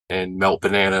and Melt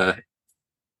Banana,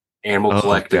 Animal Oh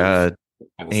Collective God,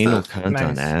 kind of anal stuff. cunt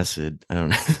on Nice. acid. I don't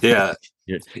know. Yeah,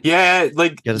 You yeah,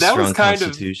 like got a that was strong kind of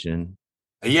constitution.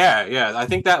 yeah. I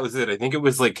think that was it. I think it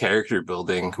was like character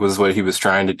building was what he was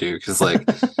trying to do because like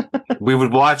we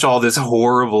would watch all this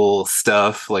horrible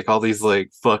stuff, like all these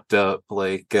like fucked up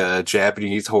like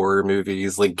Japanese horror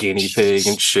movies, like Guinea Pig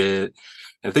and shit.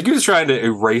 And I think he was trying to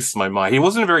erase my mind. He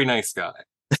wasn't a very nice guy.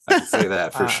 I can say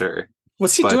that for Uh, sure.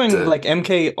 was he But doing like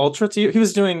MK Ultra to you? He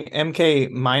was doing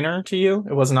MK Minor to you.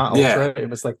 It was not yeah, Ultra. It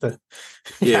was like the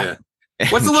yeah, yeah.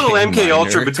 What's a little MK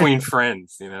Ultra Minor. between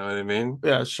friends? You know what I mean?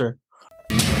 yeah, sure.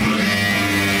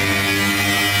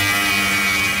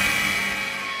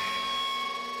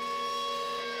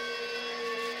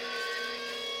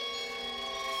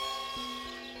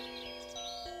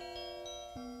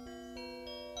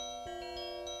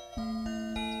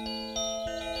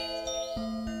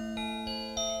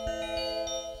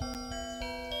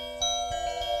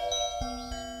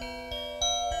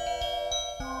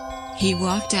 He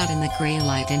walked out in the gray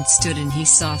light and stood, and he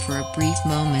saw for a brief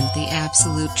moment the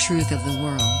absolute truth of the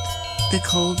world. The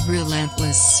cold,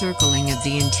 relentless circling of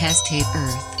the intestate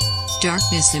earth.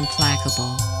 Darkness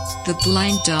implacable. The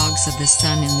blind dogs of the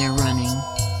sun in their running.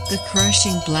 The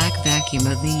crushing black vacuum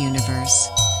of the universe.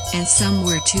 And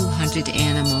somewhere 200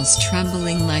 animals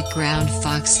trembling like ground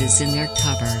foxes in their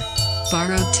cover.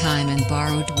 Borrowed time and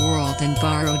borrowed world and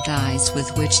borrowed eyes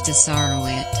with which to sorrow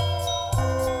it.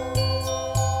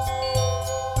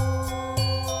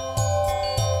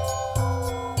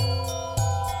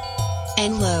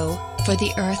 And lo, for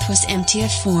the earth was empty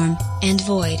of form, and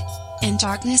void, and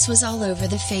darkness was all over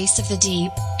the face of the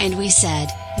deep, and we said,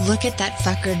 look at that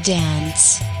fucker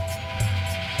dance.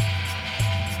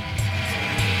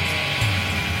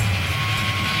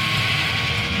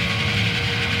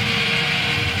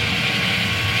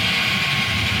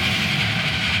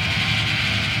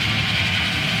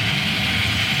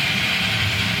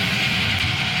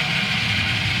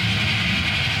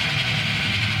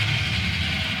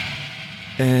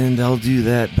 And I'll do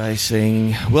that by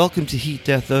saying, welcome to Heat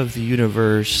Death of the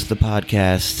Universe, the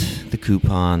podcast, the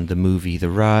coupon, the movie, the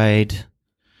ride.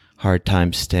 Hard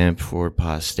time stamp for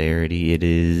posterity. It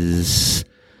is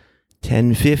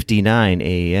 10:59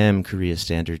 a.m. Korea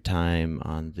Standard Time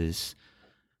on this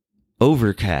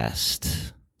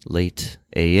overcast, late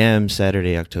a.m.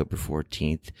 Saturday, October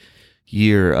 14th.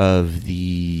 Year of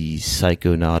the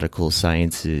Psychonautical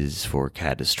Sciences for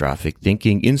Catastrophic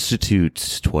Thinking Institute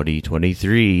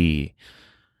 2023.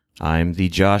 I'm the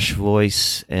Josh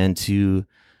voice, and to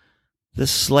the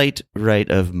slight right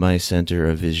of my center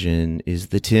of vision is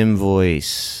the Tim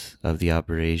voice of the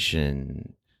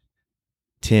operation.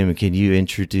 Tim, can you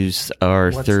introduce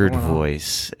our What's third going on?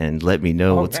 voice and let me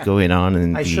know Oh, what's yeah. going on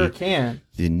in I sure can.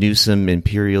 the Newsom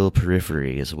Imperial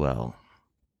Periphery as well?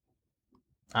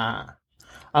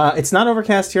 It's not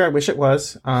overcast here. I wish it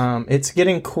was. It's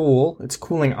getting cool. It's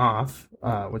cooling off,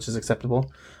 which is acceptable.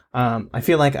 I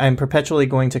feel like I'm perpetually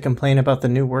going to complain about the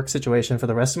new work situation for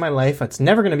the rest of my life. It's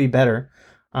never going to be better.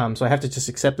 So I have to just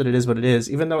accept that it is what it is,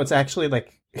 even though it's actually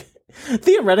like,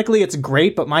 theoretically it's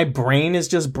great, but my brain is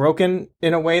just broken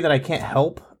in a way that I can't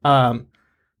help.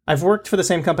 I've worked for the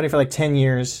same company for like 10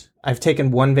 years. I've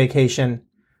taken one vacation.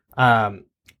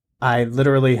 I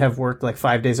literally have worked like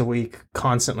 5 days a week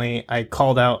constantly. I've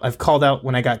called out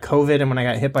when I got COVID and when I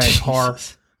got hit by a car.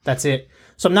 That's it.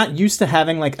 So I'm not used to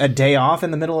having like a day off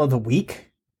in the middle of the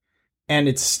week. And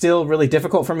it's still really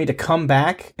difficult for me to come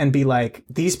back and be like,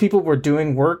 these people were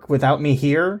doing work without me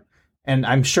here. And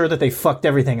I'm sure that they fucked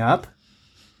everything up.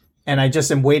 And I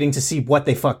just am waiting to see what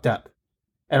they fucked up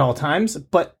at all times.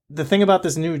 But the thing about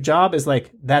this new job is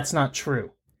like, that's not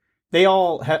true. They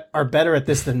all are better at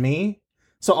this than me.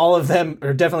 So all of them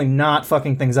are definitely not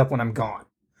fucking things up when I'm gone.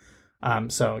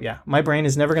 So yeah, my brain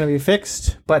is never going to be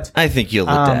fixed, but I think you'll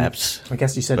adapt. I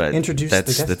guess you said But introduce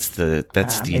that's the guest.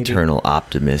 that's the Maybe. eternal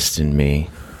optimist in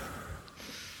me.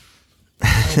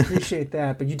 I appreciate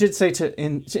that, but you did say to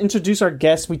introduce our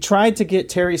guest. We tried to get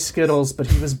Terry Skittles, but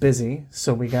he was busy,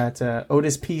 so we got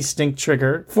Otis P. Stink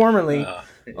Trigger, formerly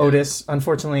Otis.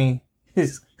 Unfortunately,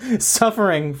 is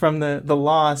suffering from the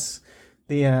loss.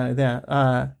 Do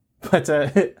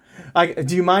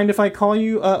you mind if I call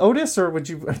you Otis, or would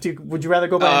you rather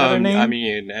go by another name? I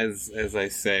mean, as I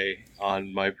say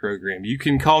on my program, you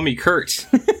can call me Kurt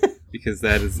because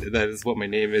that is what my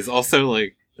name is. Also,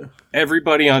 like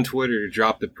everybody on Twitter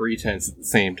dropped the pretense at the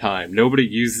same time. Nobody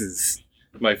uses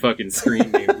my fucking screen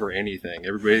name for anything.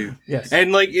 Everybody, Yes.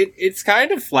 and like it's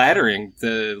kind of flattering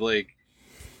to like.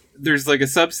 There's like a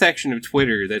subsection of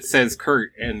Twitter that says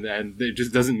Kurt, and it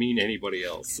just doesn't mean anybody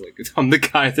else. Like I'm the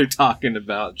guy they're talking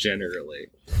about generally.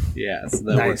 Yeah, so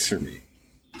that Nice. works for me.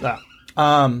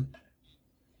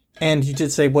 And you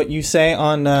did say what you say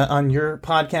on your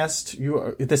podcast.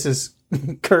 This is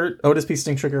Kurt Otis P.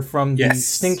 Stink Trigger from the Yes.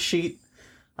 Stink Sheet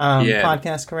Yeah.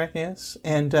 podcast, correct? Yes.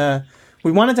 And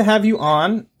we wanted to have you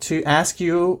on to ask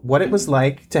you what it was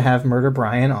like to have Murder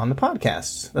Brian on the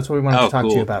podcast. That's what we wanted to talk to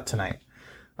you cool. about tonight.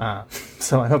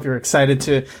 So I hope you're excited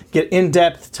to get in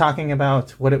depth talking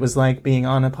about what it was like being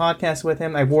on a podcast with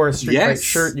him. I wore a Street Fight Yes.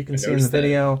 shirt you can I see in the noticed that.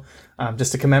 video,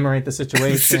 just to commemorate the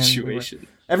situation.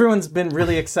 Everyone's been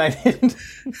really excited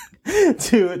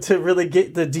to really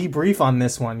get the debrief on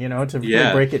this one, to really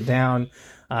Yeah. break it down.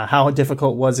 How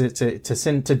difficult was it to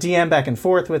send to DM back and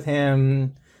forth with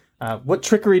him? What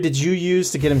trickery did you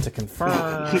use to get him to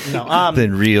confirm?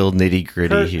 Been real nitty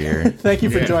gritty Kurt, here. thank you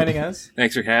for joining us.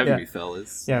 Thanks for having Yeah. me,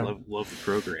 fellas. Yeah. Love the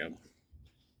program.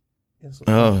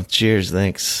 Oh, cheers!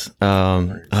 Thanks.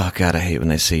 Oh God, I hate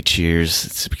when I say cheers.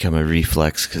 It's become a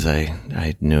reflex because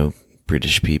I know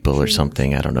British people or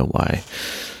something. I don't know why.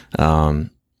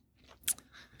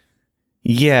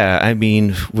 Yeah, I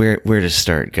mean, where to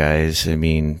start, guys? I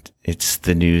mean, it's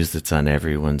the news that's on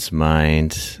everyone's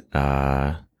mind.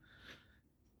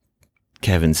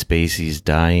 Kevin Spacey's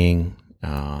dying.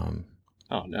 Oh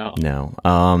no. No.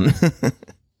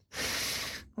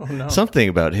 Oh no! Something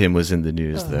about him was in the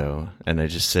news though, and I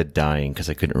just said dying because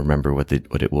I couldn't remember what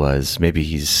it was. Maybe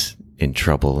he's in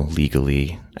trouble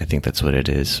legally. I think that's what it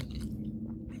is.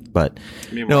 But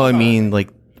no, I mean, like,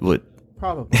 what?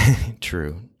 Probably.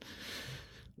 True.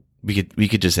 We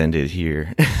could just end it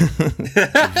here.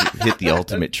 Hit the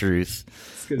ultimate truth.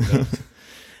 It's good enough.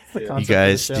 The You concept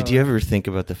guys, of the did show. you ever think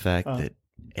about the fact that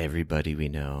everybody we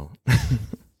know?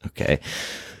 Okay.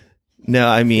 No,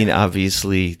 I mean,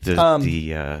 obviously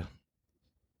the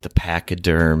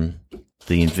pachyderm,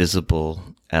 the invisible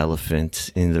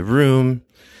elephant in the room,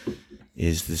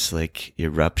 is this like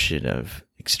eruption of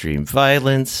extreme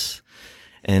violence,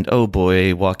 and oh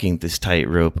boy, walking this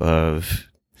tightrope of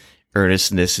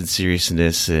earnestness and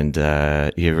seriousness and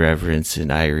irreverence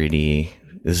and irony.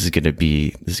 This is gonna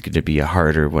be a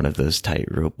harder one of those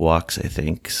tightrope walks, I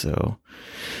think. So,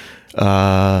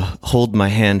 hold my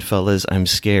hand, fellas. I'm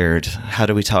scared. How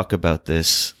do we talk about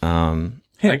this?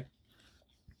 Hey,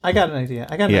 I got an idea.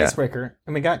 I got an Yeah. icebreaker,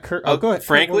 and we got Kurt. Oh, go ahead. Kurt,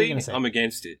 what were you Frankly, gonna say? I'm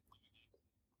against it.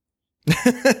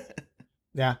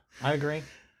 Yeah, I agree.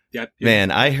 Yep.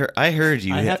 Man, I heard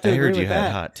you. I I have to heard agree you with had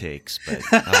that. hot takes, but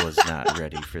I was not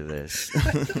ready for this.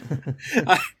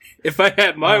 If I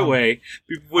had my way,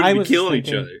 people I wouldn't be was killing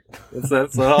just each thinking- other.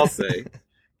 That's what I'll say.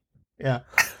 Yeah.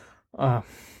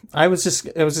 I was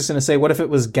just gonna say, what if it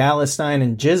was Galestine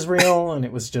and Jizreel, and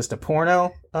it was just a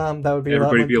porno? That would be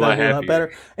Everybody be a lot that'd happier.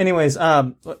 better. Anyways,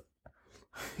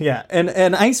 yeah, and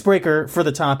an icebreaker for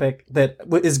the topic that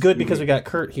is good because we got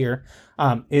Kurt here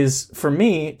is for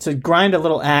me to grind a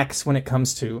little axe when it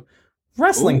comes to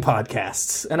wrestling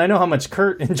podcasts, and I know how much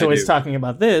Kurt enjoys do. talking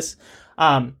about this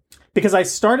because I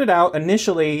started out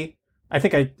initially. I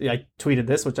think I tweeted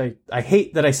this, which I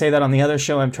hate that I say that on the other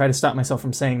show. I'm trying to stop myself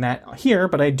from saying that here,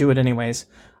 but I do it anyways.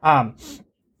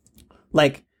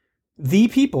 Like the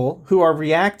people who are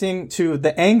reacting to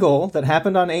the angle that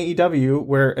happened on AEW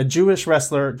where a Jewish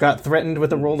wrestler got threatened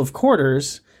with a roll of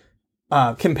quarters,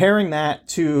 comparing that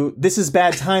to this is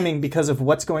bad timing because of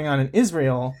what's going on in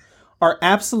Israel, are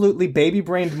absolutely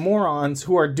baby-brained morons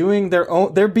who are doing their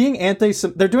own. They're doing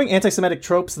anti-Semitic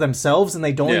tropes themselves, and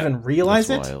they don't Yeah, even realize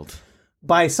That's it wild.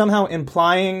 by somehow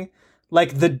implying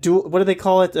like the what do they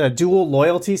call it? A dual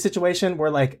loyalty situation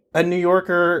where like a New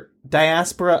Yorker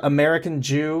diaspora American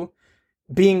Jew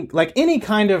being like any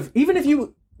kind of, even if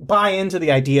you buy into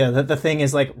the idea that the thing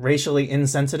is like racially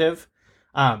insensitive,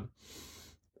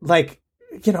 like,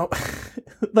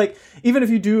 like even if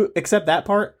you do accept that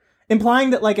part, implying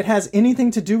that like it has anything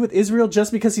to do with Israel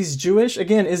just because he's Jewish,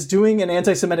 again, is doing an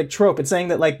anti-Semitic trope. It's saying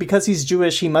that like because he's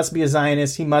Jewish, he must be a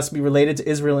Zionist, he must be related to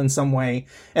Israel in some way,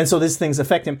 and so these things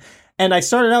affect him. And I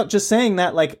started out just saying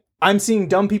that like I'm seeing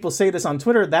dumb people say this on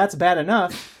Twitter, that's bad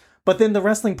enough. But then the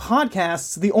wrestling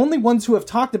podcasts, the only ones who have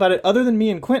talked about it other than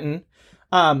me and Quentin,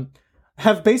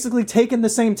 have basically taken the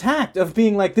same tact of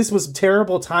being like, this was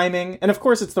terrible timing. And of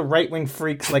course, it's the right-wing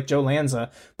freaks like Joe Lanza.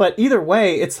 But either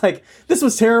way, it's like, this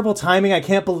was terrible timing. I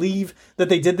can't believe that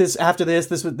they did this after this.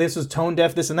 This was tone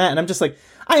deaf, this and that. And I'm just like,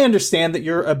 I understand that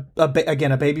you're,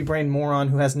 again, a baby brain moron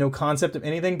who has no concept of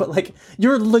anything. But like,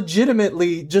 you're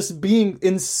legitimately just being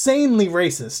insanely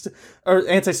racist or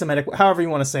anti-Semitic, however you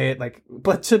want to say it. Like,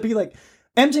 but to be like,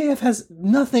 MJF has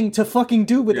nothing to fucking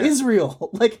do with Israel.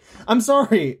 Like, I'm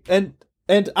sorry. And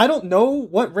And I don't know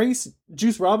what race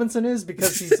Juice Robinson is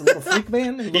because he's a little freak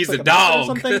man. He looks He's like a monkey or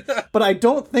dog. something, but I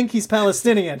don't think he's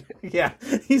Palestinian. Yeah,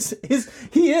 he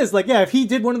is like, yeah, if he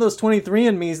did one of those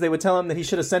 23andMe's, they would tell him that he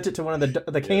should have sent it to one of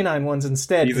the canine ones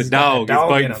instead. He's 'cause a got dog. that He's in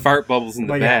biting him. fart bubbles in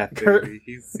the But yeah, bath. Kurt- Baby.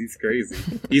 He's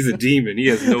crazy. He's a demon. He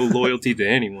has no loyalty to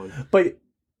anyone. But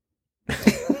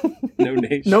No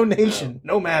nation. no nation,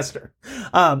 no master.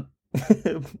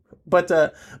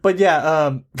 But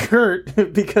yeah,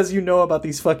 Kurt, because you know about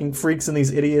these fucking freaks and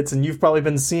these idiots, and you've probably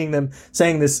been seeing them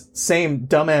saying this same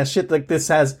dumbass shit, like this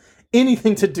has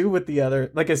anything to do with the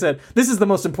other. Like I said, this is the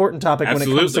most important topic when it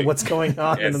comes to Absolutely. what's going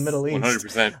on in the Yes, Middle East.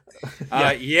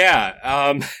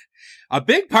 100%. A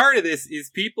big part of this is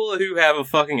people who have a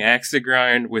fucking axe to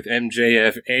grind with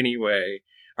MJF anyway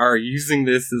are using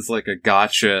this as like a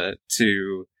gotcha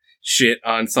to shit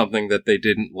on something that they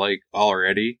didn't like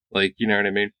already. Like, you know what I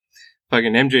mean?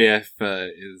 Fucking MJF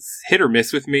is hit or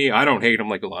miss with me. I don't hate him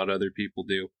like a lot of other people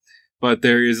do. But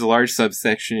there is a large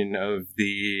subsection of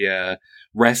the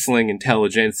wrestling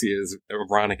intelligentsia, as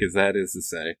ironic as that is to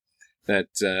say,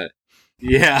 that,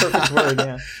 yeah. Perfect word,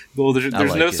 yeah. Well, there's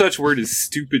like no it. such word as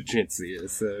stupid gentsia,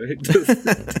 so it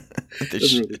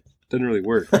doesn't really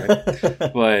work, right?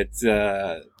 But,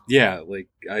 yeah, like,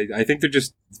 I think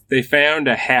they found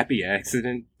a happy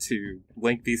accident to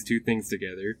link these two things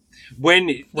together. When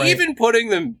even putting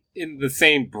them in the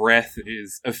same breath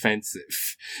is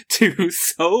offensive to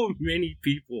so many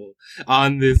people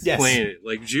on this planet.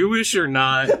 Like, Jewish or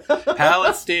not,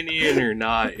 Palestinian or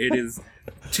not, it is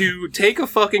to take a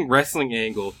fucking wrestling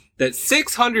angle that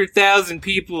 600,000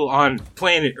 people on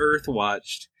planet Earth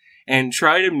watched and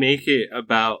try to make it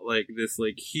about like this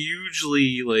like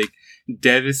hugely like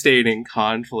devastating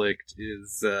conflict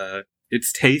is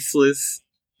it's tasteless,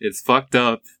 it's fucked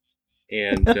up,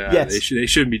 and Yes. they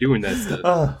shouldn't be doing that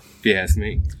stuff. If you ask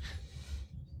me.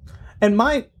 And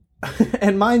mind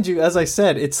you, as I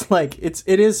said, it's like it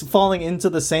is falling into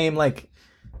the same like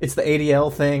it's the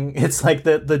ADL thing. It's like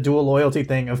the dual loyalty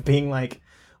thing of being like,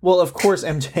 well, of course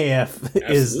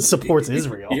MJF supports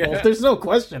Israel. Yeah. There's no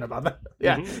question about that.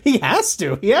 Yeah, He has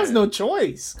to. He has no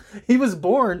choice. He was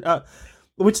born.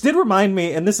 Which did remind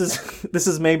me, and this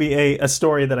is maybe a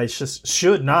story that I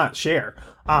should not share.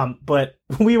 But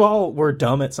we all were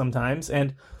dumb at sometimes,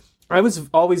 and I was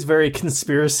always very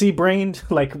conspiracy brained.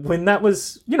 Like when that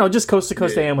was, just Coast to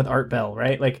Coast AM with Art Bell,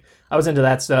 right? Like I was into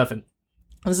that stuff and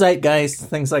Zeitgeist,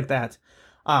 things like that.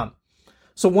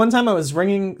 So one time I was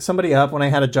ringing somebody up when I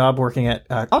had a job working at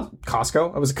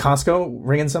Costco. I was at Costco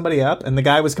ringing somebody up, and the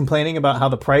guy was complaining about how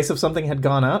the price of something had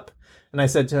gone up. And I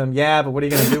said to him, yeah, but what are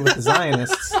you going to do with the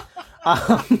Zionists?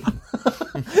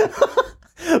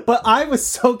 But I was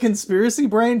so conspiracy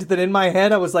brained that in my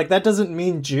head I was like, that doesn't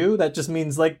mean Jew. That just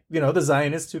means like, the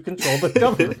Zionists who control the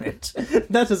government.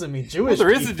 That doesn't mean Jewish Well,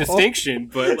 there is a people. distinction,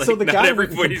 but like So the not guy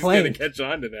everybody's complained. going to catch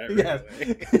on to that.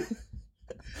 Right away.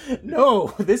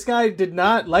 No, this guy did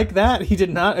not like that. He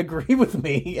did not agree with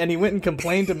me, and he went and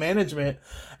complained to management.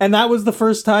 And that was the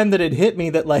first time that it hit me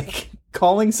that, like,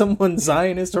 calling someone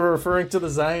Zionist or referring to the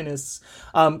Zionists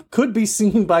could be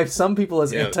seen by some people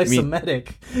as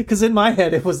anti-Semitic. Because in my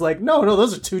head, it was like, no,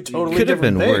 those are two totally could have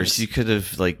different been things. worse. You could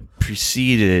have like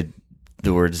preceded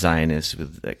the word Zionist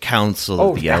with a council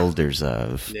of the elders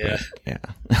of. Yeah.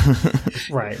 But,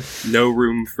 Right. No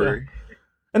room for...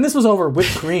 And this was over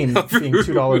whipped cream being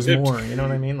 $2 Whipped more. You know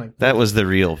what I mean? Like that was the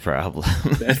real problem.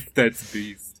 That's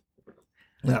beast.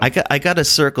 I got to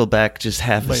circle back just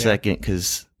half a But yeah. second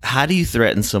because how do you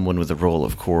threaten someone with a roll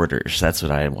of quarters? That's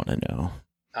what I want to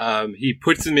know. He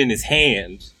puts them in his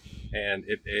hand, and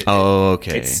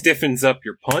Okay. it stiffens up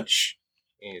your punch.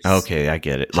 and it's- Okay, I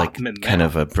get it. Pop Like him in the kind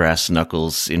mouth. of a brass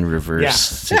knuckles in reverse Yeah.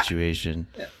 situation.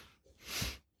 Yeah.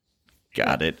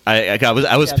 Got it. I was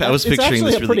it's picturing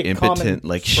actually this a really pretty common impotent,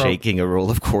 like trope. shaking a roll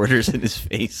of quarters in his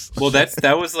face. Well,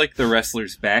 that was like the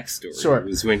wrestler's backstory. Sure. It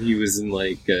was when he was in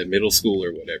like middle school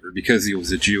or whatever, because he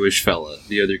was a Jewish fella.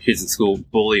 The other kids at school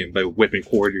bully him by whipping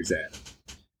quarters at him.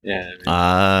 Yeah.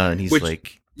 And he's Which-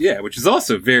 like, Which is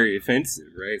also very offensive,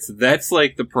 right? So that's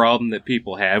like the problem that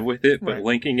people have with it, but Right.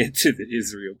 linking it to the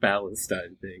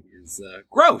Israel-Palestine thing is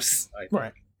gross. I think.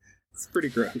 Right. It's pretty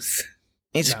gross.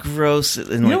 it's Yeah. gross. And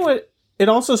You like, know what? It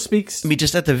also speaks. I mean,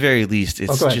 just at the very least,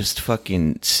 it's go ahead. just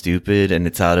fucking stupid, and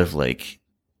it's out of like,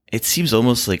 it seems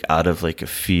almost like out of like a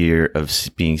fear of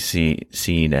being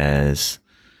seen as,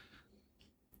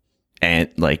 and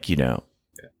like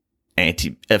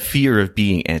a fear of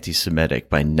being anti-Semitic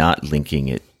by not linking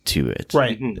it to it,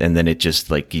 Right. And then it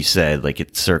just, like you said, like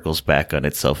it circles back on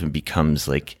itself and becomes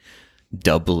like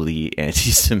doubly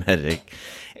anti-Semitic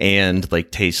and like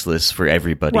tasteless for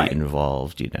everybody Right.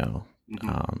 involved.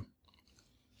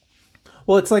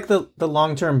 Well, it's like the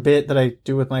long-term bit that I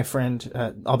do with my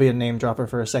friend. I'll be a name dropper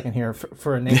for a second here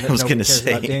for a name that nobody cares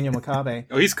about, Daniel Makabe.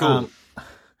 Oh, he's cool.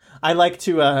 I like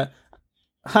to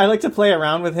play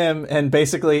around with him, and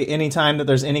basically anytime that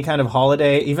there's any kind of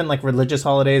holiday, even like religious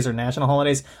holidays or national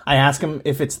holidays, I ask him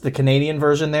if it's the Canadian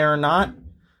version there or not.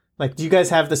 Like, do you guys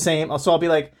have the same? So I'll be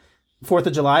like, 4th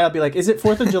of July, I'll be like, is it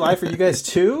 4th of July for you guys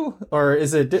too? Or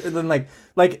is it then like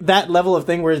that level of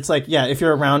thing where it's like, yeah, if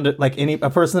you're around like a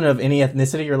person of any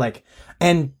ethnicity, you're like,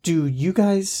 and do you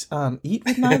guys eat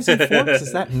with knives and forks?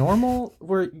 Is that normal?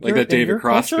 Like that David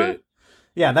Cross bit.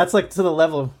 Yeah, that's like to the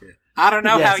level of... I don't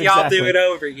know how y'all do it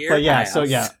over here. But yeah, so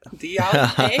yeah. Do y'all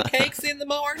eat pancakes in the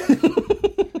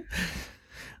morning?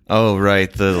 Oh, right.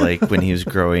 The like when he was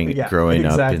growing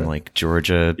up in like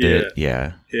Georgia bit.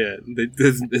 Yeah. Yeah.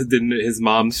 His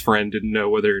mom's friend didn't know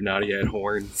whether or not he had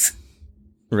horns.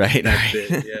 Right. That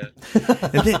bit, yeah.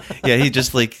 And then, yeah, he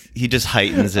just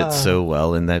heightens it so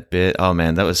well in that bit. Oh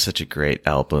man, that was such a great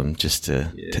album. Just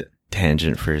to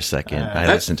tangent for a second. I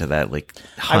listened to that like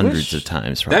hundreds of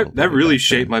times. That really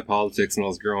shaped my politics when I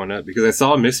was growing up, because I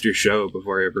saw Mr. Show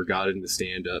before I ever got into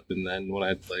stand up, and then when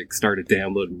I like started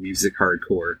downloading music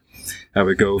hardcore, I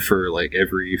would go for like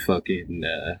every fucking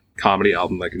comedy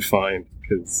album I could find,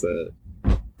 because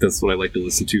that's what I like to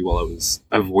listen to while I was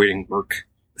avoiding work.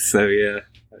 So yeah,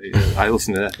 I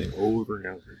listened to that thing over and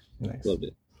over. Nice. Loved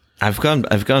it. I've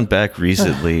gone back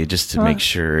recently just to make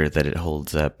sure that it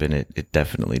holds up, and it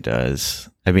definitely does.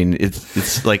 I mean,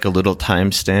 it's like a little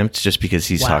time stamped just because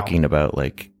he's talking about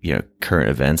like, you know, current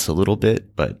events a little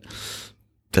bit, but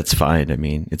that's fine. I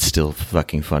mean, it's still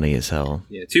fucking funny as hell.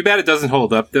 Yeah, too bad it doesn't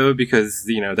hold up though, because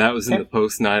you know that was in the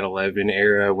post 9/11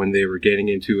 era when they were getting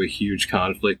into a huge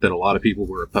conflict that a lot of people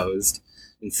were opposed.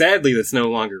 And sadly, that's no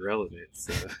longer relevant.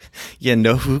 So. Yeah,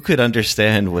 no, who could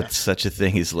understand what such a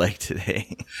thing is like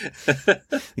today?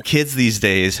 The kids these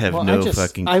days have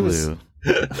fucking clue.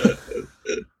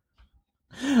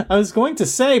 I was going to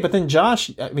say, but then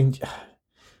Josh, I mean,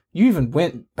 you even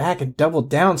went back and doubled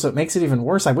down, so it makes it even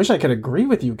worse. I wish I could agree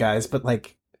with you guys, but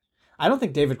like, I don't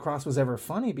think David Cross was ever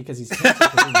funny because he's canceled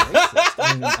for being racist.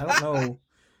 I mean, I don't know.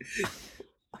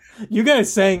 You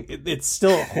guys saying it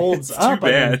still holds up.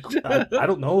 Bad. I mean, I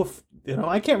don't know if, you know,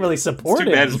 I can't really support it.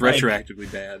 Too bad it's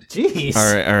retroactively bad. Jeez.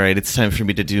 All right. It's time for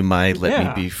me to do my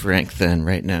Let Me Be Frank then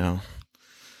right now.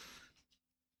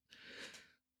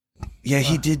 Yeah,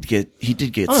 he did get I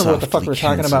don't know what the fuck we're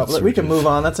talking about. We can move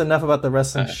on. That's enough about the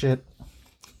wrestling shit.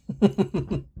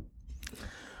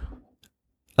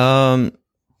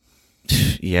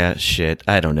 Yeah, shit.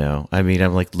 I don't know. I mean,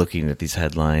 I'm like looking at these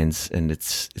headlines, and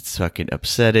it's fucking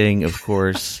upsetting. Of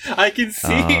course, I can see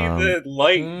the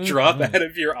light drop out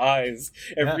of your eyes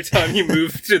every time you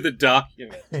move to the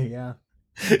document. Yeah,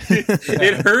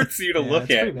 it hurts you to look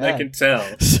at. I can tell.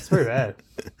 It's pretty bad.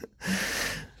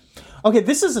 Okay,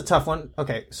 this is a tough one.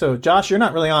 Okay, so Josh, you're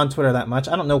not really on Twitter that much.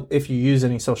 I don't know if you use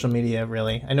any social media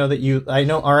really. I know RIP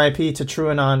to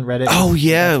TrueAnon Reddit. Oh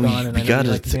yeah,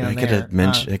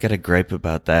 I gotta gripe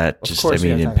about that. Just, I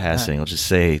mean, in passing, I'll just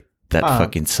say that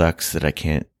fucking sucks that I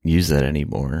can't use that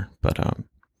anymore. But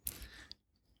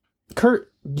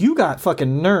Kurt, you got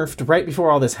fucking nerfed right before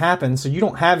all this happened, so you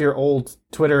don't have your old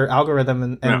Twitter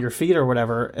algorithm and your feed or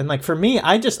whatever. And like for me,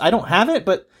 I don't have it,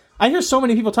 but I hear so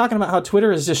many people talking about how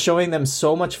Twitter is just showing them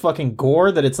so much fucking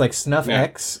gore that it's like Snuff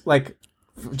X, like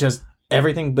just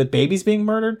everything but babies being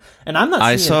murdered. And I'm not.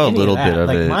 I saw a little bit of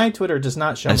it. My Twitter does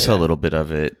not show. I saw a little bit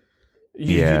of it.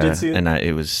 You did see it, and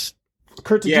it was.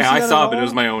 Kurt, did you see that I saw it, but it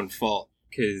was my own fault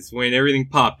because when everything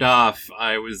popped off,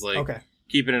 I was like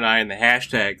keeping an eye on the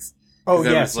hashtags. Oh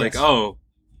I was like,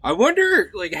 I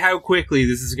wonder like how quickly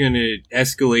this is going to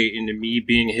escalate into me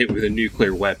being hit with a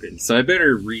nuclear weapon. So I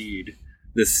better read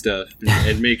this stuff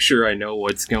and make sure I know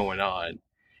what's going on.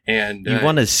 And you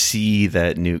want to see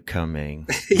that nuke coming.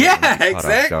 Yeah,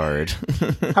 exactly. Guard.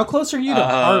 How close are you to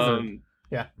Harvard?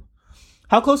 Yeah.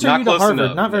 How close are you to Harvard?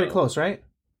 Enough, not very close, right?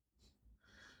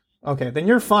 Okay, then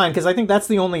you're fine, because I think that's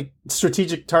the only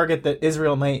strategic target that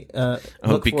Israel might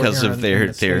look because for of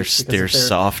their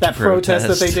soft that protest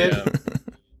that they did.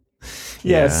 Yeah.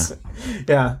 Yes.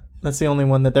 Yeah. That's the only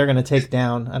one that they're going to take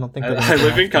down. I don't think I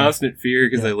live in constant fear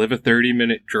because I live a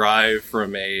 30-minute drive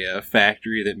from a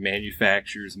factory that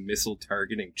manufactures missile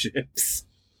targeting chips.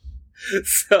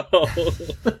 So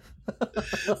this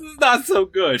is not so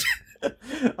good.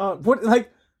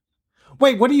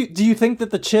 Wait, what do you think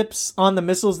that the chips on the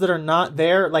missiles that are not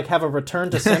there like have a return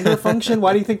to sender function?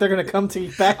 Why do you think they're going to come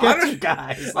back at you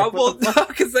guys? Like, well, no,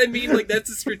 because I mean, like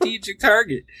that's a strategic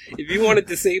target. If you want to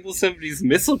disable somebody's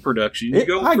missile production, you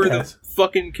go for the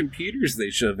fucking computers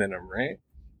they shove in them, right?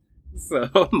 So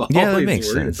I'm Yeah, that always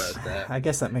makes worried sense. about that. I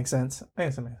guess that makes sense.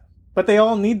 But they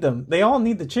all need them. They all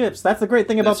need the chips. That's the great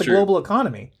thing about That's the true. global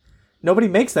economy. Nobody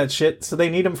makes that shit, so they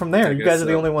need them from there. I You guess guys are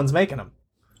the so. only ones making them.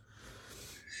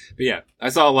 But yeah, I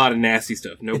saw a lot of nasty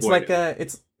stuff. No It's bueno. like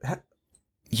it's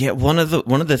Yeah, one of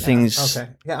the things. okay.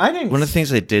 Yeah, I didn't. One of the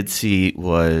things I did see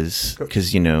was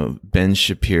because Ben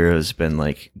Shapiro's been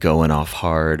like going off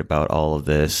hard about all of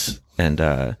this, and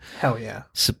Hell yeah.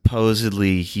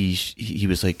 supposedly he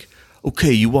was like,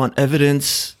 okay, you want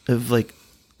evidence of like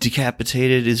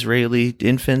decapitated Israeli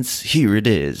infants? Here it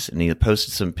is, and he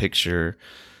posted some picture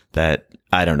that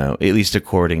I don't know, at least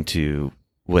according to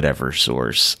whatever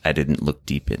source, I didn't look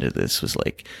deep into this, was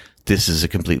like, this is a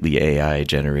completely AI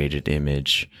generated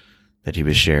image that he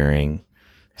was sharing.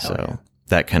 Hell yeah.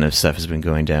 That kind of stuff has been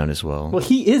going down as well. Well,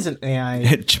 he is an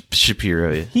AI.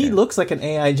 Shapiro. He looks like an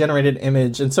AI generated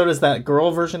image, and so does that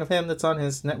girl version of him that's on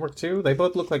his network too. They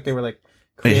both look like they were like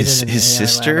created His in an AI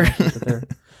sister? lab. I don't think that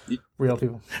they're real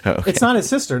people. Oh, okay. It's not his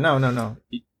sister. No.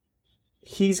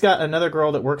 He's got another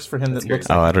girl that works for him that looks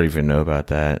Oh, like. I don't even know about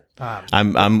that.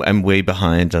 Um, I'm way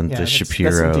behind on Yeah, the that's some deep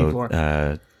Shapiro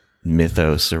lore.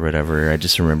 mythos or whatever. I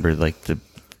just remember like the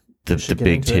should get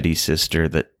big into it. titty sister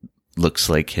that looks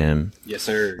like him. Yes,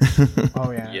 sir.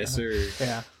 Oh yeah. Yes, sir.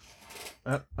 Yeah.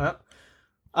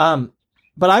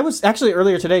 But I was actually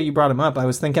earlier today. You brought him up. I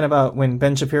was thinking about when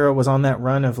Ben Shapiro was on that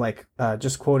run of like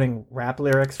just quoting rap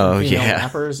lyrics from Oh, female yeah.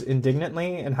 rappers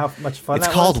indignantly, and how much fun It's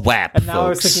that called was. WAP, And now I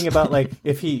was folks. thinking about like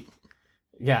if he's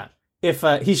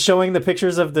showing the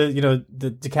pictures of the the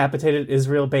decapitated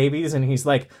Israel babies, and he's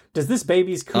like, does this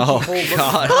baby's coochie Oh hole look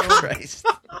God, familiar? Christ!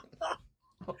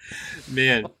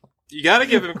 Man, you got to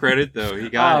give him credit though. He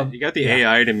got the yeah.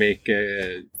 AI to make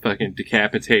fucking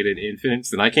decapitated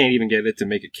infants, and I can't even get it to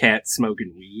make a cat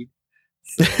smoking weed.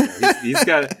 So, he's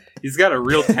got a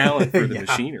real talent for the Yeah.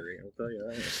 machinery. I'll tell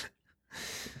you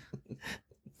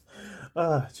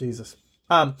that. Jesus.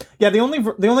 Yeah, the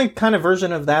only kind of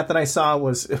version of that I saw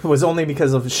was only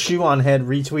because of Shoe on Head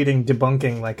retweeting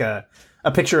debunking like a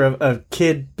picture of a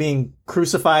kid being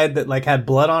crucified that like had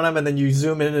blood on him, and then you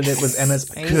zoom in and it was MS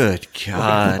Paint. Good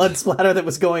God! Blood splatter that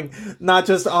was going not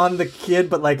just on the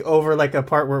kid but like over like a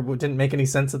part where it didn't make any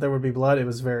sense that there would be blood. It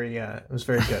was very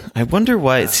good. I wonder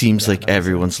why it seems like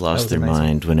everyone's that lost was their amazing.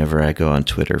 mind whenever I go on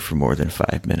Twitter for more than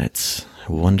 5 minutes.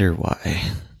 I wonder why.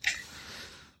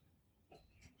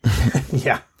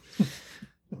 Yeah.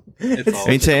 It's all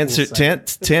I mean, to such a cool answer site.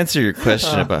 to answer your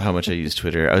question about how much I use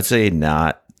Twitter, I would say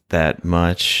not that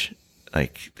much.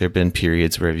 Like there have been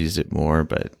periods where I've used it more,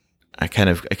 but I kind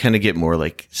of get more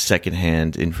like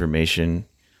secondhand information,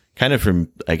 kind of from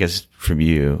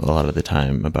you a lot of the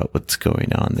time about what's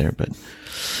going on there. But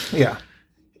Yeah.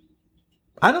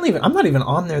 I'm not even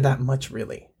on there that much,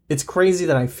 really. It's crazy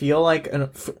that I feel like,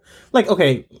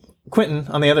 okay, Quentin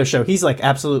on the other show, he's like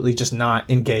absolutely just not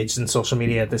engaged in social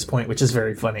media at this point, which is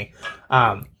very funny.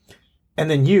 And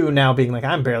then you now being like,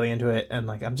 I'm barely into it. And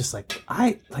like, I'm just like,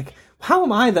 how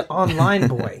am I the online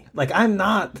boy? Like, I'm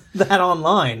not that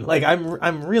online. Like,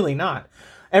 I'm really not.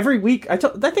 Every week, I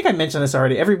think I mentioned this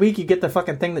already. Every week you get the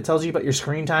fucking thing that tells you about your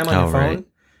screen time on your phone. Right.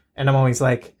 And I'm always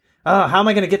like, oh, how am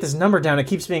I going to get this number down? It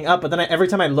keeps being up. But then every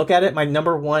time I look at it, my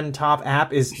number one top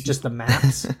app is just the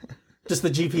maps, just the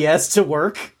GPS to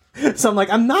work. So I'm like,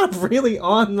 I'm not really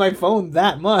on my phone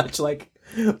that much. Like,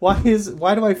 why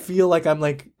do I feel like I'm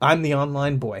the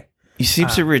online boy? you seem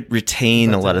to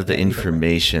retain a lot of the either way.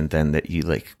 information then that you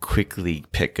like quickly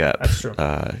pick up. That's true.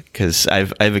 Because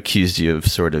I've accused you of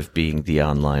sort of being the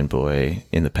online boy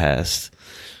in the past,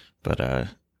 but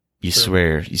you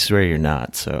swear you're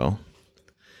not. So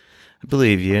I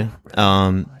believe you.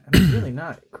 I'm really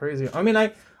not crazy. I mean,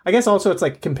 I guess also it's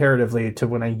like comparatively to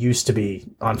when I used to be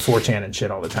on 4chan and shit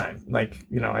all the time. Like,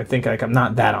 I think like I'm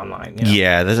not that online. You know?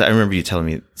 Yeah, I remember you telling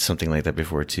me something like that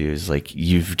before too. Is like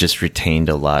you've just retained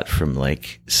a lot from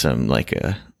like some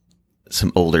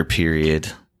older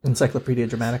period. Encyclopedia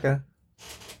Dramatica.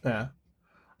 Yeah.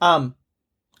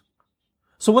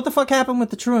 So what the fuck happened with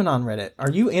the TrueAnon Reddit?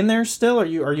 Are you in there still? Are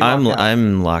you locked out?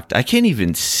 I'm locked. I can't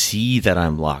even see that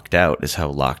I'm locked out. Is how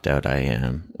locked out I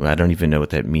am. I don't even know what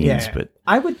that means. Yeah. But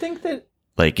I would think that.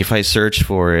 like if I search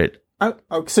for it,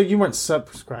 So you weren't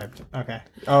subscribed. Okay.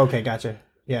 Oh, okay, gotcha.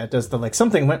 Yeah, it does the like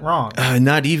something went wrong.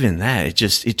 not even that. It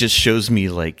just shows me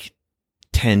like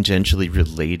tangentially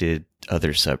related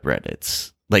other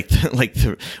subreddits. Like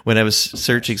when I was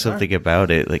searching something about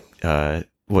it, like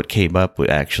what came up with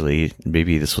actually,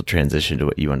 maybe this will transition to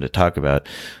what you wanted to talk about,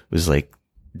 was like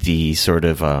the sort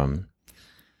of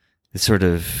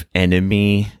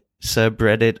enemy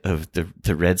subreddit of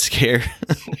the Red Scare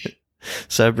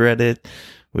subreddit,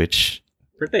 which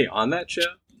Weren't they on that show?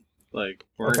 Like,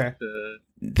 weren't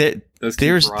Okay. those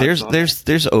two broads on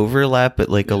there's overlap, but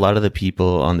like a lot of the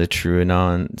people on the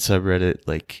TrueAnon subreddit,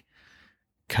 like,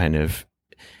 kind of,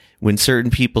 when certain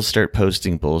people start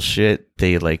posting bullshit,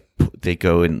 they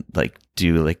go and like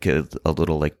do like a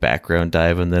little like background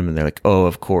dive on them, and they're like, oh,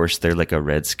 of course they're like a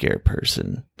Red Scare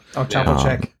person. Oh, Chapo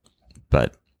check.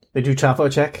 But They do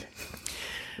Chapo check.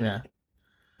 Yeah.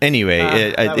 anyway,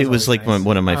 it was like nice.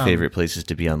 one of my favorite places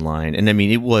to be online, and I mean,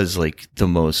 it was like the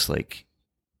most like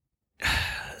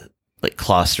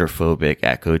claustrophobic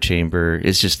echo chamber.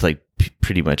 It's just like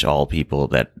pretty much all people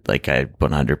that like I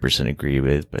 100% agree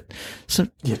with, but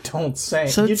You don't say.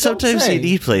 so You don't sometimes say. you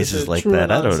need places It's a like true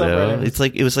that. I don't know. subreddit. It's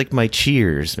like it was like my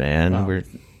Cheers, man, Wow.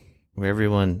 where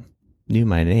everyone knew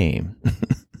my name.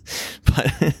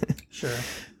 but Sure.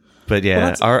 but yeah,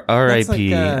 that's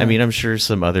R.I.P. like, I mean, I'm sure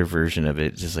some other version of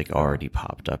it just like already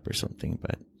popped up or something,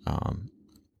 but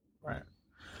Right.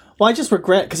 Well, I just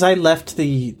regret because I left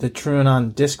the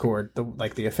TrueAnon Discord,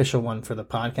 the official one for the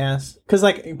podcast. Because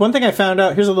like one thing I found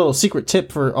out, here's a little secret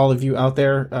tip for all of you out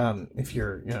there. If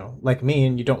you're like me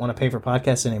and you don't want to pay for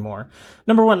podcasts anymore,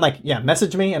 number one,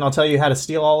 message me and I'll tell you how to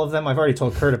steal all of them. I've already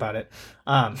told Kurt about it.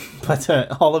 But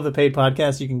all of the paid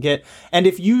podcasts you can get, and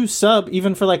if you sub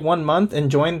even for like 1 month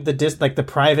and join the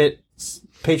private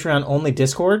Patreon only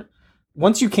Discord,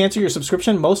 once you cancel your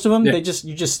subscription, most of them you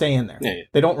just stay in there. Yeah.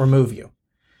 They don't remove you.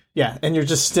 Yeah, and you're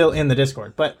just still in the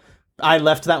Discord. But I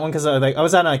left that one because I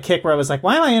was on a kick where I was like,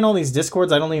 why am I in all these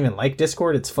Discords? I don't even like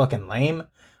Discord. It's fucking lame.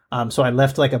 So I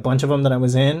left like a bunch of them that I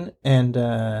was in, and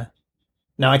now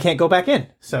I can't go back in.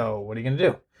 So what are you gonna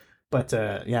do? But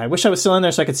I wish I was still in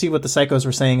there so I could see what the psychos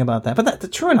were saying about that. But the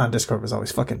TrueAnon Discord was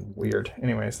always fucking weird.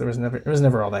 Anyways, it was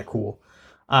never all that cool.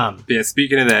 Yeah,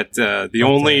 speaking of that, the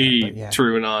only but yeah.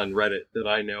 TrueAnon Reddit that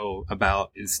I know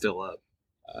about is still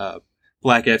up.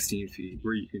 Black Epstein feed,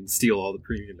 where you can steal all the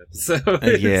premium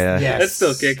episodes. yeah. Yes. That's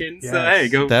still kicking. So Yes. hey,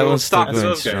 go. That go one's still stalk going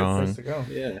those guys. strong. Place to go.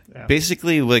 Yeah.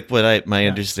 Basically, like what my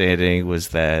understanding was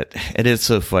that, and it's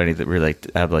so funny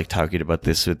that I'm like talking about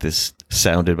this with this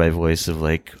sounded my voice of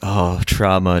like, oh,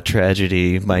 trauma,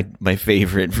 tragedy, my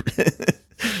favorite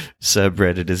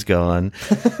subreddit is gone.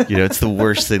 It's the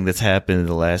worst thing that's happened in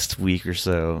the last week or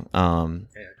so. Yeah,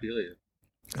 I feel you.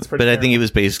 But I think it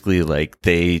was basically like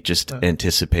they just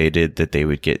anticipated that they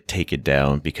would get taken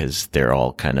down because they're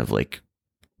all kind of like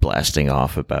blasting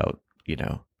off about,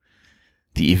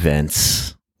 the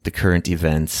events, the current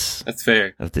events That's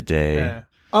fair. of the day. Yeah.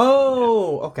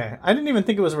 Oh, okay. I didn't even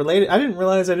think it was related. I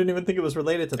didn't even think it was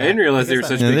related to that. I didn't realize they were guess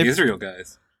such that- big Israel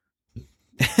guys.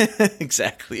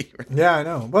 Exactly. Yeah, I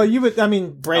know. Well, you would. I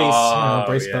mean, Brace.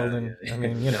 Brace yeah, Belden. yeah. I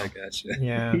mean, I gotcha.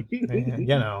 Yeah,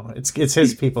 it's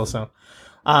his people. So,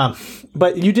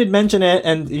 but you did mention it,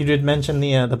 and you did mention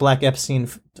the Black Epstein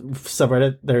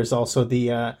subreddit. There's also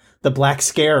the Black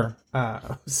Scare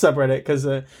subreddit because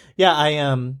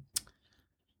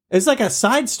it's like a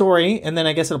side story, and then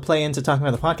I guess it'll play into talking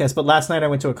about the podcast. But last night I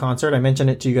went to a concert. I mentioned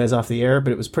it to you guys off the air,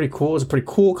 but it was pretty cool. It was a pretty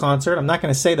cool concert. I'm not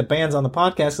going to say the band's on the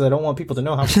podcast because I don't want people to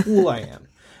know how cool I am,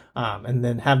 and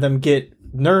then have them get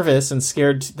nervous and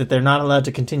scared that they're not allowed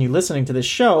to continue listening to this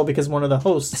show because one of the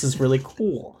hosts is really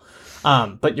cool.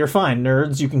 But you're fine,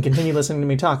 nerds. You can continue listening to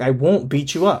me talk. I won't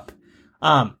beat you up.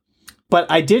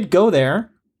 But I did go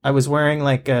there. I was wearing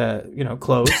like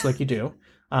clothes like you do.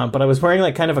 But I was wearing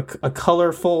like kind of a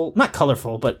colorful, not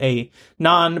colorful, but a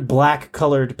non-black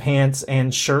colored pants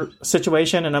and shirt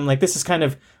situation. And I'm like, this is kind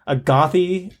of a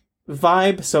gothy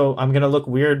vibe. So I'm going to look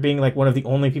weird being like one of the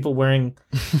only people wearing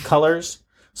colors.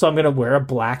 So I'm going to wear a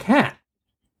black hat.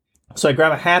 So I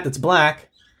grab a hat that's black,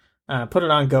 put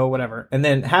it on, go, whatever. And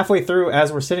then halfway through,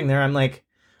 as we're sitting there, I'm like,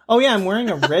 oh yeah, I'm wearing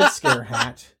a Red Scare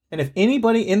hat. And if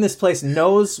anybody in this place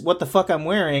knows what the fuck I'm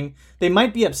wearing, they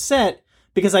might be upset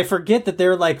because I forget that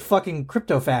they're like fucking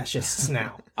crypto fascists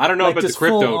now. I don't know Like, about the just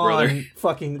crypto, full brother. on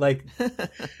fucking like,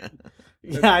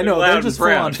 yeah, I know loud they're and just full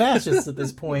proud. on fascists at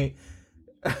this point.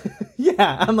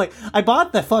 Yeah, I'm like, I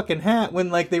bought the fucking hat when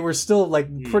like they were still like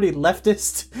pretty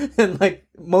leftist and like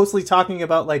mostly talking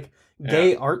about like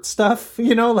gay art stuff,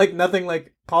 like nothing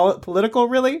like political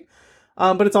really.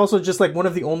 But it's also just like one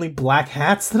of the only black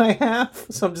hats that I have.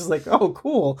 So I'm just like, oh,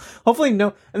 cool. Hopefully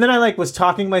no. And then I like was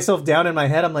talking myself down in my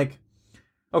head. I'm like,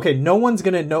 okay, no one's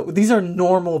going to know. These are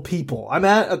normal people. I'm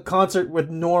at a concert with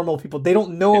normal people. They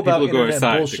don't know about People go internet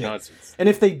aside to bullshit. concerts. And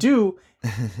if they do,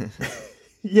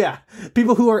 yeah,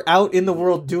 people who are out in the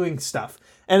world doing stuff.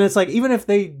 And it's like, even if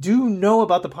they do know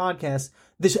about the podcast,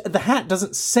 the hat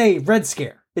doesn't say Red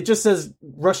Scare. It just says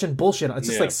Russian bullshit. It's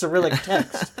just like Cyrillic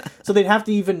text. So they'd have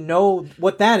to even know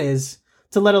what that is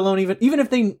to let alone even if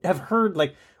they have heard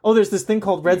like, oh, there's this thing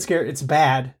called Red Scare. It's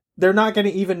bad. they're not going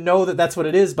to even know that that's what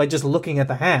it is by just looking at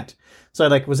the hat. So I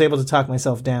like was able to talk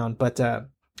myself down. But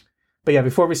yeah,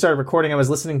 before we started recording, I was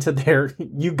listening to their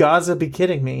 "You Gaza Be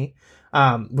Kidding Me,"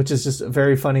 which is just a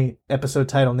very funny episode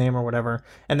title name or whatever,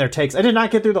 and their takes. I did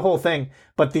not get through the whole thing,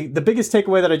 but the biggest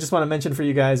takeaway that I just want to mention for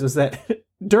you guys was that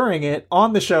during it,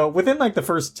 on the show, within like the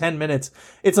first 10 minutes,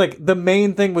 it's like the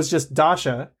main thing was just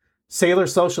Dasha, Sailor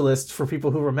Socialist for people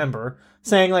who remember,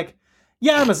 saying like,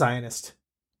 yeah, I'm a Zionist.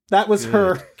 That was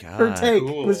her take.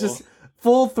 Cool. It was just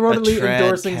full-throatedly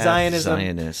endorsing Zionism.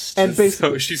 Zionist. And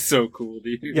basically, She's so cool,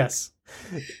 dude. yes.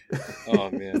 Oh,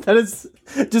 man. That is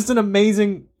just an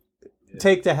amazing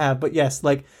take to have. But yes,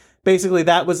 like basically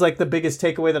that was like the biggest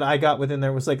takeaway that I got within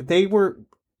there was like they were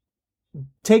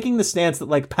taking the stance that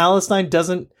like Palestine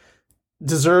doesn't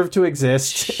deserve to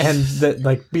exist and that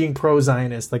like being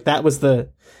pro-Zionist. Like that was the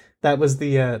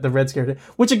Red Scare,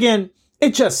 which again,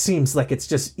 it just seems like it's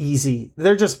just easy.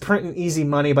 They're just printing easy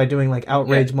money by doing like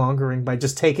outrage mongering, by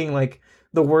just taking like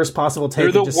the worst possible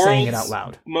take and just saying it out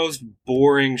loud. Most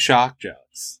boring shock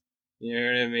jobs. You know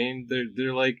what I mean?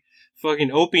 They're like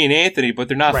fucking Opie and Anthony, but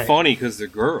they're not funny because they're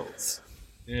girls.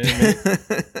 You know what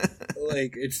I mean?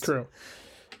 Like it's true.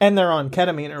 And they're on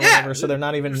ketamine or whatever, so they're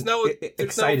not even excited no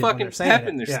fucking when they're saying pep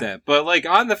in their step. But like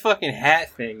on the fucking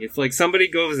hat thing, if like somebody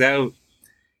goes out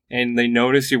and they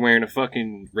notice you're wearing a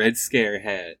fucking Red Scare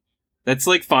hat, that's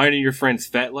like finding your friend's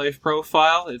FetLife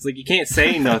profile. It's like you can't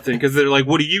say nothing because they're like,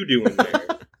 "What are you doing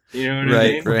there?" You know what I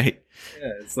mean? Right.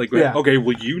 Yeah, it's like, okay,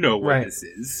 well, you know what this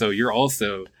is, so you're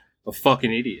also a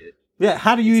fucking idiot. Yeah,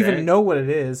 how do you even know what it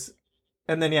is?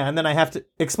 And then I have to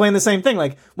explain the same thing.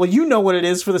 Like, well, you know what it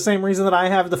is for the same reason that I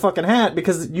have the fucking hat,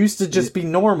 because it used to just be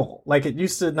normal. Like, it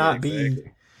used to not be.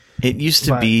 It used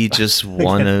to be just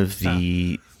one of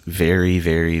the very,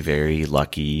 very, very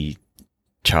lucky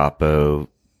Chapo,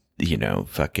 you know,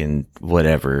 fucking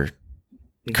whatever,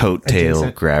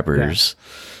 coattail grabbers.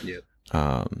 Yeah.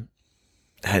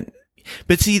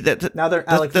 But see that now they're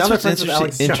Alex. That's now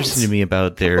what's they're interesting to me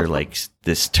about their like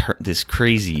this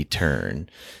crazy turn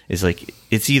is like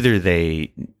it's either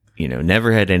they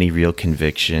never had any real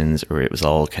convictions, or it was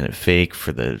all kind of fake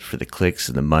for the clicks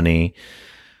and the money,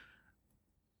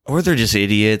 or they're just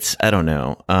idiots. I don't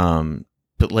know.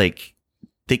 But like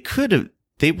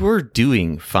they were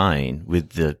doing fine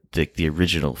with the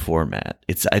original format.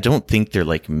 I don't think they're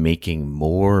like making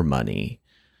more money.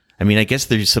 I mean, I guess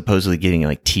they're supposedly getting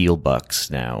like teal bucks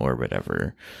now or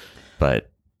whatever,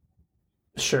 but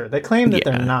sure, they claim that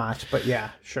they're not, but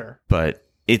yeah, sure. But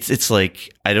it's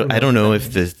like I don't know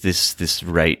if this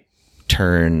right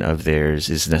turn of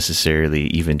theirs is necessarily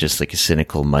even just like a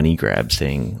cynical money grab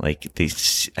thing. Like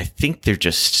I think they're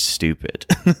just stupid.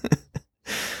 I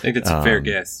think it's a fair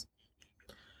guess.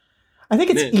 I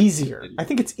think it's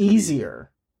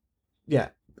easier. Yeah.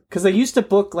 Because they used to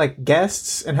book like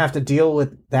guests and have to deal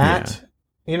with that. Yeah.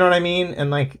 You know what I mean? And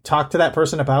like talk to that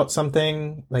person about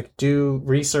something, like do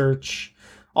research,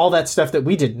 all that stuff that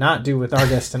we did not do with our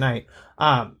guest tonight.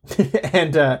 And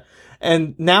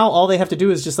now all they have to do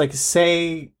is just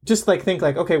think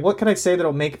like, okay, what can I say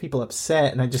that'll make people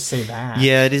upset? And I just say that.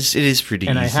 Yeah, it is pretty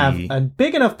easy. And I have a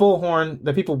big enough bullhorn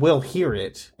that people will hear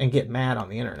it and get mad on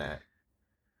the internet.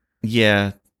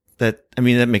 Yeah, that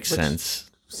makes sense.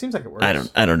 Seems like it works.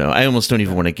 I don't know. I almost don't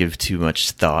even want to give too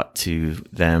much thought to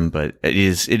them, but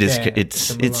it's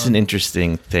an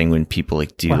interesting thing when people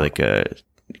like do like a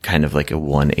kind of like a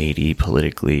 180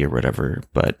 politically or whatever.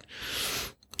 But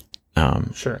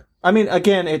sure. I mean,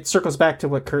 again, it circles back to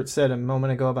what Kurt said a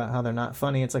moment ago about how they're not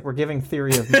funny. It's like we're giving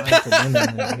theory of mind to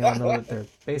women, and we all know that they're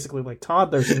basically like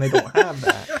toddlers and they don't have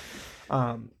that.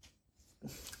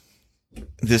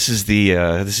 This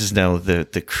is now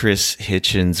the Chris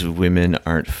Hitchens "Women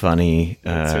Aren't Funny"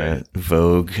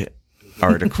 Vogue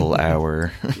article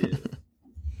hour. Yeah.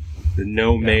 The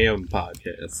No Ma'am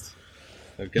podcast.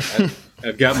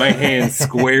 I've got my hands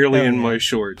squarely in my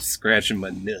shorts, scratching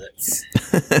my nuts.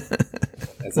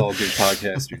 That's all good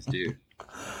podcasters do.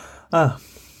 So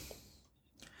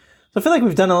I feel like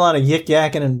we've done a lot of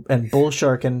yik-yakking and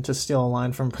bull-sharking, to steal a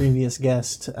line from previous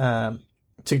guest,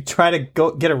 to try to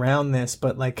get around this,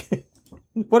 but like,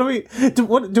 what do we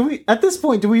at this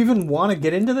point? Do we even want to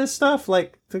get into this stuff?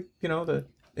 Like the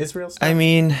Israel stuff. I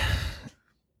mean,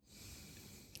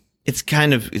 it's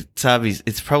obvious.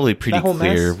 It's probably pretty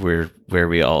clear where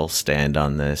we all stand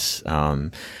on this.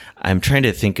 I'm trying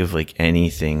to think of like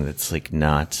anything that's like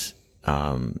not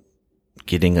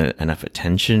getting enough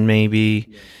attention,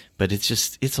 maybe, but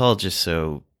it's all just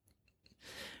so.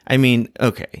 I mean,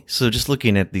 okay, so just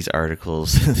looking at these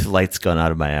articles, the light's gone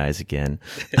out of my eyes again.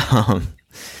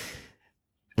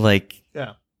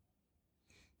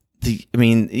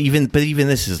 even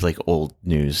this is like old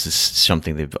news. This is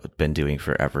something they've been doing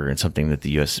forever, and something that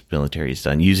the U.S. military has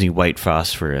done, using white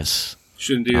phosphorus.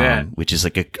 Shouldn't do that. Which is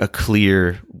like a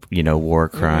clear, war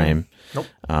crime.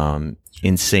 Nope.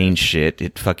 Insane shit.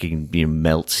 It fucking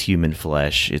melts human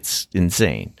flesh. It's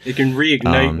insane. It can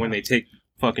reignite when they take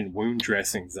fucking wound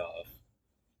dressings off.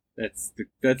 That's the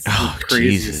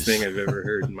craziest thing I've ever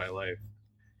heard in my life.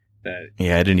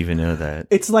 Yeah, I didn't even know that.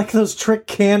 It's like those trick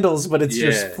candles, but it's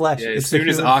just flesh. Yeah, as soon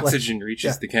as oxygen flesh.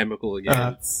 reaches the chemical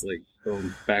again, it's like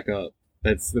boom, back up.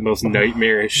 That's the most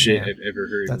nightmarish shit I've ever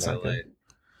heard in my life.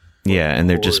 Yeah, and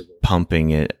they're just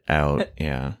pumping it out.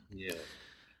 Yeah. Yeah.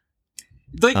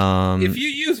 Like, if you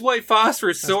use white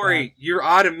phosphorus, you're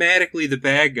automatically the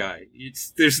bad guy.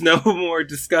 There's no more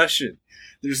discussion.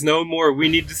 There's no more, we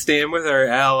need to stand with our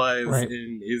allies. Right.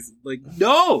 And is like,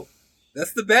 no!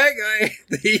 That's the bad guy.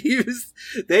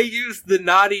 They use the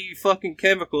naughty fucking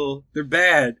chemical. They're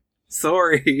bad.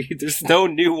 Sorry. There's no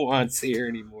nuance here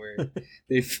anymore.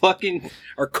 They fucking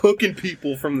are cooking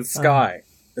people from the sky.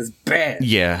 That's bad.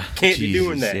 Yeah. Can't be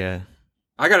doing that. Yeah.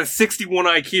 I got a 61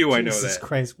 IQ, I know that. Jesus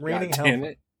Christ. Raining hell. Damn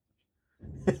it.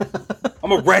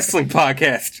 I'm a wrestling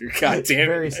podcaster. God damn it.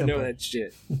 Very simple. I know that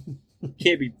shit.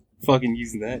 Can't be fucking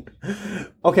using that.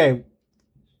 Okay.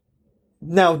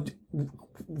 Now,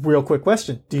 real quick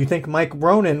question. Do you think Mike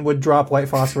Ronan would drop white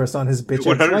phosphorus on his bitch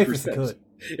ass wife if he could?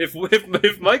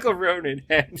 If Michael Ronan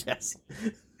had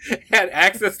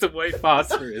access to white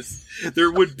phosphorus,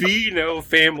 there would be no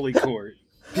family court.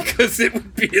 Because it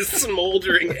would be a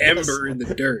smoldering ember in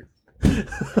the dirt.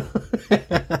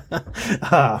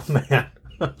 Oh, man.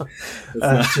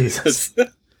 Jesus.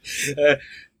 Yeah,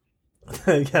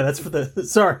 that's for the...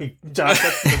 Sorry, Josh.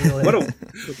 That's for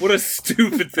the what a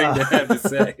stupid thing to have to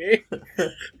say.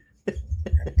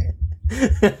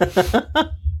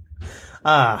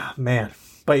 Man.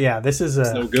 But yeah, this is...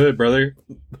 so good, brother.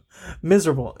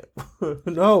 Miserable.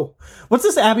 No. What's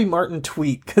this Abby Martin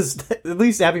tweet? Because at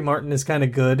least Abby Martin is kind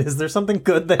of good. Is there something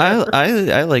good there?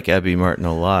 I like Abby Martin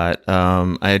a lot.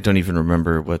 I don't even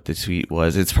remember what the tweet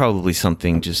was. It's probably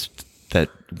something just that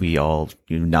we all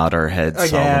nod our heads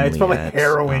solemnly yeah, it's probably at.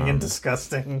 Harrowing and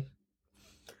disgusting.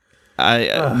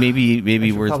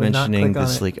 Maybe worth mentioning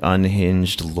this like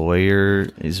unhinged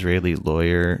Israeli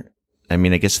lawyer. I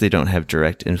mean, I guess they don't have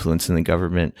direct influence in the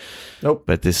government. Nope.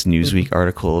 But this Newsweek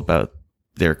article about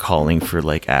they're calling for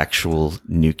like actual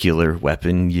nuclear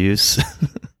weapon use,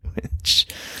 which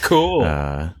cool.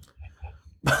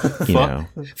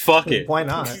 Fuck it. Why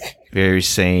not? Very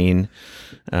sane.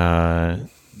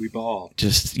 We ball.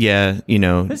 Just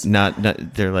not.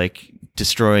 They're like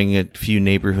destroying a few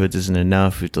neighborhoods isn't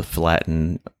enough. We have to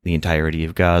flatten the entirety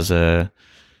of Gaza,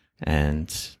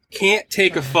 and can't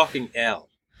take a fucking L.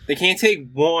 They can't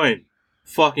take one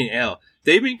fucking L.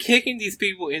 They've been kicking these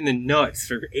people in the nuts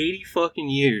for 80 fucking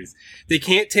years. They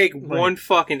can't take one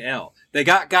fucking L. They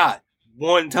got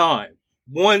one time.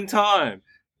 One time.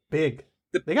 Big.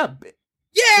 They got big.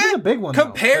 Yeah! It was a big one,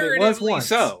 comparatively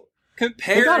so.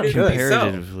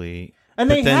 Comparatively.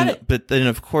 And they had it. But then,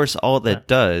 of course, all that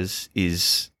does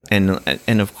is... And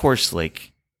of course,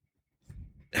 like...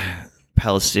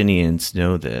 Palestinians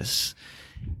know this...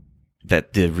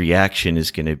 that the reaction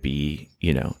is going to be,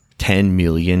 10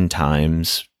 million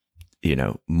times,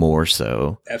 more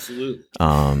so. Absolutely.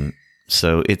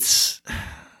 So it's,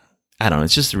 I don't know,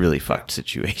 it's just a really fucked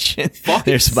situation.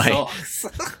 Fucking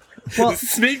sucks. Well,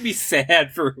 this made me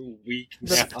sad for a week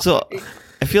now. So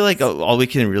I feel like all we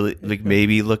can really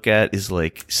maybe look at is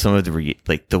like some of the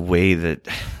the way that,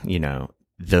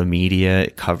 the media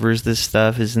covers this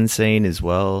stuff is insane as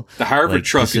well. The Harvard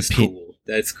truck is cool.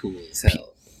 That's cool as hell.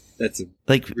 That's a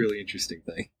really interesting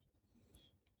thing.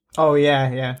 Oh,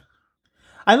 yeah.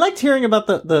 I liked hearing about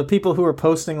the people who were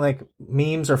posting like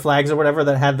memes or flags or whatever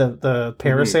that had the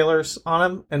parasailers on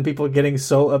them, and people getting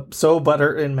so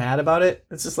butthurt and mad about it.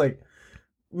 It's just like,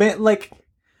 man, like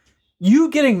you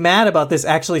getting mad about this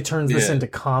actually turns this into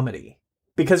comedy,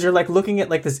 because you're like looking at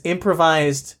like this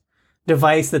improvised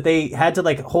device that they had to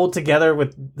like hold together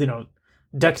with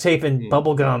duct tape and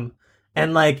bubble gum.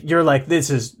 And like you're like, this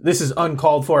is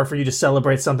uncalled for you to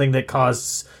celebrate something that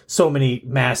caused so many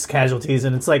mass casualties,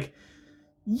 and it's like,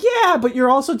 yeah, but you're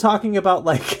also talking about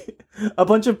like a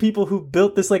bunch of people who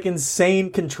built this like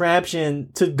insane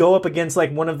contraption to go up against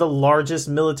like one of the largest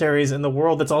militaries in the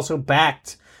world that's also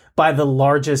backed by the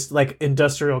largest like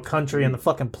industrial country on the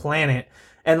fucking planet,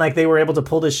 and like they were able to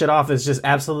pull this shit off is just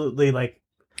absolutely like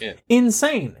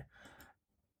insane.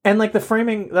 And like the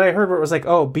framing that I heard where it was like,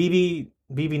 oh, Bibi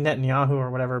Netanyahu or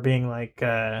whatever being like,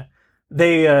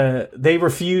 they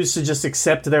refuse to just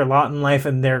accept their lot in life,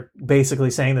 and they're basically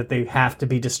saying that they have to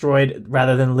be destroyed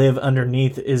rather than live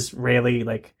underneath Israeli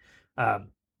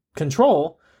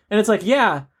control. And it's like,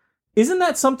 yeah, isn't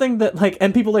that something that like,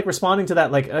 and people like responding to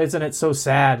that like, isn't it so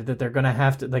sad that they're gonna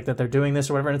have to like that they're doing this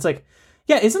or whatever? And it's like,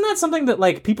 yeah, isn't that something that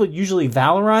like people usually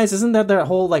valorize? Isn't that their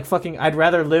whole like fucking I'd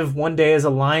rather live one day as a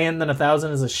lion than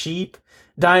 1,000 as a sheep?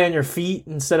 Die on your feet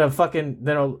instead of fucking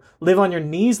live on your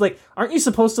knees? Like, aren't you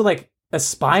supposed to like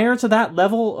aspire to that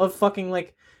level of fucking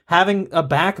like having a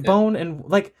backbone? And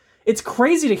like, it's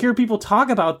crazy to hear people talk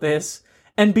about this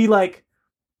and be like,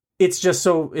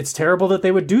 it's terrible that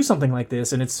they would do something like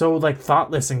this, and it's so like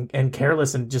thoughtless and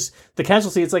careless and just the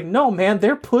casualty. It's like, no, man,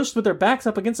 they're pushed with their backs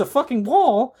up against a fucking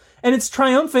wall, and it's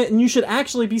triumphant, and you should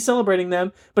actually be celebrating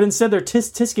them, but instead they're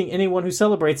tisking anyone who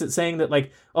celebrates it, saying that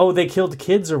like, oh, they killed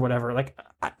kids or whatever. Like,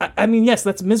 I mean, yes,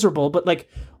 that's miserable, but like,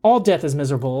 all death is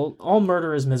miserable, all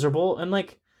murder is miserable, and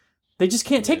like, they just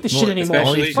can't take this shit anymore.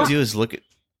 All you have to do is look at.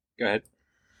 Go ahead.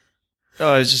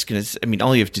 Oh, I was just gonna. I mean,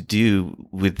 all you have to do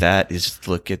with that is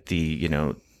look at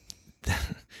the,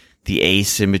 the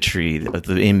asymmetry,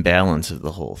 the imbalance of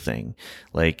the whole thing.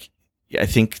 Like, I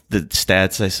think the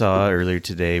stats I saw earlier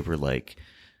today were like,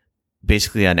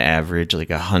 basically on average, like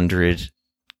 100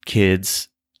 kids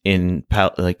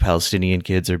like Palestinian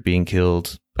kids are being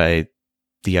killed by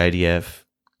the IDF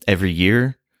every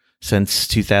year since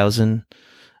 2000.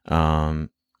 And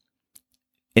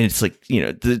it's like,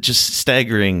 the just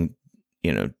staggering,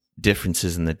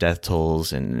 differences in the death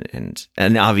tolls and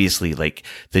obviously like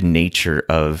the nature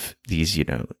of these,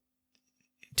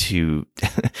 two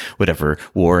whatever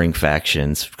warring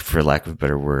factions, for lack of a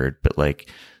better word, but like,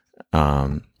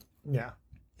 yeah,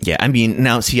 I mean,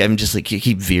 now see, I'm just like, you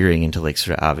keep veering into like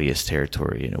sort of obvious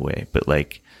territory in a way, but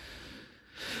like,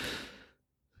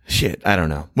 shit, I don't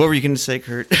know. What were you going to say,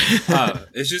 Kurt? I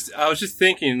was just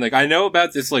thinking, like, I know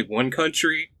about this like one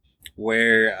country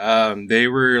where they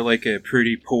were like a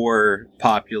pretty poor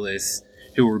populace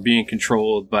who were being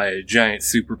controlled by a giant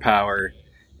superpower,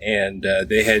 and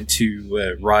they had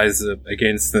to rise up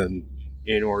against them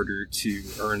in order to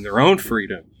earn their own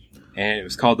freedom. And it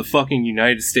was called the fucking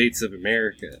United States of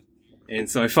America. And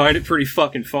so I find it pretty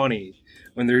fucking funny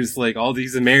when there's like all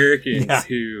these Americans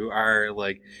who are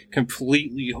like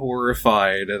completely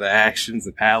horrified of the actions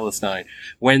of Palestine,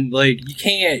 when like you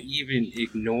can't even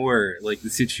ignore like the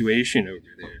situation over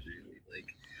there, really.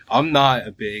 Like, I'm not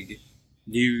a big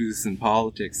news and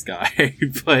politics guy,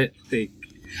 but like,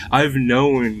 I've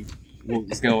known what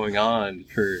was going on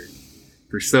for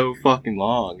so fucking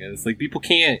long, and it's like people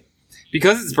can't,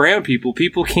 because it's brown people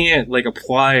can't like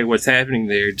apply what's happening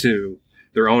there to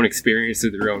their own experience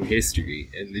or their own history,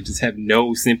 and they just have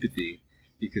no sympathy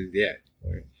because,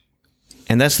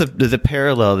 And that's the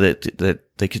parallel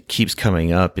that keeps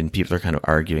coming up, and people are kind of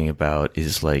arguing about,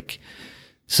 is like,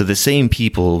 so the same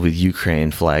people with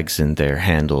Ukraine flags in their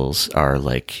handles are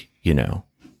like,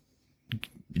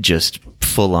 just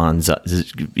full on,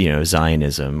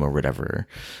 Zionism or whatever.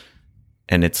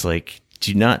 And it's like,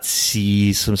 do you not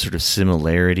see some sort of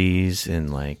similarities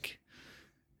in like,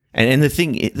 and the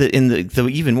thing, the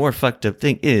even more fucked up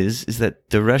thing is that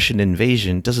the Russian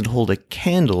invasion doesn't hold a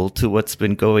candle to what's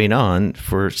been going on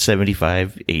for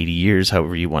 75, 80 years,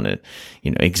 however you want to,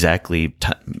 exactly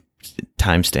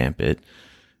timestamp it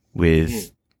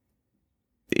with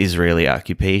Israeli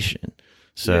occupation.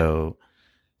 So,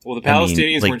 well, the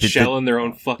Palestinians weren't shelling their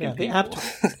own fucking people.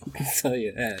 I can tell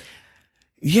you that.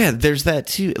 Yeah, there's that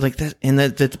too. Like that, and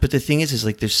but the thing is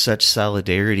like there's such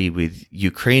solidarity with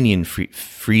Ukrainian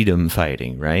freedom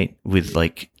fighting, right? With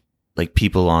like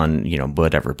people on,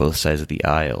 whatever, both sides of the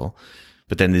aisle.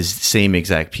 But then these same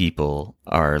exact people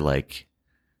are like,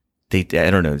 I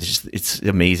don't know. It's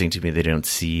amazing to me they don't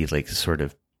see like sort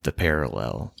of the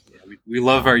parallel. Yeah, we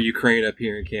love our Ukraine up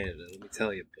here in Canada. Let me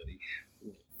tell you, buddy.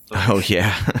 Oh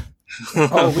yeah.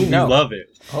 Oh, we know. We love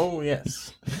it. Oh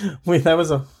yes.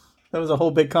 That was a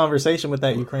whole big conversation with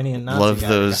that Ukrainian Nazi Love guy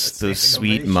those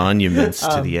sweet monuments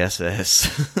to the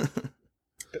SS.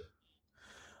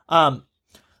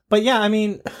 But yeah, I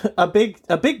mean, a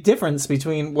big difference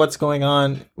between what's going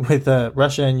on with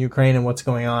Russia and Ukraine and what's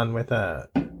going on with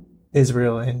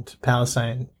Israel and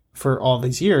Palestine for all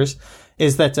these years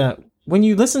is that when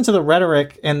you listen to the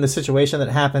rhetoric and the situation that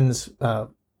happens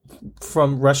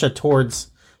from Russia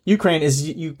towards Ukraine, is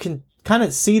you can kind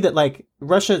of see that like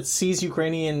Russia sees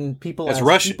Ukrainian people as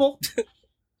Russian people,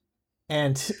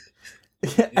 and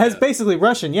as basically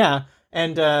Russian, yeah.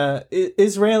 And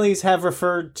Israelis have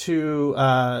referred to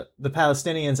the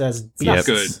Palestinians as beasts. That's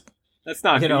good. That's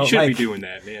not good. You shouldn't be doing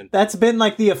that, man. That's been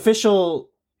like the official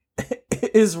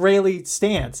Israeli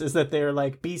stance is that they're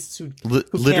like beasts who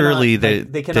literally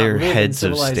cannot, they cannot their live in heads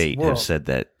of civilized state world. have said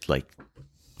that like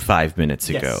 5 minutes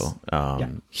Yes. ago. Yeah.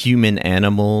 Human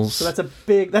animals. So that's a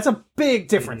big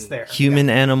difference there. Human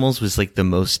animals was like the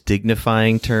most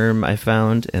dignifying term I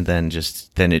found, and then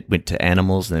it went to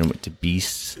animals, and then it went to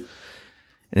beasts,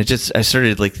 and I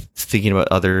started like thinking about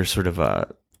other sort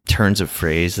of turns of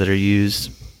phrase that are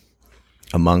used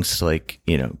amongst like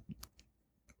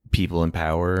people in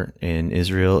power in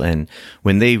Israel, and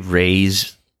when they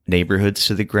raise neighborhoods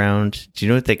to the ground, do you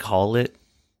know what they call it?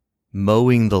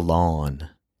 Mowing the lawn.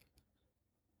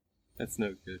 That's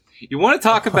no good. You want to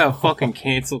talk about fucking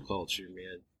cancel culture,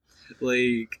 man?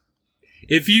 Like,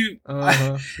 if you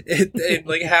and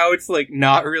like how it's like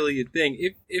not really a thing.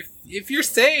 If you're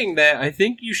saying that, I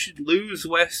think you should lose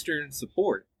Western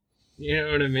support. You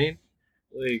know what I mean?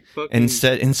 Like, fucking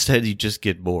Instead, you just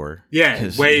get more.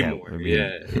 Yeah, way more. I mean,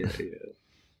 Yeah.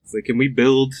 It's like, can we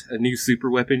build a new super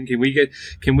weapon? Can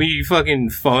we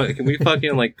fucking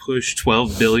like push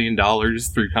 $12 billion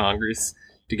through Congress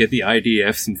to get the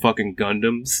IDF some fucking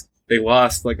Gundams? They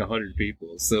lost like 100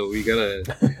 people, so we gotta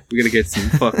get some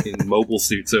fucking mobile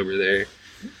suits over there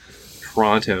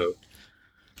pronto.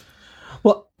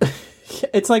 Well,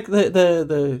 it's like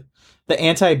the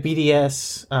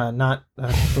anti-BDS, not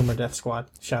Boomer Death Squad.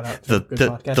 Shout out to a good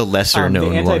podcast. The lesser known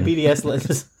the anti-BDS one.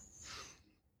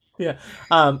 Yeah.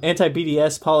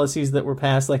 Anti-BDS policies that were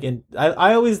passed, like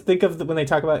I always think of when they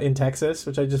talk about in Texas,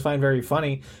 which I just find very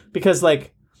funny, because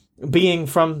like being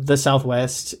from the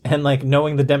Southwest and like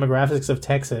knowing the demographics of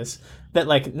Texas, that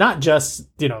like not just,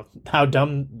 how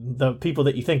dumb the people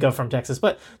that you think of from Texas,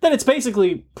 but that it's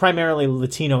basically primarily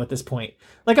Latino at this point.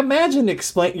 Like imagine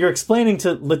you're explaining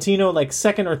to Latino, like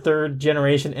second or third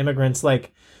generation immigrants,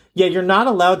 like, yeah, you're not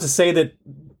allowed to say that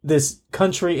this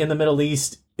country in the Middle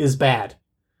East is bad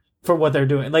for what they're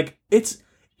doing. Like, it's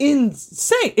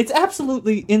insane. It's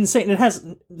absolutely insane. It has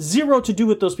zero to do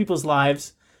with those people's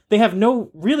lives. They have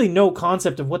no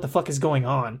concept of what the fuck is going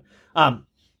on.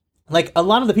 Like a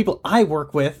lot of the people I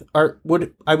work with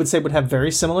would have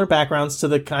very similar backgrounds to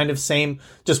the kind of same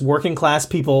just working class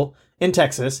people in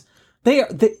Texas.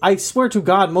 I swear to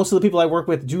God, most of the people I work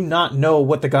with do not know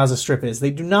what the Gaza Strip is.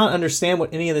 They do not understand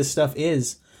what any of this stuff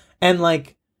is. And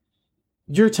like,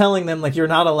 you're telling them like you're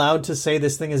not allowed to say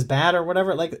this thing is bad or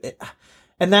whatever. Like,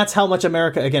 and that's how much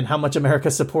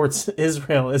America supports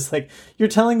Israel. Is like you're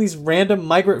telling these random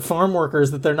migrant farm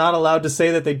workers that they're not allowed to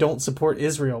say that they don't support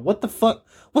Israel. What the fuck?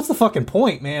 What's the fucking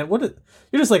point, man?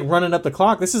 You're just like running up the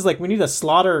clock. This is like, we need a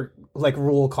slaughter like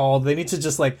rule called. They need to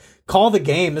just like call the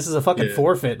game. This is a fucking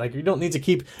forfeit. Like, you don't need to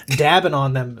keep dabbing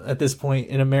on them at this point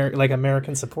in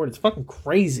American support. It's fucking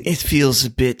crazy. It feels a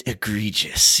bit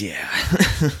egregious, yeah.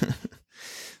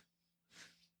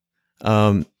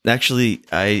 Actually,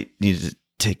 I need to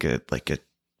take a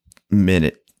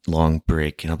minute long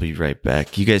break, and I'll be right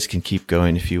back. You guys can keep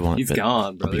going if you want. He's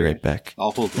gone, brother. I'll be right back.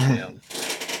 I'll hold him down.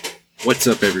 What's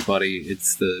up, everybody?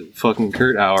 It's the fucking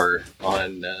Kurt Hour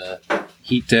on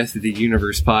Heat Death of the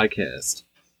Universe podcast.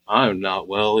 I'm not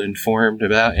well informed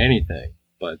about anything,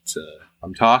 but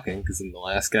I'm talking because I'm the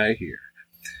last guy here.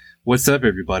 What's up,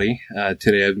 everybody?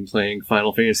 Today I've been playing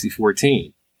Final Fantasy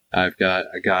XIV. I've got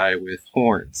a guy with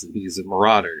horns, and he's a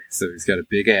marauder, so he's got a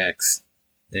big axe,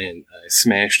 and I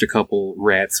smashed a couple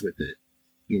rats with it,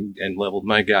 and leveled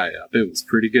my guy up. It was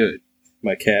pretty good.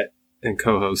 My cat and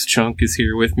co-host Chunk is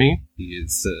here with me. He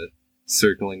is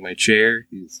circling my chair.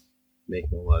 He's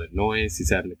making a lot of noise.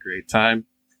 He's having a great time.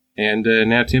 And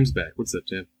now Tim's back. What's up,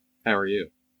 Tim? How are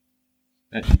you?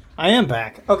 I am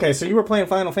back. Okay, so you were playing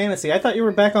Final Fantasy. I thought you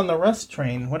were back on the Rust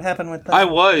train. What happened with that? I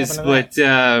was, but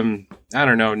I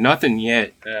don't know. Nothing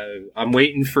yet. I'm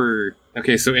waiting for...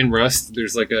 Okay, so in Rust,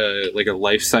 there's like a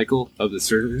life cycle of the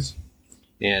servers.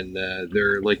 And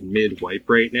they're like mid-wipe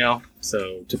right now.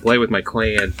 So to play with my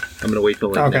clan, I'm going to wait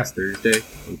till next Thursday.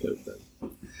 And play with them.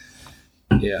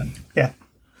 Yeah. Yeah.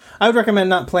 I would recommend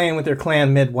not playing with your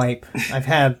clan mid-wipe. I've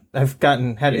had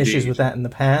issues with that in the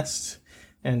past.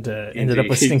 And ended up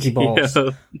with stinky balls.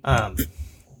 Yeah.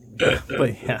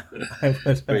 But yeah.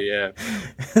 But yeah.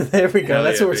 There we go.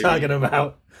 That's what we're baby. talking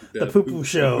about. The poo-poo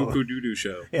show. Poo-poo doo-doo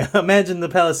show. Yeah, imagine the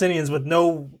Palestinians with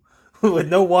no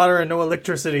water and no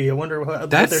electricity. I wonder what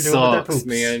they're doing with their poops.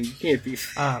 Man. You can't be...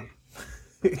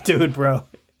 Dude, bro.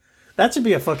 That should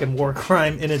be a fucking war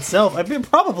crime in itself. I mean, it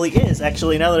probably is,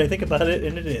 actually, now that I think about it,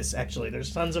 and it is, actually.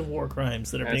 There's tons of war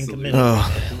crimes that are being committed.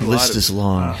 Oh, the list is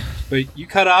long. But you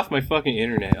cut off my fucking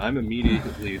internet. I'm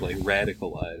immediately, like,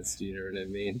 radicalized. You know what I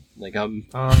mean? Like, I'm...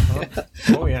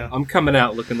 Oh, yeah. I'm coming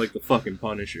out looking like the fucking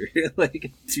Punisher. Like,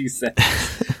 in 2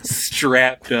 seconds.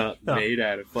 Strapped up, made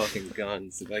out of fucking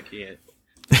guns, if I can't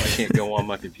I can't go on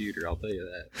my computer. I'll tell you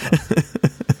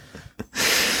that.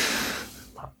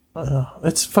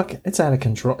 It's out of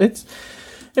control. It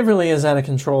really is out of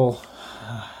control.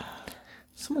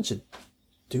 Someone should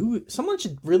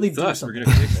really do Us, something. we're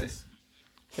gonna fix this.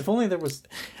 If only there was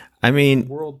I mean,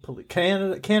 world police.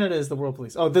 Canada is the world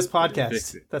police. Oh, this Fix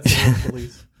podcast. it. That's the world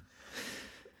police.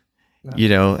 you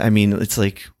know, I mean, it's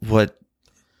like what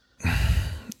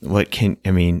can,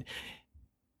 I mean,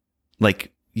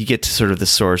 like you get to sort of the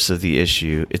source of the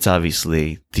issue. It's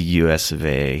obviously the US of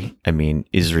A. I mean,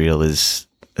 Israel is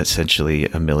essentially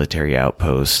a military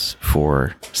outpost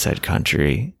for said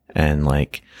country. And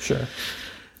like, Sure.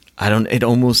 it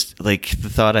almost like the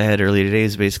thought I had earlier today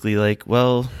is basically like,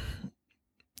 well,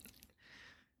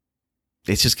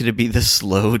 it's just going to be the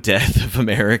slow death of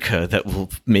America that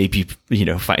will maybe, you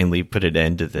know, finally put an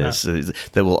end to this,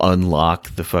 that will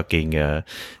unlock the fucking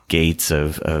gates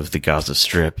of the Gaza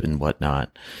Strip and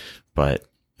whatnot. But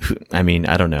I mean,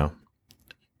 I don't know.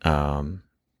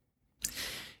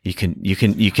 You can. I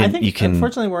think,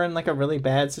 unfortunately, we're in like a really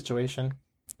bad situation.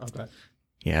 Okay.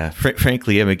 Yeah,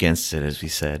 frankly, I'm against it, as we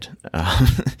said.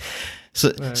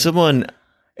 Someone.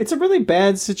 It's a really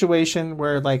bad situation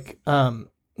where, like,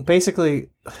 basically,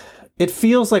 it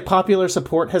feels like popular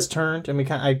support has turned, and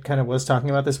I kind of was talking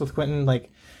about this with Quentin.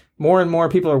 Like, more and more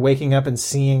people are waking up and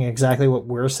seeing exactly what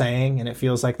we're saying, and it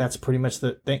feels like that's pretty much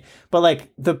the thing. But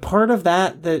like, the part of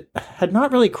that had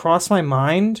not really crossed my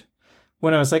mind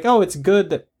when I was like, oh, it's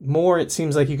good that more, it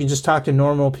seems like you can just talk to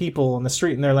normal people on the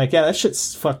street and they're like, yeah, that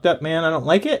shit's fucked up, man. I don't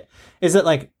like it. Is that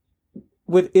like,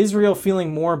 with Israel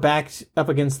feeling more backed up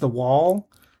against the wall,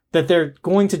 that they're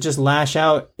going to just lash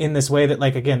out in this way that,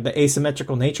 like, again, the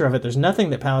asymmetrical nature of it, there's nothing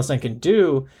that Palestine can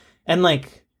do. And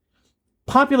like,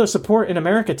 popular support in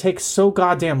America takes so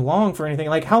goddamn long for anything.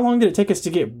 Like, how long did it take us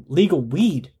to get legal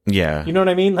weed? Yeah. You know what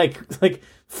I mean? Like,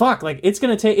 fuck, like,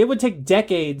 it would take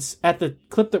decades at the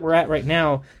clip that we're at right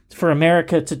now for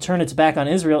America to turn its back on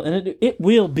Israel, and it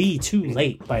will be too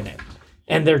late by then.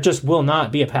 And there just will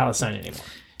not be a Palestine anymore.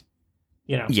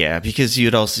 You know? Yeah, because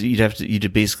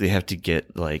you'd basically have to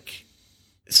get like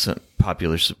some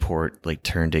popular support like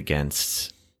turned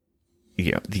against,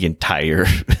 you know, the entire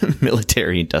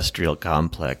military industrial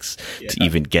complex to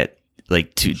even get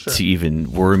like to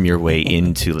even worm your way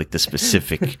into like the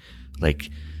specific like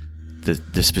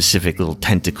the specific little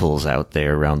tentacles out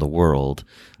there around the world,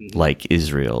 like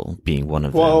Israel being one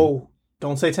of them. Whoa,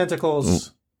 don't say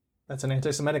tentacles. That's an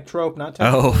anti-Semitic trope, not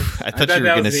tentacles. Oh, I thought you were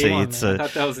going to say it's a. I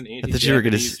thought that was an I thought you were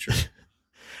going to.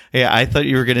 Yeah, I thought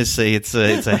you were going to say it's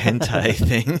a hentai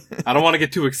thing. I don't want to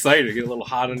get too excited. Get a little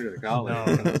hot under the collar.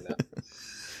 No.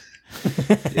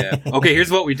 Yeah. Okay,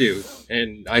 here's what we do.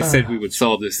 And I said we would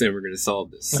solve this, and we're going to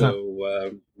solve this.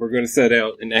 So we're going to set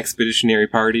out an expeditionary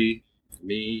party.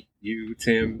 Me, you,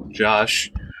 Tim, Josh.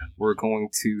 We're going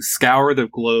to scour the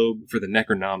globe for the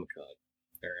Necronomicon.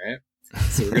 All right?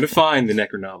 So we're going to find the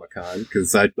Necronomicon,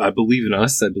 because I believe in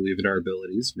us. I believe in our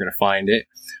abilities. We're going to find it.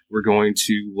 We're going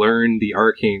to learn the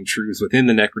arcane truths within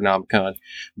the Necronomicon.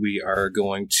 We are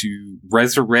going to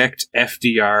resurrect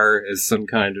FDR as some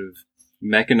kind of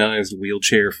mechanized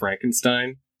wheelchair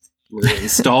Frankenstein. We're going to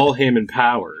install him in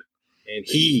power, and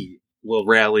he will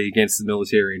rally against the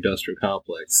military-industrial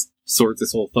complex. Sort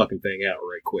this whole fucking thing out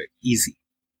right quick. Easy.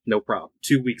 No problem.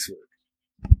 2 weeks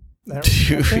work.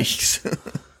 2 weeks.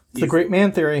 It's the great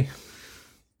man theory.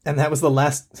 And that was the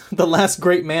last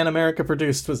great man America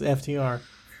produced was FDR.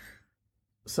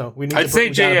 So we need I'd say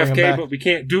JFK, back. but we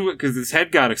can't do it because his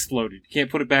head got exploded. You can't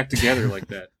put it back together like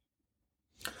that.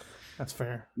 That's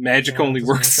fair. Magic only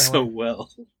works so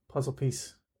well. Puzzle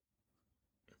piece.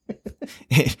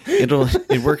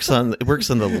 It works on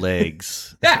the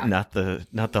legs, not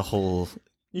the whole.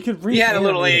 You could he had a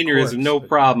little aneurysm, no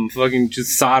problem. Fucking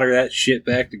just solder that shit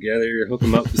back together, hook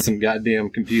him up with some goddamn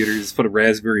computers, put a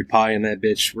Raspberry Pi in that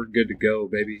bitch. We're good to go,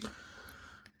 baby.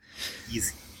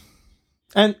 Easy.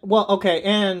 And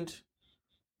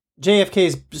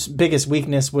JFK's biggest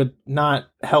weakness would not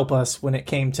help us when it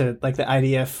came to like the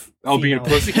IDF. Oh, being a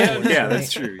pussycat? Yeah,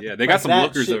 that's true. Yeah, they got like some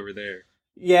lookers over there.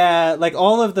 Yeah, like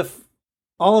all of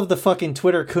the fucking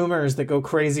Twitter coomers that go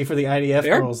crazy for the IDF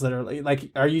girls that are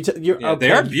like, are you? Okay,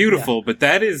 they are beautiful, but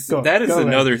that is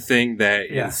another thing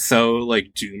that Yeah. is so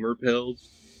like doomer pilled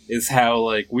is how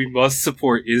like we must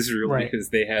support Israel because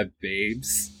they have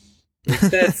babes.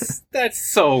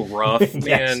 That's so rough, man.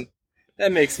 Yes.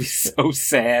 That makes me so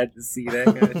sad to see that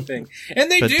kind of thing. And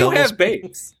they do have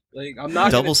babes. Like I'm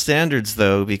not double standards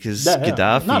though, because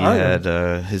Gaddafi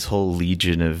had his whole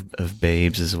legion of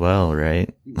babes as well, right?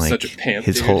 Like such a pimp.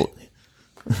 His dude. whole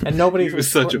and nobody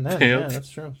was such a them. pimp. Yeah, that's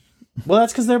true. Well,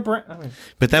 that's because they're.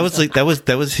 But that was like that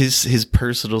was his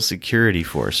personal security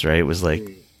force, right? It was like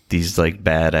these like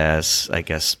badass, I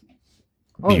guess,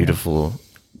 beautiful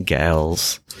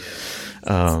gals.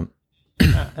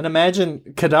 And imagine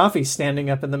Gaddafi standing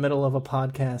up in the middle of a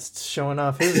podcast showing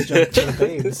off his junk to the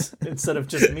babes instead of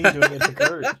just me doing it to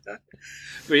Kurt.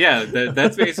 But yeah,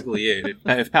 that's basically it.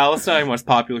 If Palestine wants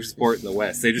popular support in the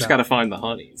West, they just got to find the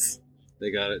honeys.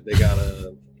 They got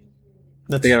to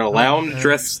allow them to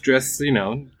dress a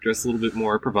little bit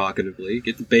more provocatively,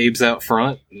 get the babes out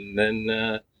front, and then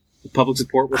the public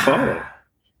support will follow.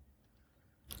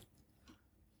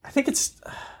 I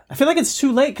feel like it's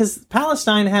too late because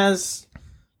Palestine has.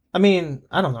 I mean,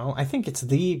 I don't know. I think it's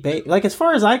the babe. Like, as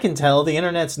far as I can tell, the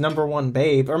internet's number one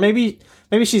babe. Or maybe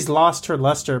she's lost her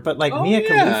luster. But, like, Mia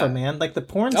Khalifa, man. Like, the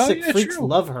porn sick freaks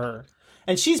love her.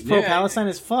 And she's pro-Palestine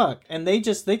as fuck. And they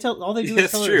tell... All they do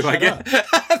is tell her to shut up.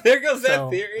 There goes that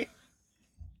theory.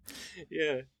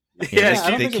 Yeah.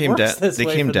 They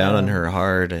came down on her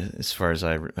hard, as far as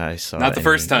I saw. Not the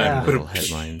first time. Little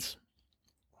headlines.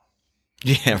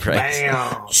 Yeah,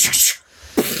 right.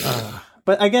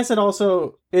 But I guess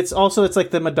it's like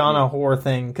the Madonna whore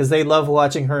thing, because they love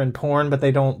watching her in porn, but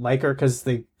they don't like her because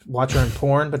they watch her in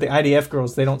porn. But the IDF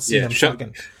girls, they don't see them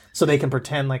fucking, so they can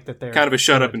pretend like that they're kind of a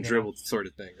shut up and dribble sort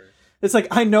of thing, right? It's like,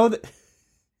 I know that.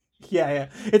 Yeah.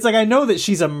 It's like, I know that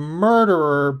she's a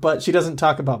murderer, but she doesn't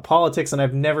talk about politics, and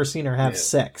I've never seen her have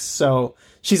sex. So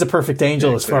she's a perfect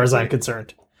angel as far as I'm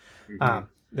concerned.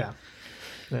 Yeah.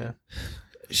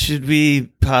 Should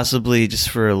we possibly, just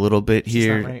for a little bit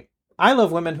here? Right. I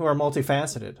love women who are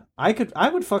multifaceted. I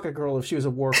would fuck a girl if she was a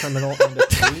war criminal and a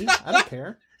T. I don't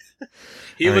care.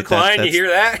 Hugh McCline, you hear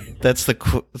that? That's the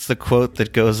quote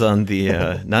that goes on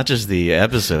the not just the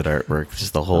episode artwork,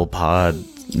 just the whole pod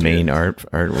main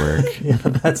artwork. Yeah,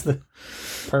 that's the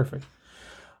perfect.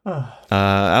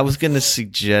 I was gonna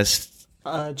suggest,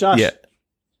 Josh.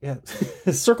 Yeah,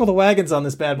 circle the wagons on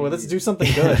this bad boy. Let's do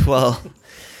something good. Well.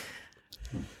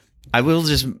 I will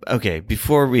just,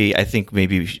 before I think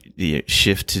maybe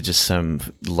shift to just some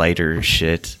lighter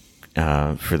shit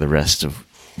for the rest of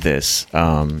this.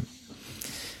 I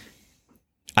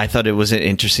thought it was an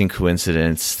interesting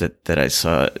coincidence that I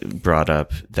saw brought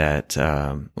up that,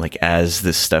 like, as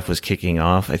this stuff was kicking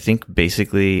off, I think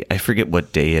basically, I forget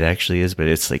what day it actually is, but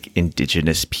it's like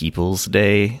Indigenous Peoples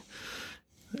Day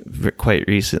quite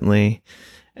recently.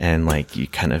 And like, you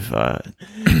kind of,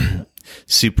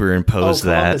 superimpose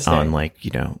that on, like,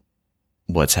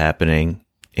 what's happening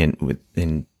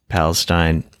in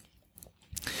Palestine,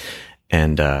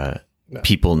 and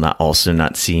people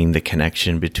not seeing the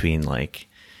connection between, like,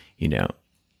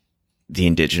 the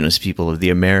indigenous people of the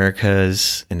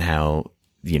Americas and how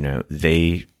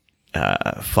they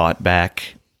fought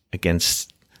back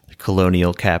against the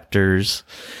colonial captors,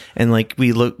 and like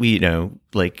we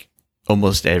like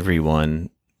almost everyone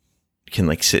can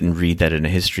like sit and read that in a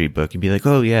history book and be like,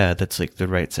 oh yeah, that's like the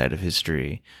right side of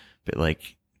history. But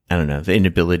like, I don't know, the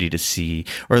inability to see,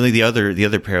 or like the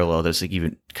other parallel that's like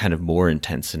even kind of more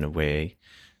intense in a way.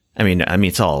 I mean,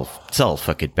 it's all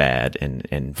fucking bad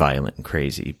and violent and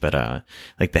crazy. But,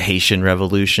 like the Haitian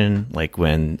Revolution, like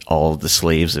when all the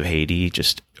slaves of Haiti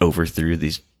just overthrew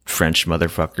these French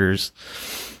motherfuckers.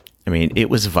 I mean, it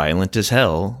was violent as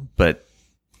hell, but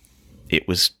it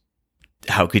was,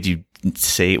 how could you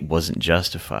say it wasn't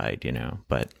justified,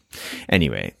 But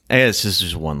anyway, I guess this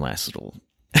is one last little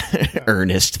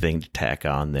earnest thing to tack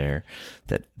on there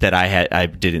that I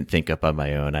didn't think up on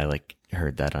my own. I like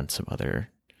heard that on some other,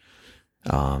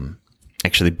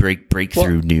 actually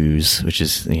breakthrough news, which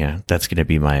is, that's going to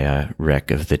be my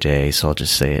rec of the day. So I'll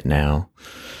just say it now.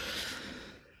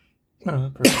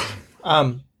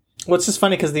 What's just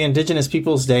funny, because the Indigenous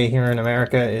Peoples Day here in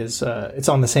America is it's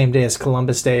on the same day as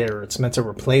Columbus Day, or it's meant to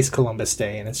replace Columbus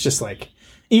Day, and it's just like,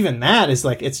 even that is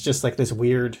like, it's just like this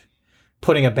weird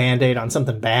putting a Band-Aid on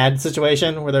something bad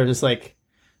situation where they're just like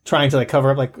trying to like cover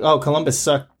up, like, oh, Columbus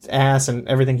sucked ass and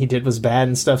everything he did was bad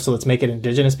and stuff, so let's make it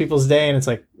Indigenous Peoples Day. And it's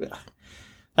like,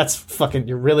 that's fucking,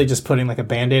 you're really just putting like a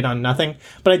Band-Aid on nothing.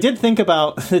 But I did think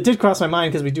about, it did cross my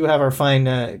mind, because we do have our fine,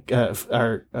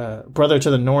 our brother to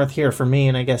the north here for me,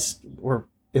 and I guess we're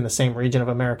in the same region of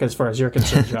America as far as you're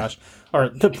concerned, Josh, or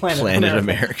the planet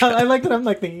America. I like that I'm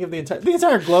like thinking of the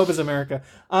entire globe as America.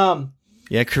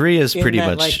 Yeah, Korea is pretty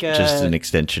much like, just an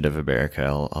extension of America.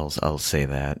 I'll say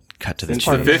that. Cut to the chase.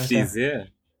 50s, yeah.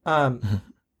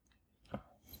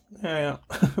 Yeah.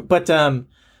 But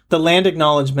the land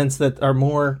acknowledgements that are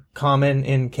more common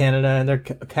in Canada, and they're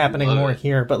happening more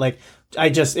here. But like,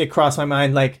 it crossed my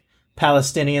mind, like,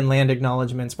 Palestinian land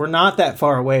acknowledgements. We're not that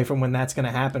far away from when that's going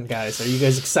to happen, guys. Are you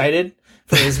guys excited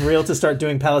for Israel to start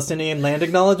doing Palestinian land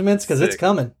acknowledgements? Because it's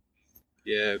coming.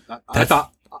 Yeah, I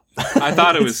thought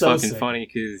it was so fucking sick. funny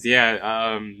because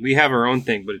we have our own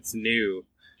thing, but it's new.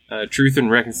 Truth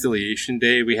and Reconciliation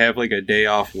Day. We have like a day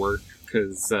off work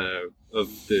because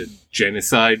of the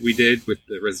genocide we did with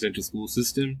the residential school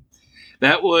system.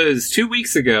 That was 2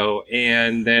 weeks ago,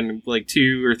 and then like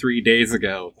 2 or 3 days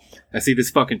ago, I see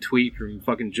this fucking tweet from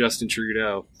fucking Justin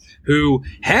Trudeau, who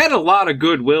had a lot of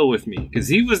goodwill with me because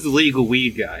he was the legal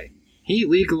weed guy. He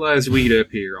legalized weed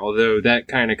up here, although that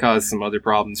kind of caused some other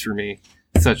problems for me,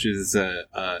 such as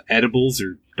edibles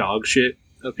or dog shit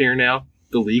up here now.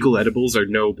 The legal edibles are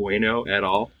no bueno at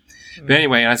all. But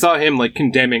anyway, I saw him like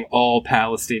condemning all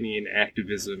Palestinian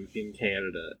activism in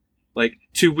Canada. Like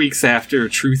 2 weeks after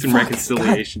Truth and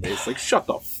Reconciliation Day. It's like, shut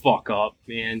the fuck up,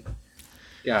 man.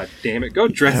 God damn it. Go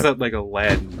dress up like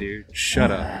Aladdin, dude.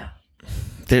 Shut up.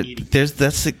 That's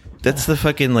the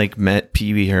fucking like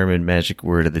Pee Wee Herman magic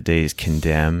word of the day is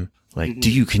condemn. Like, do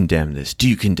you condemn this? Do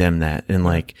you condemn that? And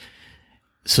like,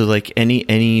 so like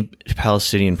any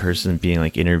Palestinian person being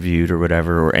like interviewed or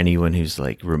whatever, or anyone who's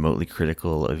like remotely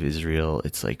critical of Israel,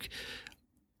 it's like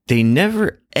they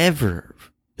never ever,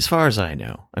 as far as I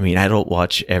know, I mean, I don't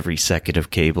watch every second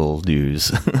of cable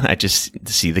news. I just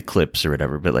see the clips or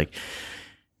whatever. But like,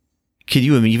 can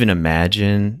you even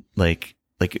imagine like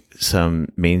some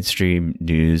mainstream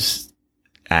news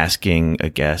asking a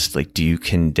guest, like, do you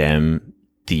condemn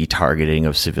the targeting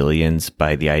of civilians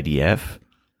by the IDF?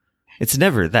 It's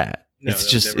never that. No,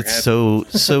 it's just, it's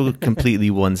so completely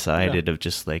one-sided of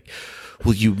just like,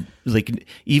 well, you like,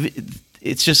 even,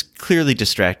 it's just clearly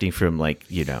distracting from like,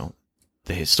 you know,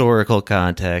 the historical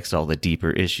context, all the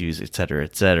deeper issues, et cetera,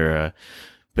 et cetera.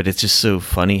 But it's just so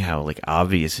funny how like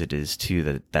obvious it is too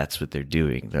that that's what they're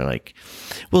doing. They're like,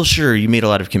 well, sure, you made a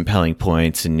lot of compelling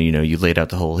points, and you know, you laid out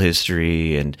the whole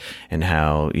history and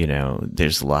how, you know,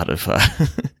 there's a lot of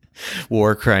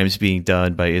war crimes being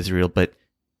done by Israel. But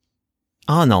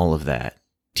on all of that,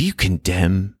 do you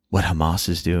condemn what Hamas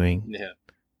is doing? Yeah,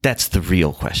 that's the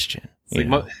real question. It's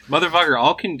like, motherfucker,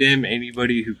 I'll condemn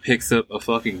anybody who picks up a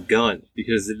fucking gun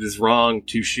because it is wrong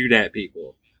to shoot at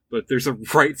people. But there's a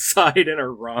right side and a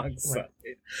wrong side.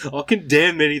 I'll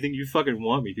condemn anything you fucking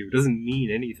want me to. It doesn't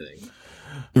mean anything.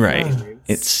 Right.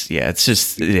 It's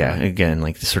just, again,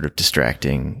 like the sort of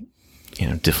distracting, you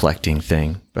know, deflecting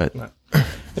thing. But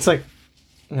it's like,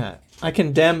 I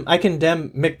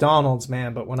condemn McDonald's,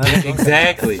 man, but when I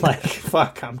exactly like,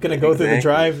 fuck, I'm gonna go through the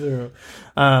drive-through.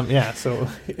 So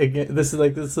again, this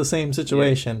is the same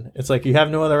situation. Yeah. It's like you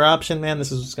have no other option, man.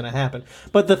 This is what's gonna happen.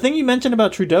 But the thing you mentioned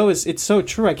about Trudeau is it's so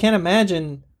true. I can't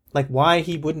imagine like why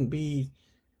he wouldn't be,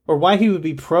 or why he would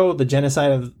be pro the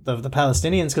genocide of the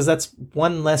Palestinians, because that's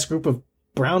one less group of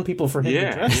brown people for him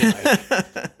to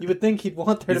dress like. You would think he'd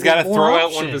want there to be more options. He's got to throw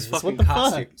out one of his fucking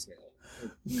costumes.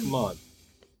 Come on.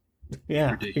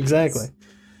 Yeah, ridiculous. Exactly.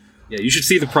 Yeah, you should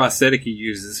see the prosthetic he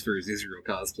uses for his Israel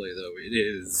cosplay, though. It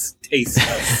is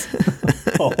tasteless.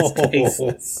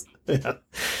 Tasteless.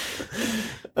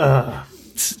 Yeah.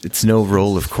 It's no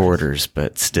roll of quarters,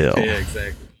 but still. Yeah,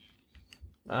 exactly.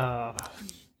 Back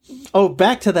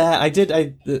to that.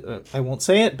 I won't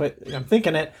say it, but I'm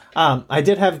thinking it. I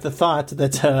did have the thought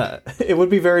that it would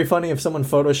be very funny if someone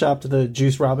photoshopped the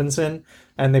Juice Robinson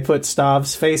and they put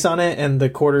Stav's face on it and the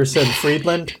quarter said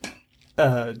Friedland.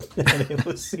 And he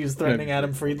was threatening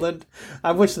Adam Friedland.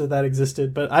 I wish that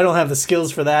existed, but I don't have the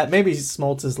skills for that. Maybe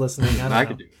Smoltz is listening. I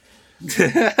could do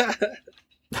it.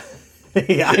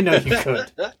 Yeah, I know you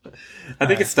could. I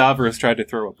think if Stavros tried to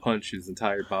throw a punch, his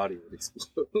entire body would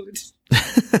explode.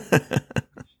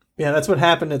 Yeah, that's what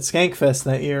happened at Skankfest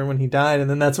that year when he died, and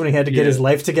then that's when he had to get his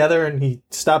life together, and he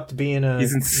stopped being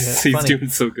He's doing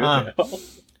so good now.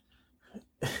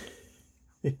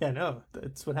 Yeah, no,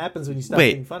 that's what happens when you stop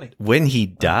being funny. When he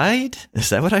died? Is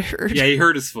that what I heard? Yeah, he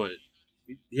hurt his foot.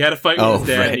 He had a fight with his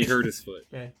dad, and he hurt his foot.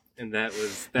 Okay. And that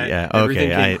was that. Yeah,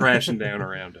 everything came crashing down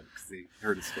around him because he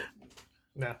hurt his foot.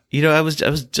 No. You know, I was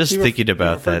just thinking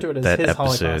about that episode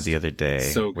Holocaust. the other day,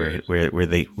 so good. where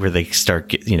they start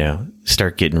getting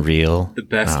real. The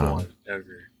best one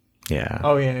ever. Yeah.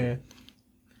 Oh yeah.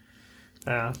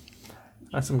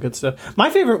 That's some good stuff. My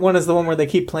favorite one is the one where they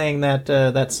keep playing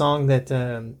that song that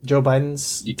Joe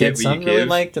Biden's dead son really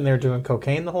liked, and they're doing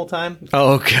cocaine the whole time.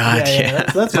 Oh God, yeah.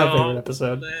 That's my favorite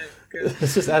episode.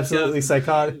 It's just absolutely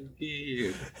psychotic,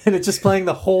 and it's just playing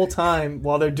the whole time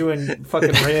while they're doing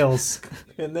fucking rails,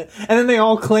 and then they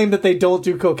all claim that they don't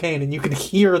do cocaine, and you can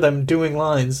hear them doing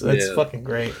lines. That's fucking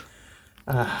great.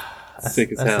 That's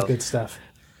sick as hell. The good stuff.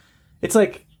 It's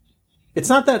like it's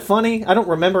not that funny. I don't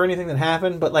remember anything that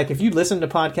happened, but like if you listen to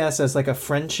podcasts as like a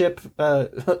friendship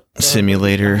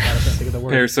simulator, I can't think of the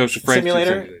word. Parasocial friendship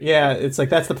Simulator. Yeah, it's like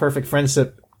that's the perfect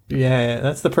friendship. Yeah,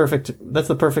 that's the perfect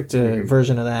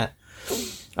version of that.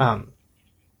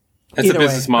 That's a either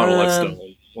business way, model I've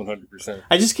stolen 100%.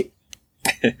 I just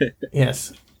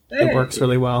yes, it works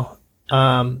really well.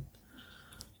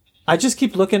 I just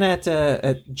keep looking at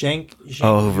Jank.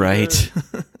 Oh, right.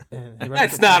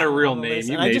 That's not a real name.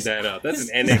 You made that up. That's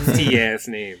an NXT ass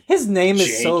name. His name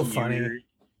is so Jank funny. Uter.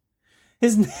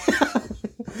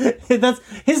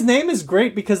 His name is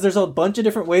great because there's a bunch of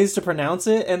different ways to pronounce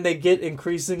it, and they get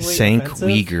increasingly Sank offensive.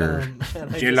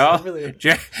 Uyghur.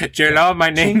 Jello, my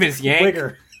name is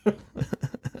Yank.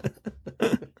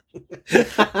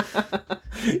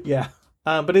 Yeah.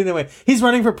 But anyway, he's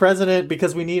running for president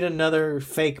because we need another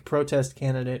fake protest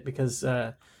candidate because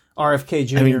RFK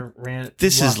Jr. ran.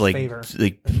 This is like favor.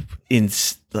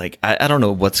 I don't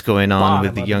know what's going on Bottom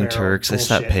with the of Young the barrel Turks. I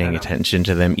stopped bullshit, I paying know. attention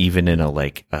to them even in a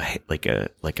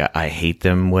I hate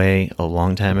them way a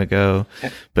long time ago.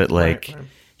 But like Right.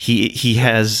 he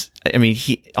has, I mean,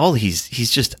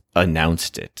 he's just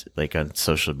announced it like on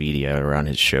social media or on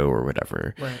his show or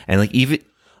whatever. Right. And like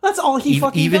That's all he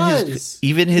fucking does. his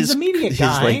He's a media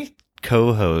guy. like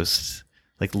co-host,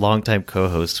 like longtime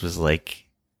co-host was like,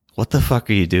 what the fuck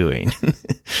are you doing?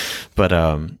 But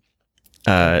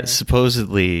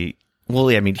supposedly,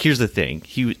 well, yeah, I mean, here's the thing.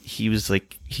 He was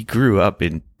like, he grew up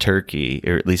in Turkey,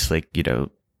 or at least like, you know,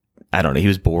 I don't know, he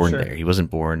was born Sure. there. He wasn't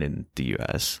born in the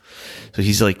US. So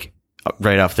he's like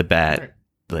right off the bat, Right.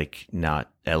 like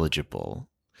not eligible.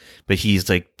 But he's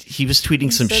like, he was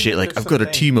tweeting some said shit that like, there's I've got a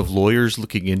something- team of lawyers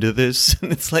looking into this.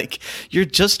 And it's like, you're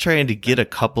just trying to get a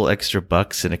couple extra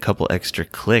bucks and a couple extra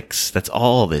clicks. That's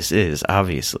all this is,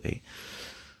 obviously.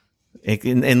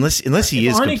 Unless he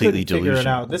is Arnie completely couldn't figure it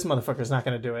delusional. out. This motherfucker's not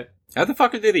going to do it. How the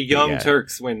fuck are they the Young Yeah.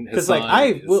 Turks when 'Cause, Hassan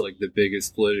like, is like the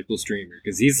biggest political streamer?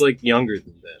 Because he's like younger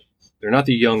than them. They're not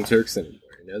the Young Turks anymore.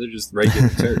 Now they're just regular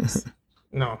Turks.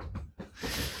 No.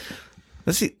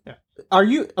 Let's see. Are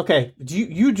you okay? Do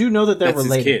you do know that they're That's his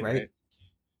related, kid, right? right?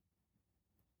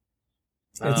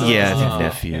 It's Yeah, I his think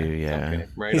nephew. nephew. Yeah. Okay,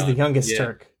 right He's on. the youngest yeah.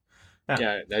 Turk.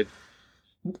 Yeah,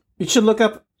 You should look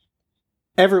up.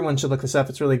 Everyone should look this up.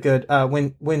 It's really good.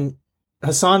 When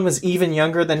Hassan was even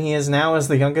younger than he is now as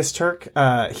the youngest Turk,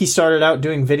 he started out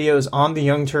doing videos on the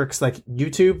Young Turks like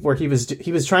YouTube, where he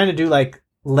was trying to do like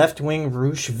left wing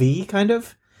Roosh V kind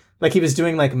of, like he was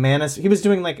doing like he was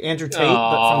doing like Andrew Tate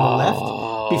but from the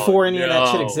left before any of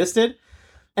that shit existed.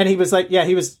 And he was like, yeah,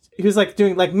 he was like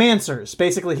doing like mansers.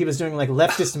 Basically, he was doing like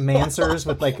leftist mansers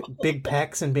with like big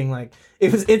pecs and being like,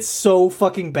 it's so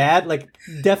fucking bad. Like,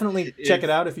 definitely check it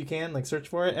out if you can. Like, search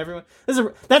for it. Everyone,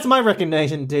 that's my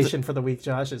recommendation for the week.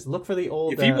 Josh, is look for the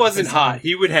old. If he wasn't hot,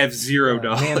 he would have $0.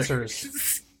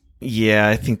 Mansers. Yeah,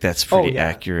 I think that's pretty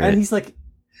accurate. And he's like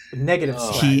negative.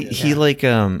 Oh, swag. he like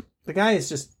the guy is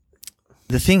just.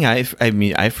 the thing I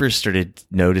first started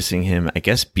noticing him, I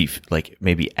guess, like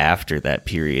maybe after that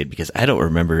period, because I don't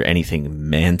remember anything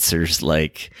Mansers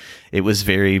like. It was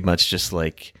very much just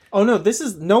like, Oh no,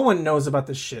 no one knows about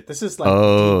this shit. This is like,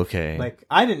 oh, deep. okay, Like,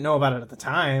 I didn't know about it at the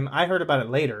time. I heard about it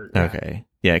later. okay,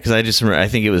 yeah, because I just remember, I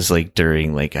think it was like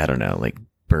during like, I don't know, like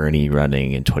Bernie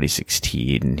running in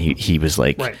 2016, and he was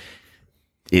like. Right.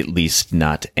 At least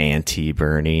not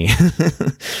anti-Bernie,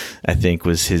 I think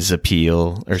was his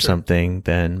appeal or something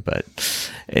then.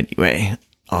 But anyway,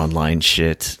 online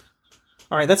shit.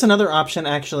 All right, that's another option,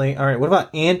 actually. All right, what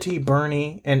about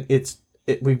anti-Bernie? And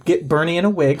we get Bernie in a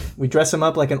wig, we dress him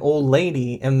up like an old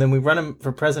lady, and then we run him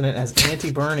for president as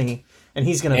anti-Bernie, and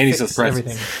he's going to fix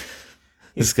everything.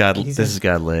 This has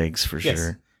got legs for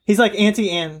sure. He's like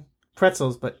anti-Ann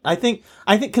pretzels, but I think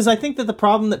that the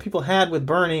problem that people had with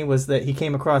Bernie was that he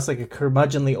came across like a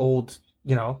curmudgeonly old,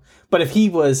 but if he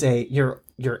was your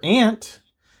aunt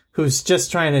who's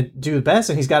just trying to do the best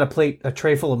and he's got a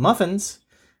tray full of muffins,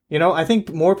 I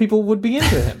think more people would be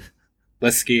into him.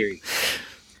 Less scary.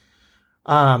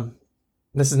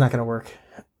 This is not going to work.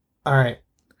 All right.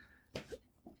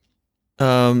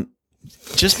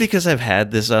 Just because I've had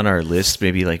this on our list,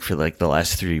 maybe like for like the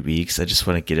last 3 weeks, I just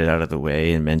want to get it out of the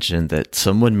way and mention that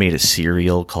someone made a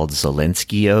cereal called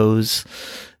Zelensky-O's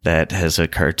that has a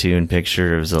cartoon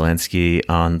picture of Zelensky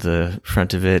on the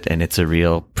front of it, and it's a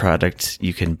real product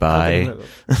you can buy.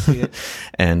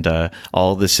 And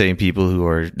all the same people who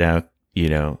are now,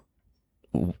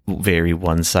 very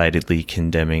one-sidedly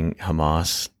condemning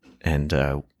Hamas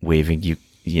and waving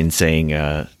and saying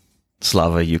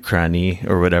Slava Ukraini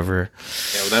or whatever.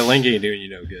 Yeah, well, that link ain't doing you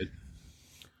no good.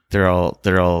 They're all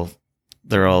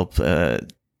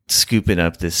scooping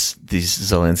up these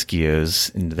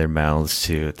Zelenskios into their mouths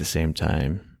too at the same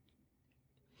time.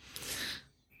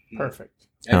 Perfect.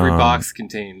 Every box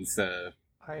contains $2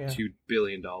 I,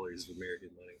 billion of American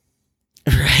money.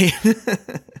 Right.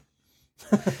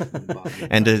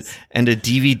 and a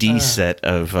DVD set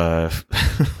of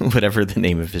whatever the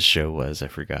name of his show was, I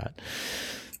forgot.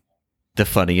 The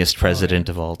funniest president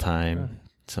of all time,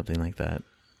 something like that.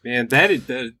 Man, that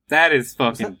is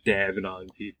fucking dabbing on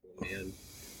people, man.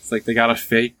 It's like they got a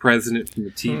fake president from a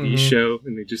TV show,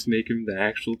 and they just make him the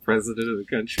actual president of the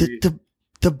country.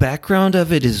 The background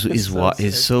of it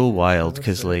is so wild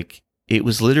because like it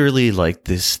was literally like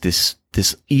this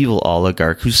evil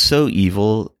oligarch who's so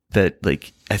evil that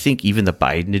like I think even the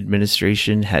Biden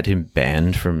administration had him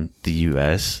banned from the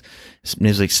U.S. His name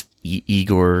was like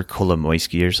Igor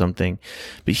Kolomoisky or something,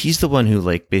 but he's the one who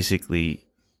like basically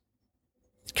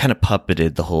kind of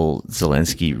puppeted the whole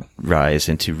Zelensky rise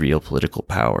into real political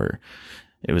power.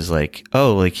 It was like,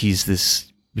 oh, like he's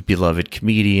this beloved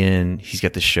comedian. He's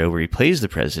got the show where he plays the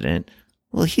president.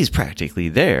 Well, he's practically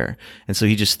there. And so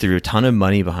he just threw a ton of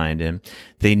money behind him.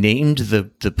 They named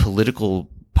the political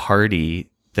party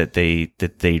that they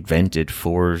invented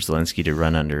for Zelensky to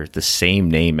run under the same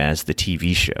name as the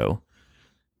TV show.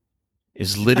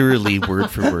 Is literally word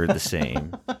for word the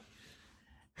same.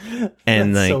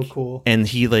 And that's like, so cool. And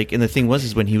he like, and the thing was,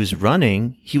 is when he was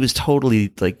running, he was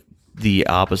totally like the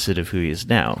opposite of who he is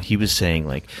now. He was saying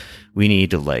like, we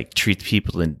need to like treat the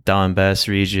people in Donbass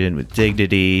region with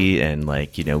dignity, and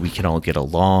like, you know, we can all get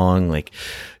along. Like,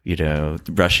 you know,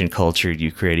 Russian culture,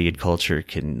 Ukrainian culture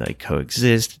can like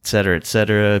coexist, et cetera, et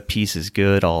cetera. Peace is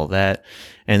good, all that.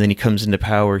 And then he comes into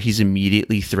power. He's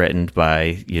immediately threatened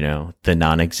by, you know, the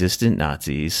non-existent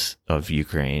Nazis of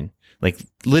Ukraine, like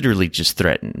literally just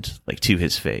threatened, like to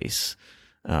his face.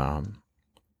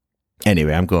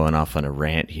 Anyway, I'm going off on a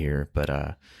rant here,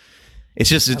 but it's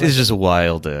just a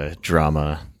wild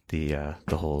drama. The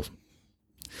whole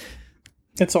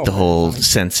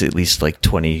since at least like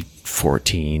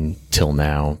 2014 till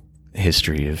now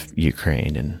history of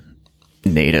Ukraine and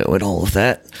NATO and all of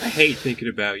that. I hate thinking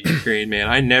about Ukraine, man.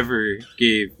 I never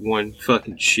gave one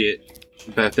fucking shit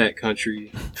about that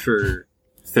country for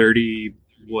 33,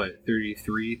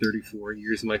 34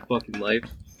 years of my fucking life.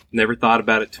 Never thought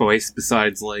about it twice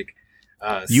besides like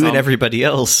you and everybody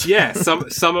else. Yeah,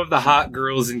 some of the hot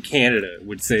girls in Canada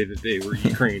would say that they were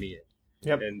Ukrainian.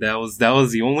 Yep. And that was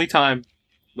the only time.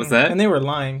 Was that? And they were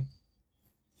lying.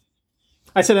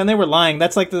 I said, and they were lying.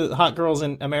 That's like the hot girls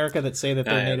in America that say that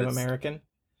they're Native American.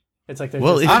 It's like they're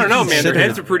well, just, I don't know, man. Their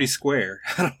heads are pretty square.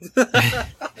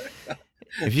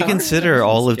 If you consider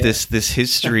all of this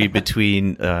history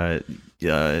between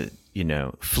you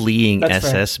know, fleeing That's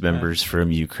SS fair. members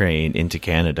from Ukraine into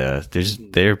Canada,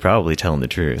 they're probably telling the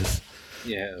truth.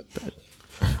 Yeah.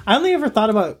 I only ever thought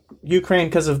about Ukraine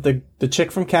because of the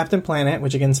chick from Captain Planet,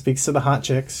 which again speaks to the hot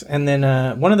chicks, and then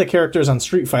one of the characters on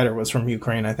Street Fighter was from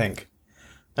Ukraine, I think,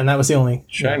 and that was the only.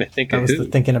 Trying to think I of was who.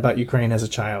 thinking about Ukraine as a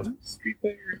child. Street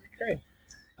Fighter Ukraine.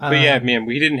 But yeah, man,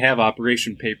 we didn't have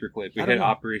Operation Paperclip. We I had don't know.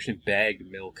 Operation Bag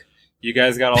Milk. You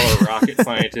guys got all the rocket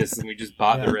scientists, and we just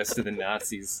bought the rest of the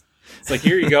Nazis. It's like,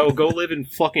 here you go live in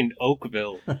fucking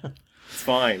Oakville. It's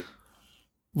fine.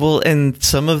 Well, and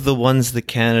some of the ones that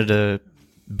Canada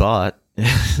bought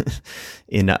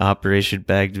in Operation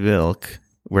Bagged Milk,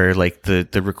 where like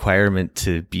the requirement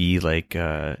to be like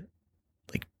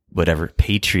whatever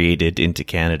patriated into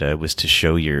Canada was to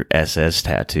show your SS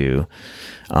tattoo.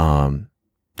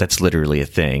 That's literally a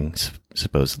thing,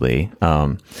 supposedly.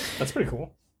 That's pretty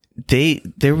cool.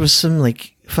 There was some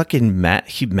like fucking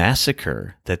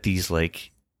massacre that these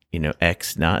like, you know,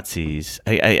 ex-Nazis.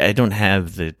 I don't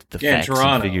have the facts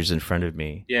and figures in front of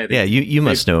me. Yeah, you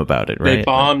must know about it, right? They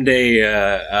bombed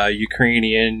a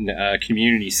Ukrainian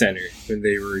community center when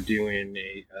they were doing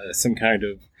some kind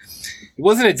of. It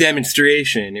wasn't a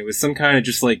demonstration. It was some kind of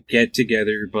just like get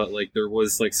together, but like there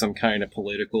was like some kind of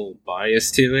political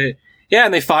bias to it. Yeah,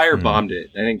 and they firebombed it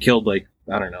and it killed like,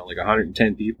 I don't know, like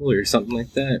 110 people or something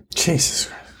like that. Jesus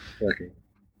Christ. Fucking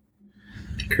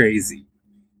crazy.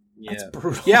 Yeah. That's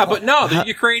brutal. Yeah, but no, the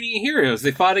Ukrainian heroes,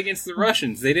 they fought against the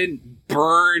Russians. They didn't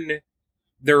burn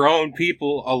their own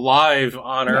people alive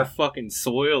on our fucking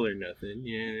soil or nothing.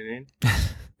 You know what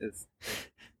I mean?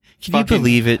 Can you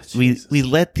believe it? We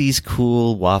let these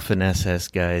cool Waffen SS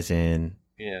guys in.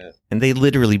 Yeah. And they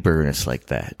literally burn us like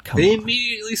that. They on.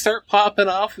 immediately start popping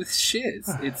off with shit.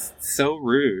 It's so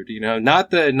rude, you know. Not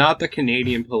the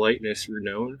Canadian politeness we're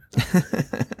known for.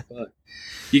 But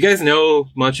you guys know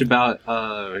much about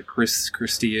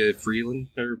Chrystia Freeland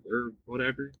or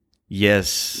whatever?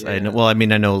 Yes, Yeah. I know. Well, I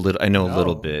mean, I know a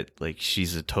little bit. Like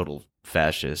she's a total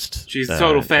fascist. She's a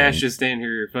total fascist, and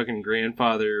her fucking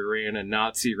grandfather ran a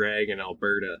Nazi rag in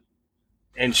Alberta.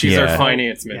 And she's our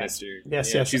finance minister. Yes,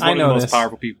 She's one of the most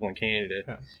powerful people in Canada.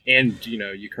 Yeah. And,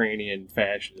 Ukrainian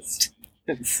fascist.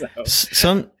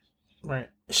 Right.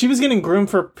 She was getting groomed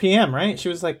for PM, right? She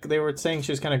was like, they were saying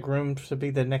she was kind of groomed to be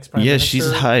the next prime minister. Yeah,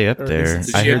 she's high up there.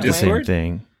 I heard the same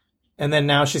thing. And then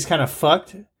now she's kind of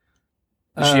fucked.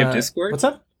 Does she have Discord? What's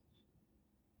up?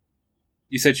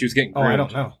 You said she was getting groomed. Oh, I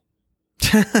don't know.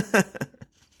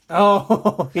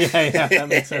 Oh, yeah, that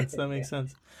makes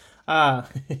sense. Well,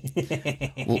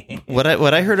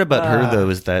 what I heard about her though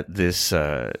is that this,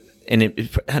 and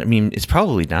it's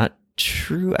probably not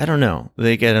true. I don't know.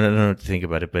 I don't know what to think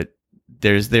about it, but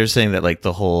they're saying that like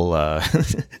the whole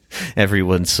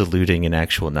everyone saluting an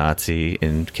actual Nazi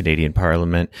in Canadian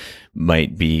Parliament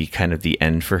might be kind of the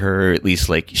end for her, or at least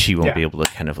like she won't be able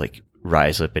to kind of like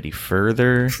rise up any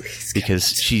further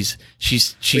because she's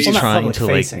trying to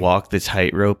like walk the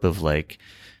tightrope of like,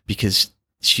 because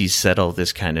she's said all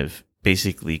this kind of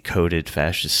basically coded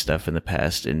fascist stuff in the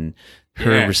past, and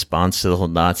her response to the whole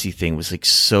Nazi thing was like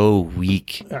so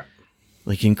weak,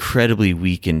 like incredibly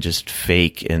weak and just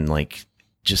fake and like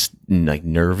just like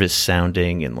nervous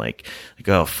sounding and like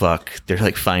oh fuck, they're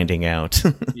like finding out.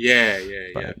 Yeah.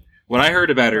 What I heard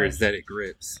about her is that it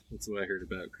grips. That's what I heard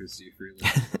about Chrystia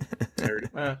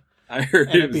Freeland. I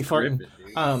heard it was gripping.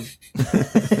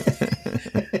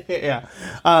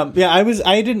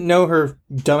 I didn't know her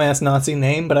dumbass Nazi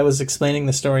name, but I was explaining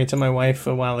the story to my wife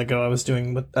a while ago. I was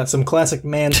doing some classic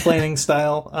mansplaining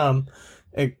style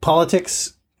a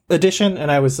politics edition,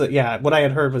 and I was what I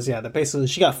had heard was that basically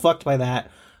she got fucked by that.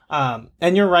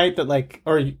 And you're right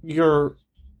that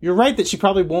you're right that she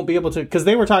probably won't be able to, because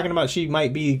they were talking about she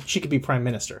could be prime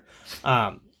minister,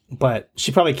 but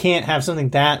she probably can't have something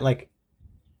that like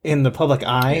in the public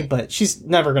eye, but she's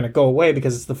never going to go away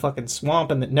because it's the fucking swamp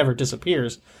and it never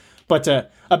disappears. But a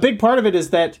big part of it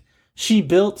is that she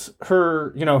built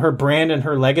her, her brand and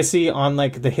her legacy on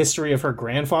like the history of her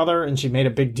grandfather, and she made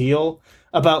a big deal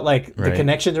about like the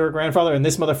connection to her grandfather. And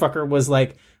this motherfucker was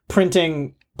like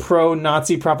printing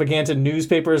pro-Nazi propaganda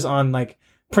newspapers on like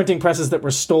printing presses that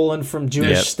were stolen from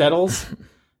Jewish shtetls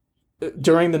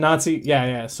during the Nazi.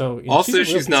 So also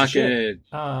she's not gonna,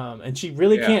 and she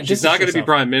really can't. She's not gonna be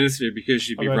prime minister because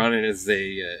she'd be running as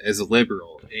a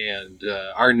liberal. And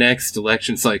our next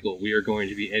election cycle, we are going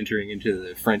to be entering into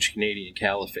the French Canadian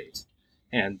Caliphate,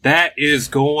 and that is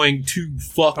going to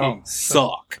fucking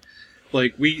suck.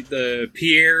 Like the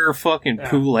Pierre fucking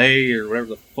Poulet or whatever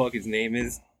the fuck his name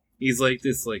is. He's like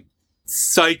this like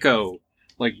psycho,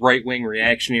 like right-wing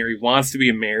reactionary, wants to be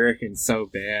American so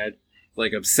bad,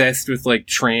 like obsessed with like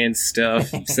trans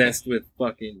stuff, obsessed with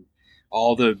fucking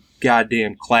all the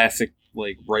goddamn classic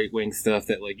like right-wing stuff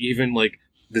that like even like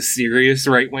the serious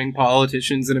right-wing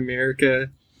politicians in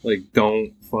America like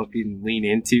don't fucking lean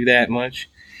into that much.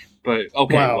 But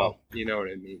well, you know what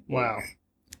I mean. Wow.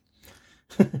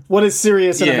 What is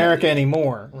serious in America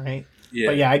anymore, right? Yeah.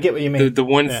 But I get what you mean. The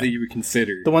ones that you would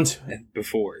consider the ones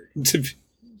before.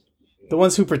 The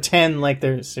ones who pretend like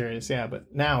they're serious,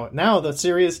 but now the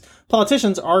serious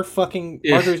politicians are fucking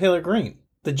Marjorie Taylor Greene,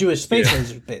 the Jewish space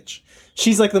racer bitch.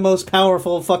 She's like the most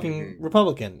powerful fucking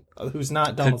Republican who's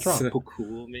not Donald Trump. So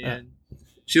cool, man.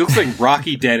 She looks like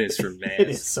Rocky Dennis from Mask. It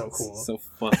is so cool. So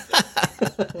fun.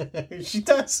 She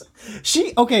does.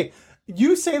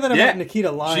 You say that about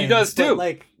Nikita Lyons. She does too. But,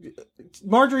 like,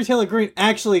 Marjorie Taylor Greene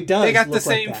actually does. They got the look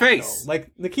same like that, face. though.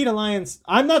 Like Nikita Lyons,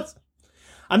 I'm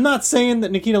not saying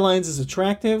that Nikita Lyons is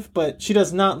attractive, but she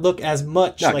does not look as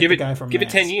much like the guy from Give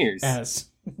Mask it 10 years. As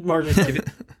Marjorie Taylor.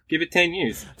 Give it 10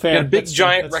 years. Fair. Got a big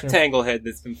giant rectangle head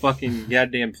that's been fucking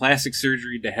goddamn plastic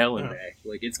surgery to hell and back.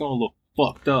 Like it's gonna look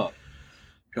fucked up.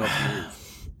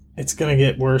 It's gonna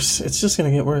get worse. It's just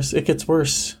gonna get worse. It gets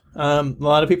worse. A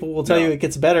lot of people will tell you it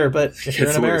gets better, but if you're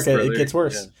in America, it gets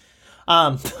worse.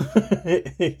 Yeah.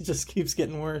 It just keeps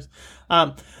getting worse.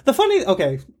 The funny,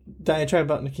 diatribe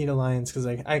about Nikita Lyons, because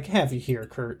I have you here,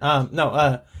 Kurt.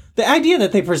 The idea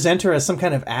that they present her as some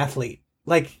kind of athlete,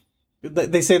 like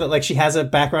they say that like she has a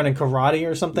background in karate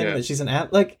or something, that she's an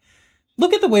athlete. Like,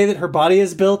 look at the way that her body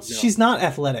is built. No. She's not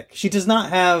athletic. She does not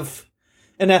have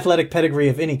an athletic pedigree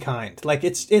of any kind. Like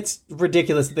it's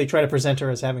ridiculous that they try to present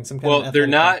her as having some kind of athletic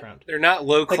background. They're not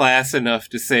low class enough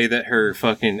to say that her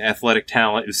fucking athletic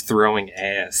talent is throwing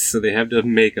ass, so they have to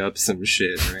make up some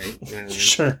shit, right?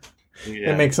 Sure.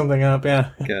 They make something up,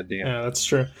 God damn. Yeah, that's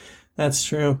true. That's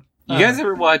true. You guys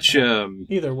ever watch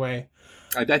either way.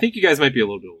 I think you guys might be a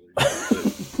little bit older,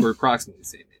 but we're approximately the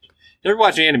same age. You ever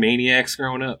watch Animaniacs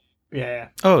growing up? Yeah.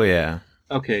 Oh yeah.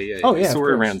 Okay, yeah. Oh yeah. So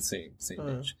we're around the same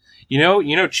age. You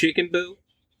know Chicken Boo?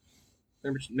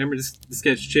 Remember the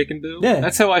sketch Chicken Bill? Yeah.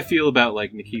 That's how I feel about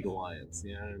like Nikita Lyons.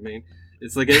 You know what I mean?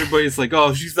 It's like everybody's like,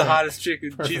 "Oh, she's the hottest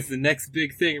chicken. Perfect. She's the next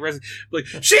big thing." Like,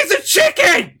 she's a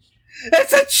chicken.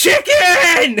 It's a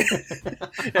chicken.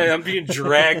 And I'm being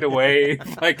dragged away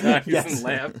by guys in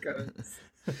lab coats.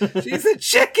 She's a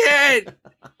chicken.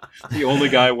 The only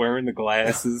guy wearing the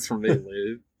glasses from They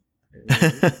Live.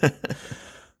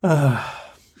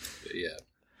 Yeah.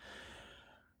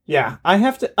 Yeah, I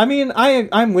have to. I mean,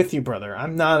 I'm with you, brother.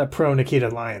 I'm not a pro Nikita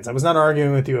Lyons. I was not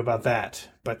arguing with you about that.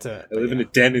 But I live in a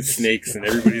den of snakes, and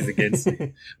everybody's against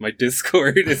me. My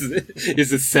Discord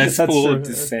is a cesspool of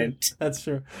dissent. That's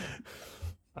true.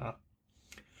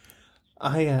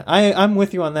 I'm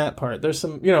with you on that part. There's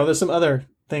some other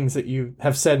things that you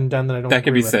have said and done that I don't. That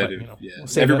can be with, said. but, Yeah,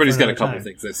 we'll everybody's got a couple time.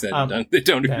 things I've said and done they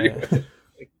don't agree with. I can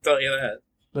tell you that.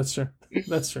 That's true.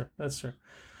 That's true.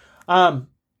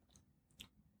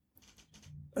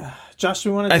 Josh,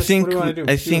 do we want to? What do we want to do?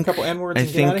 Do a couple N-words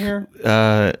and get out of here.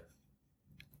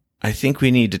 I think we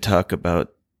need to talk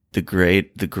about the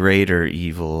greater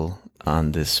evil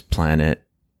on this planet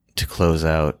to close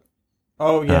out.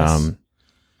 Oh yes.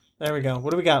 There we go.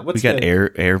 What do we got? We got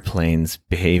airplanes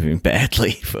behaving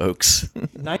badly, folks.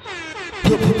 Planes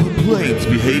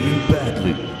behaving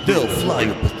badly. They'll fly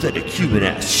your pathetic human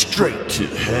ass straight to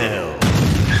hell.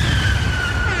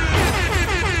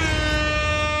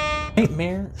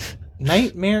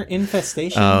 Nightmare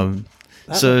infestation.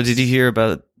 So did you hear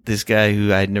about this guy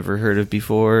who I'd never heard of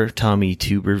before, Tommy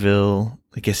Tuberville?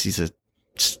 I guess he's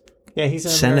he's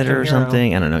an senator or American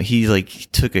something. I don't know. He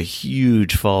took a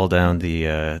huge fall down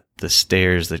the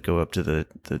stairs that go up to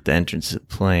the entrance of the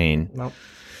plane. Nope.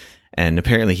 And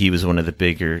apparently he was one of the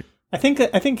bigger. I think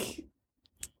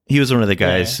he was one of the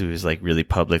guys who was like really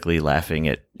publicly laughing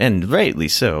at, and rightly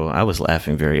so. I was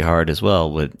laughing very hard as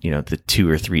well with, the 2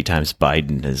 or 3 times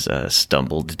Biden has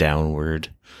stumbled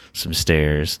downward some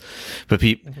stairs, but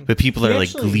people are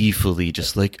like gleefully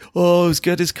just like, oh, he's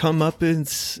got his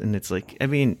comeuppance, and it's like, I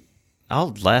mean,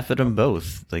 I'll laugh at them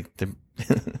both. Like,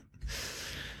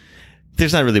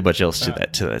 there's not really much else to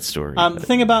that story. The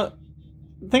thing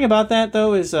about that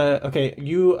though is, okay,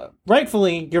 your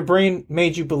brain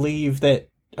made you believe that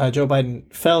Joe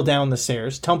Biden fell down the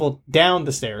stairs, tumbled down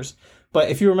the stairs. But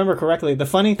if you remember correctly, the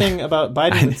funny thing about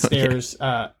Biden's stairs,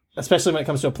 especially when it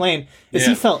comes to a plane, is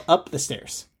he fell up the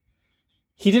stairs.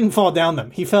 He didn't fall down them.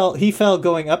 He fell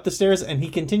going up the stairs, and he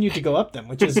continued to go up them,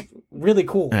 which is really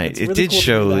cool. Right. It did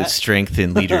show strength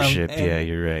in leadership. Yeah,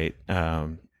 you're right.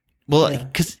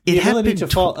 Because it happened to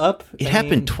fall up. It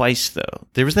happened twice, though.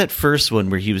 There was that first one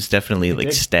where he was definitely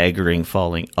staggering,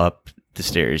 falling up the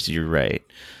stairs. You're right,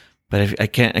 but I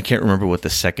can't remember what the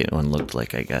second one looked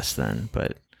like. I guess then,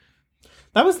 but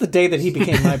that was the day that he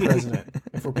became my president.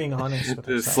 If we're being honest, with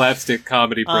the slapstick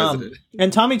comedy president.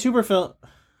 And Tommy Tuberville.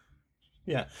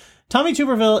 Yeah. Tommy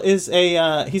Tuberville is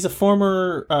he's a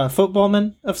former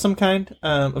footballman of some kind,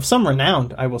 of some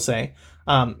renown, I will say.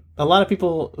 A lot of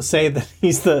people say that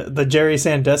he's the Jerry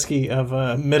Sandusky of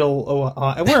Middle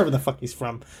Ohio, wherever the fuck he's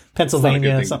from,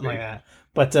 Pennsylvania, something like that.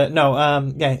 But no,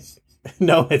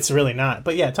 it's really not.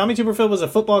 But yeah, Tommy Tuberville was a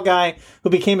football guy who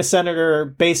became a senator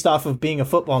based off of being a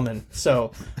footballman.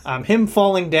 So him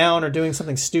falling down or doing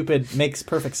something stupid makes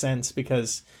perfect sense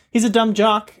because he's a dumb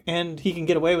jock and he can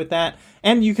get away with that.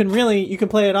 And you can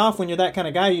play it off when you're that kind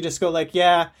of guy. You just go like,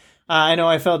 I know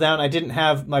I fell down. I didn't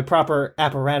have my proper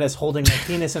apparatus holding my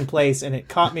penis in place, and it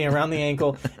caught me around the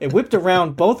ankle. It whipped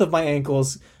around both of my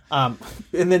ankles, and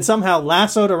then somehow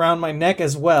lassoed around my neck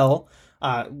as well.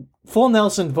 Full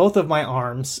Nelson both of my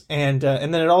arms, and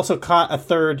then it also caught a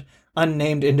third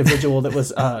unnamed individual that was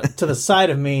to the side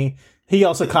of me. He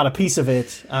also caught a piece of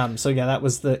it. So yeah, that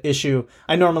was the issue.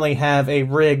 I normally have a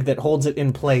rig that holds it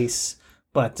in place,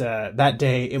 but that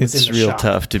day it was in the shop. It's real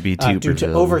tough to be Tuberville. Due to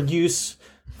overuse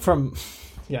from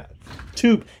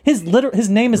Tube. His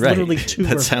name is literally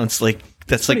Tuber. That sounds like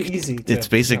that's like easy. It's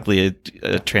basically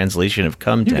a translation of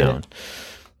Come Down.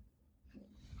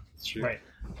 Right.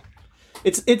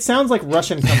 It sounds like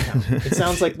Russian Come Town. It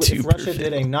sounds like if Russia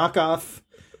did a knockoff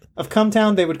of Come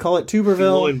Town, they would call it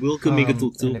Tuberville.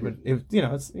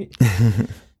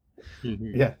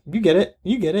 Yeah,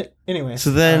 you get it. Anyway. So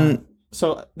then,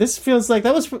 so this feels like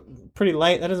that was pretty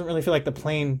light. That doesn't really feel like the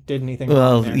plane did anything.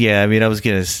 Well, yeah. I mean, I was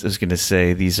gonna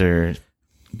say these are,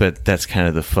 but that's kind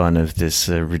of the fun of this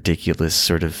ridiculous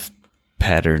sort of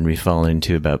pattern we fall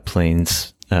into about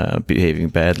planes behaving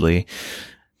badly.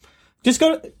 Just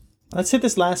go. Let's hit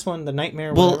this last one, the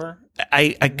nightmare. Well, whatever.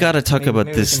 I gotta talk about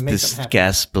this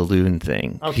gas balloon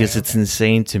thing because it's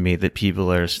insane to me that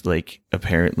people are like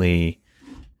apparently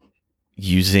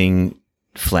using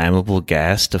flammable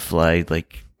gas to fly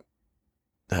like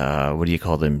what do you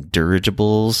call them?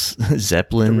 Dirigibles,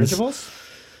 Zeppelins. Dirigibles?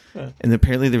 Yeah. And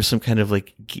apparently there was some kind of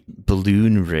like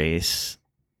balloon race.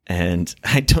 And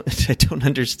I don't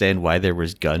understand why there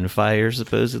was gunfire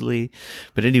supposedly.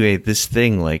 But anyway, this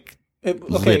thing like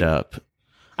lit up.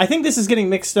 I think this is getting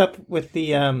mixed up with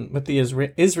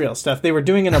the Israel stuff. They were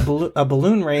doing a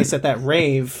balloon race at that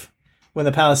rave when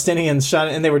the Palestinians shot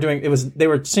it, and they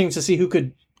were seeing to see who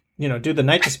could, do the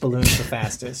nitrous balloons the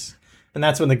fastest, and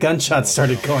that's when the gunshots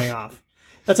started going off.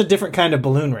 That's a different kind of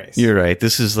balloon race. You're right.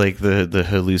 This is like the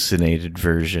hallucinated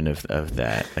version of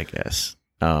that, I guess.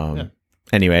 Yeah.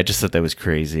 Anyway, I just thought that was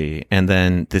crazy. And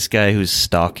then this guy who's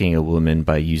stalking a woman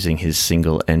by using his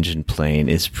single engine plane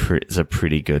is a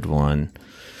pretty good one.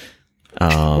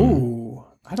 Ooh,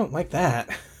 I don't like that.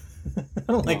 I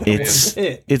don't like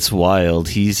that. It's wild.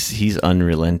 He's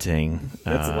unrelenting.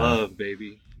 That's love,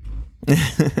 baby.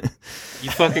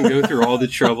 You fucking go through all the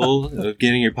trouble of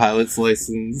getting your pilot's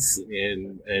license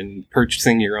and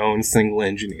purchasing your own single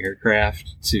engine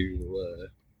aircraft to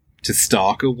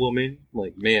stalk a woman.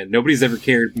 Like, man, nobody's ever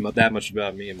cared that much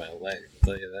about me in my life. I'll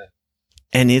tell you that.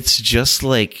 And it's just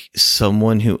like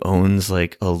someone who owns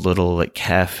like a little like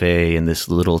cafe in this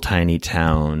little tiny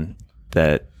town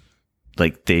that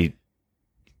like he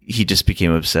just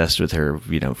became obsessed with her,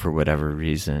 for whatever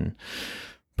reason.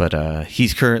 But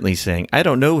he's currently saying, I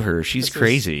don't know her. She's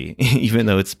crazy. Even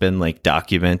though it's been like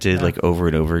documented like over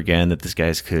and over again that this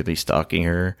guy's clearly stalking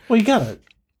her. Well,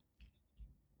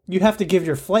 you have to give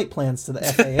your flight plans to the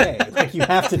FAA. Like, you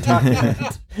have to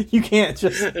document. You can't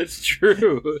just... That's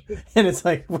true. And it's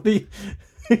like, what do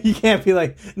you can't be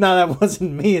like, no, that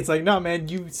wasn't me. It's like, no, man,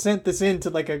 you sent this in to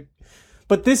like a...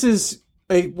 But this is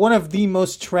one of the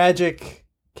most tragic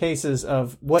cases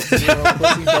of what zero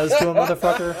pussy does to a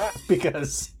motherfucker,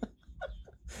 because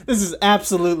this is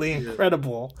absolutely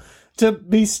incredible. To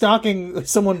be stalking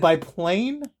someone by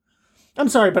plane... I'm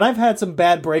sorry, but I've had some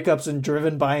bad breakups and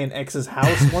driven by an ex's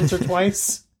house once or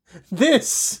twice.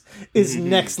 This is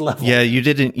next level. Yeah, you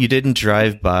didn't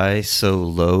drive by so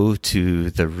low to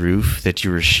the roof that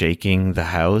you were shaking the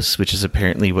house, which is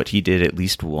apparently what he did at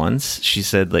least once. She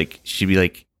said like she'd be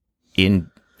like I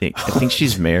think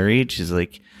she's married. She's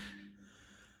like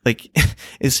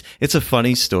it's a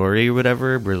funny story or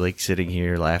whatever. We're like sitting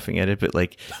here laughing at it, but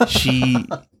like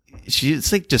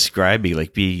she's like describing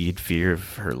like being in fear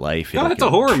of her life in like it's a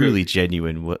horror truly movie.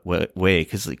 Genuine way,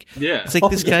 because like it's like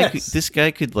this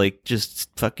guy could like just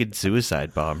fucking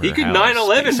suicide bomb her. He could house,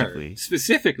 9/11 basically. her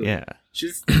specifically. Yeah,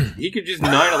 he could just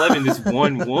 9/11 this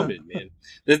one woman, man.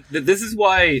 This is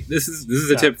why this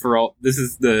is a tip for all. This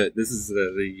is the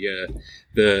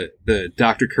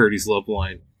Dr. Curdy's love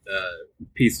line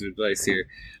piece of advice here.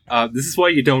 This is why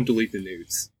you don't delete the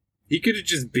nudes. He could have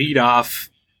just beat off.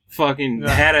 Fucking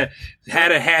had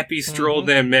a happy stroll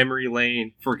down memory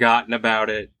lane, forgotten about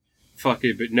it.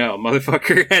 Fucking, but no,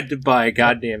 motherfucker had to buy a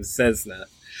goddamn Cessna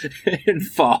and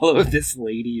follow this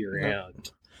lady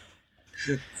around.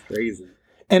 It's crazy.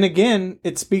 And again,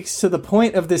 it speaks to the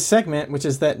point of this segment, which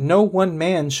is that no one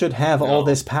man should have all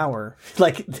this power.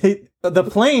 Like, the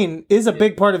plane is a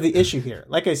big part of the issue here.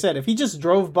 Like I said, if he just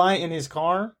drove by in his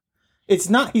car, he's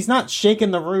not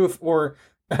shaking the roof or,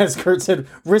 as Kurt said,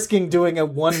 risking doing a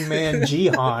one-man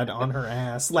jihad on her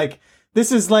ass. Like,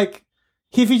 this is like,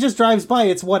 if he just drives by,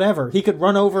 it's whatever. He could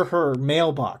run over her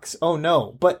mailbox. Oh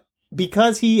no. But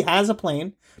because he has a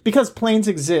plane, because planes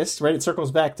exist, right? It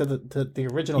circles back to the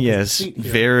original. Yes, conceit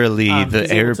here. verily,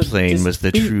 the airplane was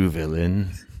the true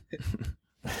villain.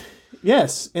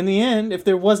 Yes, in the end, if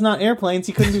there was not airplanes,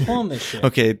 he couldn't be pulling this shit.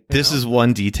 Okay, this is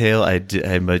one detail I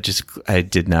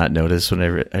did not notice when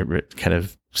I kind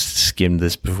of skimmed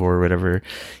this before or whatever.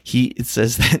 It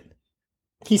says that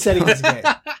he said he was gay.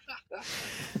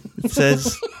 It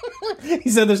says he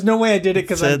said there's no way I did it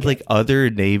because like other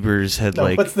neighbors had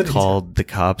called the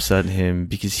cops on him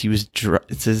because he was.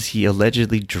 It says he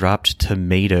allegedly dropped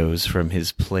tomatoes from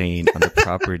his plane on the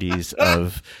properties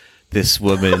of this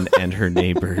woman and her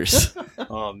neighbors.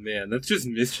 Oh man, that's just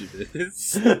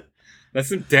mischievous. That's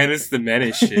some Dennis the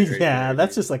Menace shit. Right there.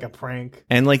 That's just like a prank.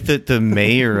 And like the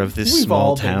mayor of this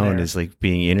small town is like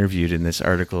being interviewed in this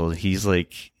article. He's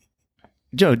like,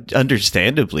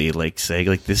 understandably like saying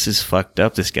like, this is fucked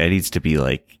up. This guy needs to be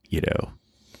like,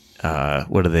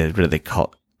 what do they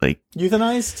call like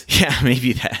euthanized? Yeah,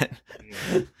 maybe that.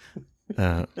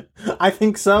 I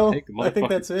think so. I think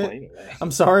that's it.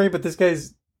 I'm sorry, but this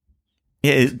guy's.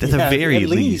 Yeah, at the very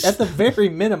least. At the very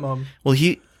minimum. Well,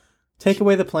 take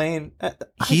away the plane.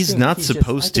 He's not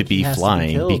supposed to be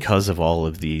flying because of all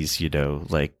of these,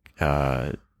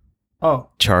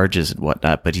 charges and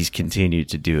whatnot, but he's continued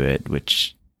to do it,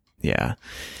 which, yeah.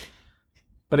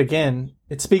 But again,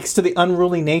 it speaks to the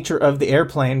unruly nature of the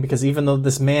airplane, because even though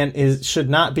this man should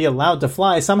not be allowed to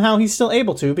fly, somehow he's still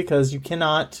able to, because you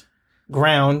cannot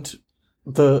ground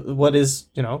what is,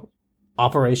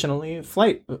 operationally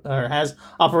flight, or has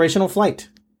operational flight.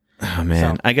 Oh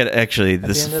man, So, I got actually the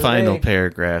this end of the final day-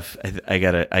 paragraph. I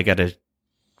gotta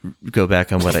go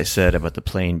back on what I said about the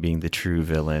plane being the true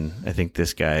villain. I think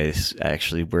this guy is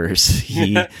actually worse.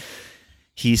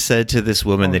 He said to this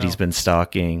woman that he's been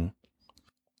stalking,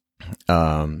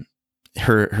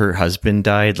 her husband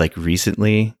died like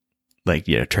recently, like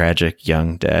tragic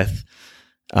young death,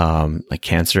 like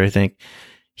cancer, I think.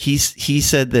 He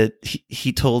said that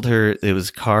he told her it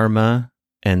was karma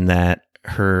and that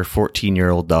her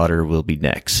 14-year-old daughter will be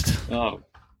next. Oh,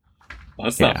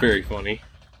 that's not very funny.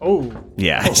 Oh,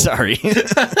 Yeah, sorry.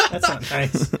 that's not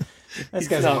nice. This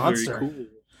guy's a Not very monster. cool.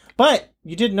 But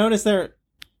you did notice there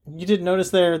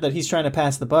that he's trying to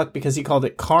pass the buck, because he called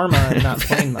it karma and not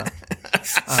planema.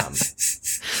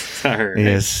 All right.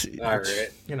 Yes. All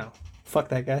right. Fuck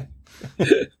that guy.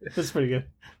 That's pretty good.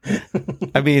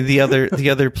 I mean, the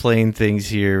other plane things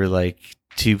here, like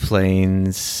two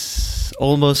planes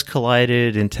almost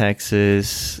collided in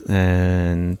Texas,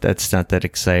 and that's not that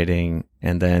exciting.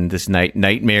 And then this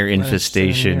nightmare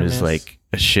infestation near was miss. like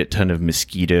a shit ton of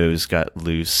mosquitoes got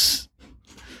loose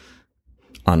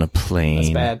on a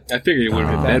plane. That's bad. I figured it would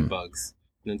have been Um, bed bugs.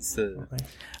 It's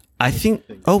I think.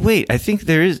 Oh wait, I think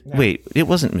there is. Yeah. Wait, it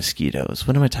wasn't mosquitoes.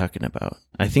 What am I talking about?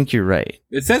 I think you're right.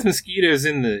 it says mosquitoes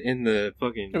in the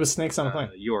fucking It was snakes on a plane.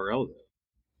 URL though.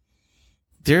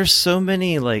 There's so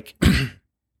many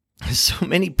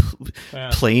Yeah.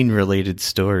 plane related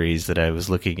stories that I was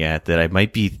looking at that I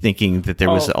might be thinking that there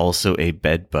was Oh. also a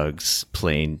bedbugs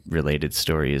plane related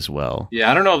story as well.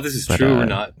 Yeah, I don't know if this is But, true or uh,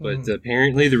 not, but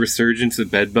apparently the resurgence of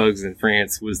bedbugs in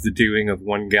France was the doing of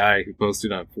one guy who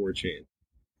posted on 4chan.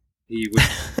 He was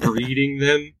breeding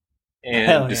them Hell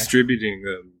and yeah. distributing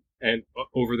them, and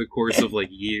over the course of like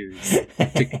years,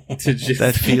 to just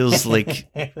That feels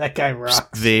like that guy rocks.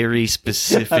 very I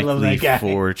specifically love that guy.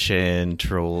 4chan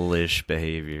trollish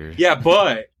behavior. yeah,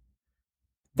 but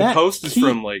the That post is key-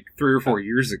 from like 3 or 4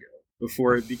 years ago,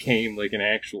 before it became like an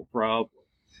actual problem.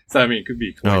 So I mean, it could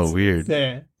be a coincidence. Oh, weird.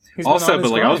 Yeah. He's been Also, on but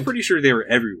his like I was grind. pretty sure they were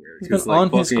everywhere. He's been 'Cause, like,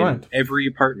 on his fucking grind. every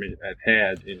apartment I've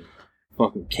had in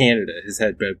fucking Canada has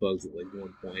had bed bugs at like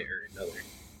one point or another.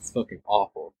 It's fucking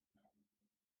awful.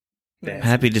 Yeah.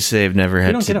 Happy to say I've never We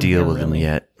had don't to get 'em deal here, with them really.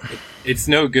 yet. It's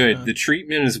no good. Yeah. The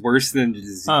treatment is worse than the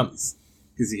disease.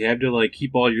 Because you have to like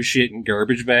keep all your shit in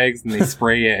garbage bags, and they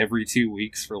spray it every 2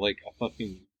 weeks for like a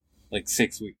fucking like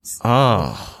 6 weeks.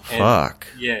 Oh, And- fuck.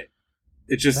 Yeah,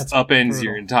 it just That's upends brutal.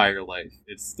 your entire life.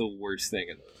 It's the worst thing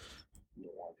in the world. You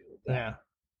don't want to deal with that. Yeah.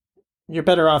 You're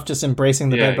better off just embracing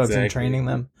the Yeah, bed bugs and exactly. training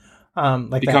them.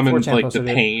 Like Becoming that 4chan like poster the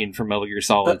did. pain from Metal Gear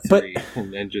Solid But- 3,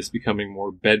 and then just becoming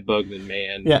more bed bug than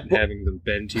man, Yeah, and well- having them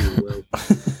bend to your will.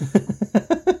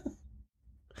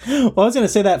 Well, I was gonna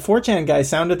say that 4chan guy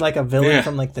sounded like a villain Yeah.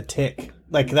 from like The Tick.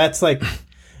 Like that's like,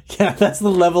 yeah, that's the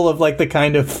level of like the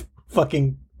kind of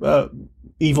fucking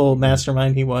evil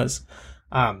mastermind he was.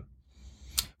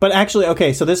 But actually,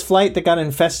 okay, so this flight that got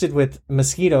infested with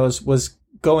mosquitoes was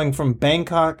going from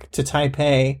Bangkok to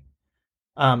Taipei.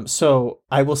 So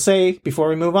I will say before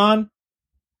we move on,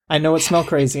 I know it smelled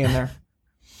crazy in there.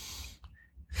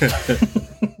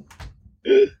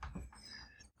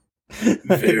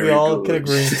 I think we all can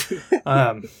agree.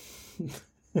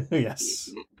 Yes.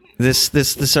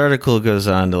 This article goes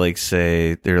on to like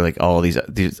say there are like all these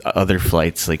other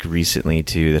flights like recently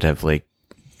too that have like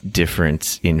different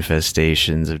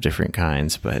infestations of different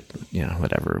kinds, but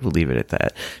whatever, we'll leave it at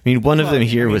that. I mean, one of them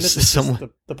here was this is just someone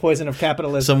the poison of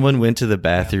capitalism. someone went to the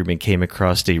bathroom and came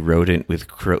across a rodent with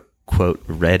quote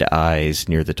red eyes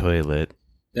near the toilet.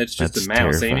 That's just That's a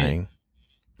mouse, ain't it?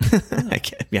 terrifying. I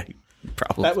can't, yeah,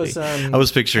 probably. That was I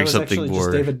was picturing that was something actually more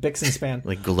just David Bixenspan.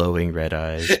 like glowing red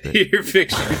eyes. But You're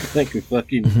picturing like a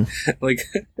fucking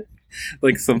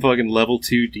like some fucking level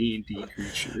 2 D&D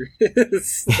creature.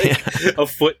 It's like a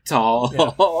foot tall,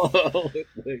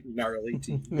 with like gnarly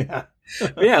teeth. Yeah.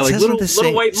 But yeah, like Says little on the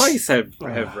same- white mice have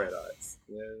red eyes.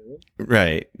 Yeah.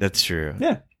 right, that's true.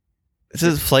 Yeah. It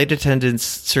says flight attendants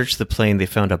searched the plane. They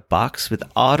found a box with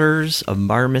otters, a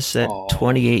marmoset, Aw.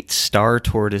 28 star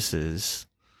tortoises.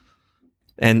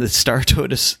 And the star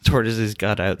tortoises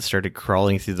got out and started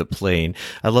crawling through the plane.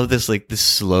 I love this, like, this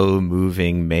slow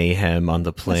moving mayhem on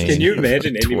the plane. Can you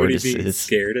imagine of anybody being tortoises.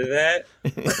 scared of that?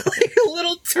 Like a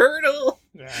little turtle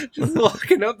Yeah. just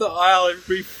walking up the aisle,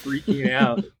 everybody freaking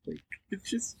out. Like, it's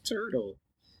just a turtle.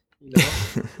 You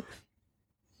know?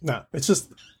 No, it's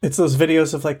just It's those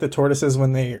videos of like the tortoises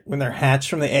when they're hatched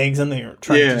from the eggs and they're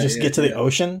trying to just get to the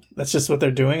ocean. That's just what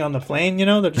they're doing on the plane. You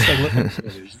know, they're just like looking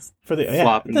for the.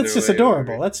 Yeah, that's just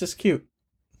adorable. That's just cute.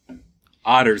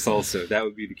 Otters also. That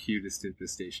would be the cutest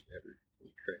infestation ever.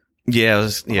 Yeah,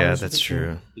 that's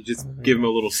true. You just give them a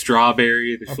little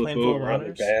strawberry. They flip over on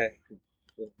their back.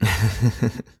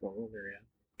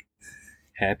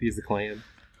 Happy as a clam.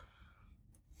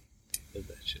 Love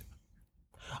that shit.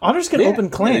 Otters can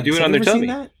open clams. They do it on their tummy,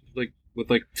 like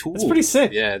with like tools. That's pretty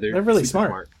sick. Yeah, they're really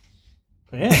smart.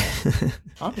 Yeah,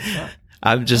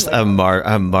 Otters smart.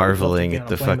 I'm marveling at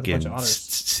the fucking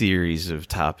series of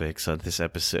topics on this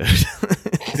episode.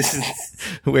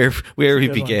 where we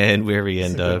began, where we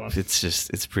end up.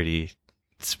 It's pretty.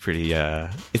 It's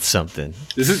something.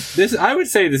 This I would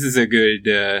say this is a good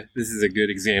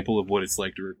example of what it's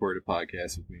like to record a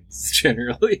podcast with me. This is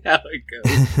generally how it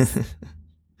goes.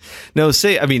 No,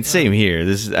 same here.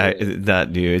 This is not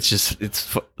new.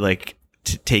 It's like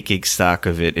taking stock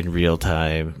of it in real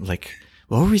time. Like,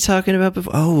 what were we talking about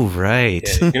before? Oh, right.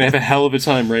 Yeah, you're gonna have a hell of a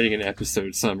time writing an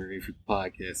episode summary for the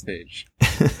podcast page.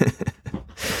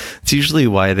 It's usually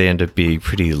why they end up being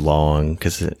pretty long,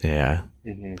 because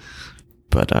Mm-hmm.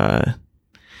 But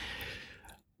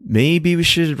maybe we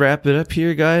should wrap it up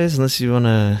here, guys. Unless you want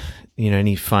to,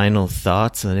 any final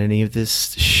thoughts on any of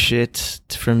this shit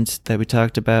that we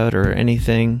talked about or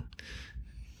anything.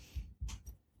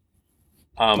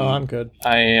 I'm good.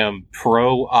 I am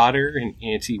pro otter and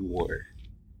anti-war.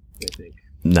 I think.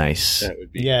 Nice. That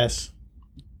would be yes.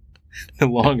 The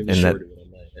long and the short of it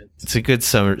on my end. It's a good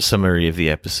summary of the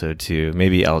episode too.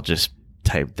 Maybe I'll just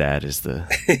type that as the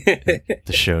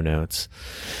show notes.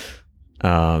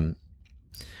 All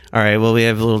right. Well, we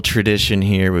have a little tradition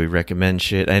here. We recommend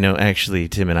shit. I know actually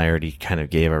Tim and I already kind of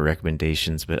gave our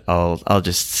recommendations, but I'll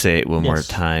just say it one more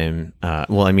time.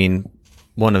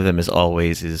 One of them as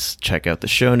always is check out the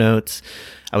show notes.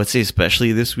 I would say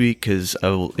especially this week because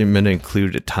I'm going to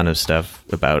include a ton of stuff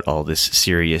about all this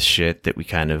serious shit that we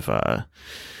kind of,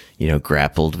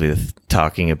 grappled with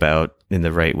talking about in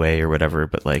the right way or whatever.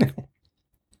 But like,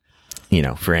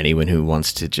 for anyone who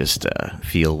wants to just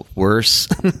feel worse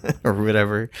or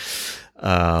whatever.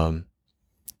 But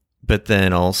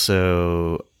then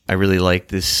also, I really like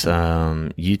this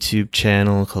YouTube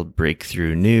channel called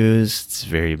Breakthrough News. It's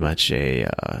very much a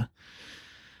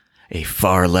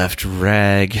far left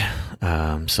rag,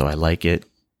 so I like it.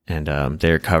 And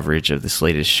their coverage of this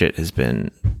latest shit has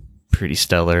been pretty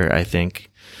stellar, I think.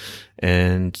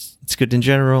 And it's good in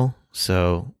general,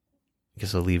 so I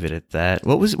guess I'll leave it at that.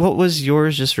 What was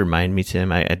yours? Just remind me,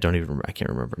 Tim. I don't even remember. I can't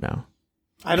remember now.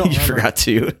 I don't. You forgot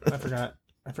to. I forgot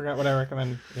what I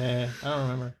recommended. Yeah, I don't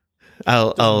remember. I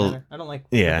don't like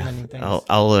recommending things.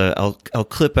 I'll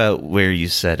clip out where you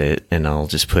said it, and I'll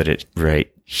just put it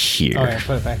right here. All right,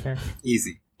 put it back here.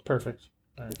 Easy. Perfect.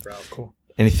 All right, cool.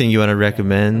 Anything you want to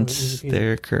recommend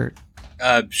there, Kurt?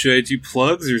 Should I do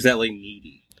plugs, or is that like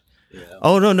needy? Yeah.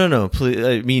 Oh no! Please,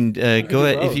 I mean, go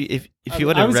ahead if you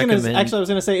want to recommend. I was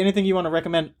going to say anything you want to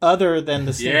recommend other than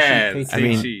the Stink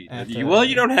Sheet.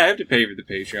 You don't have to pay for the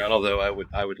Patreon, although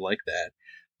I would like that.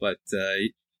 But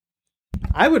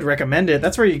I would recommend it.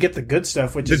 That's where you get the good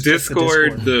stuff, which is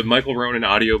Discord, the Michael Ronan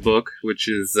audiobook, which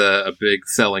is a big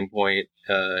selling point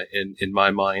in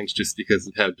my mind, just because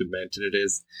of how demented it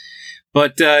is.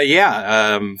 But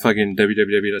fucking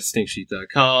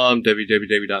www.stinksheet.com,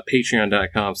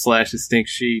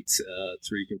 www.patreon.com/thestinksheet.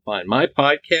 That's where you can find my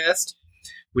podcast,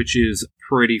 which is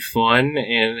pretty fun.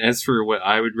 And as for what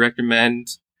I would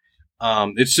recommend,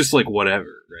 it's just like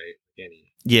whatever, right?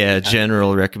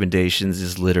 General recommendations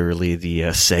is literally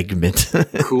the segment.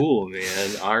 Cool,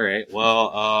 man. All right.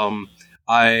 Well,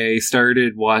 I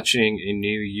started watching a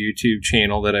new YouTube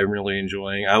channel that I'm really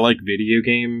enjoying. I like video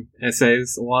game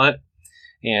essays a lot.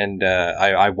 And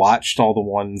I watched all the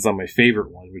ones on my favorite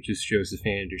one, which is Joseph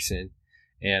Anderson.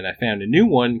 And I found a new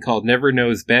one called Never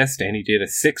Knows Best, and he did a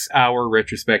 6-hour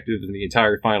retrospective of the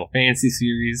entire Final Fantasy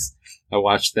series. I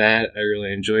watched that. I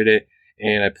really enjoyed it.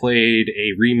 And I played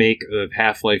a remake of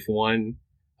Half-Life 1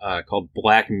 called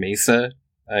Black Mesa.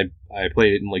 I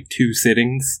played it in like 2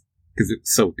 sittings because it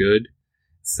was so good.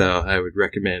 So I would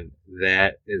recommend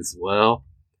that as well.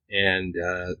 And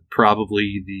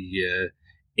probably the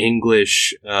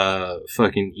English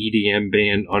fucking EDM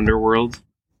band Underworld.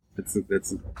 That's a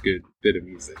good bit of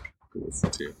music to listen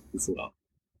to as well.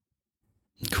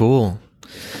 Cool.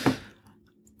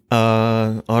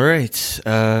 All right.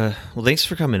 Well, thanks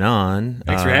for coming on.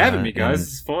 Thanks for having me, guys.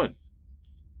 This is fun.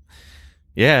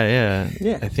 Yeah.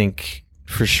 I think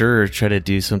for sure try to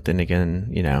do something again,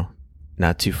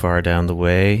 not too far down the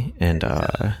way. And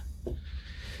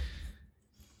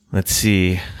Let's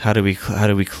see. How do we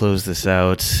close this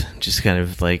out? Just kind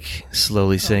of like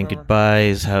slowly saying goodbye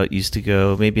is how it used to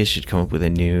go. Maybe I should come up with a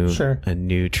new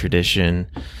tradition.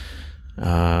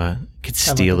 Could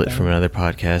steal it from another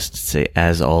podcast. Say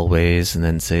 "as always" and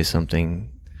then say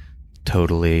something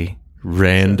totally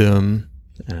random.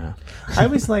 I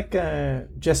always like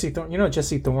Jesse Thorne. You know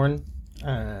Jesse Thorne?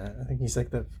 I think he's like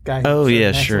the guy.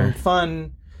 Sure.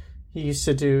 Fun. He used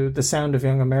to do The Sound of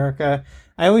Young America.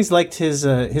 I always liked his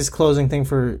closing thing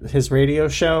for his radio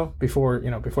show before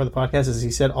the podcast. Is he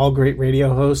said all great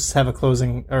radio hosts have a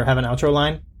closing or have an outro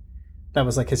line. That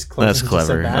was like his closing. That's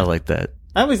clever. I like that.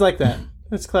 I always like that.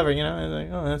 It's clever. You know, I was like,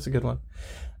 oh, that's a good one.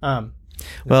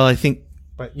 Well, I think,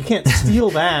 but you can't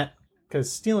steal that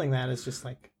because stealing that is just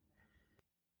like.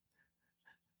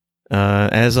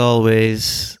 As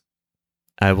always,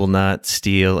 I will not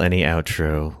steal any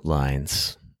outro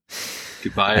lines.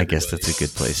 Goodbye. I guess that's a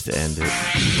good place to end it.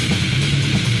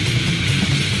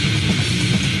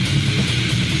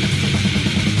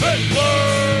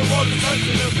 Hitler was a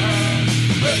sensitive man.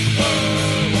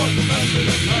 Hitler was a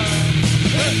sensitive man.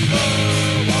 Hitler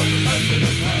was a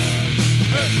sensitive man.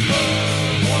 Hitler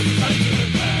was a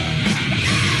sensitive man.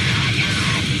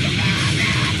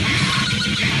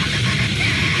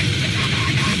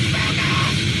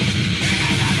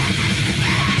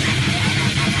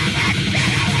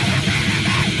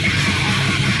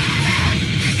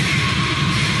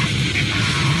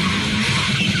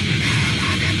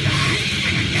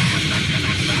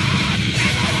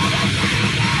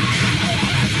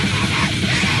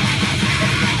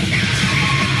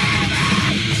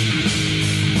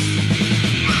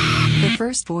 The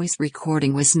first voice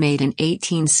recording was made in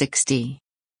 1860.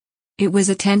 It was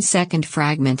a 10-second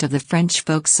fragment of the French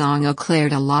folk song Au clair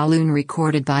de la lune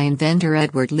recorded by inventor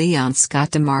Edward Leon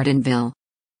Scott de Martinville.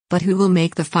 But who will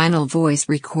make the final voice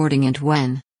recording and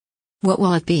when? What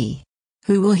will it be?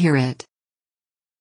 Who will hear it?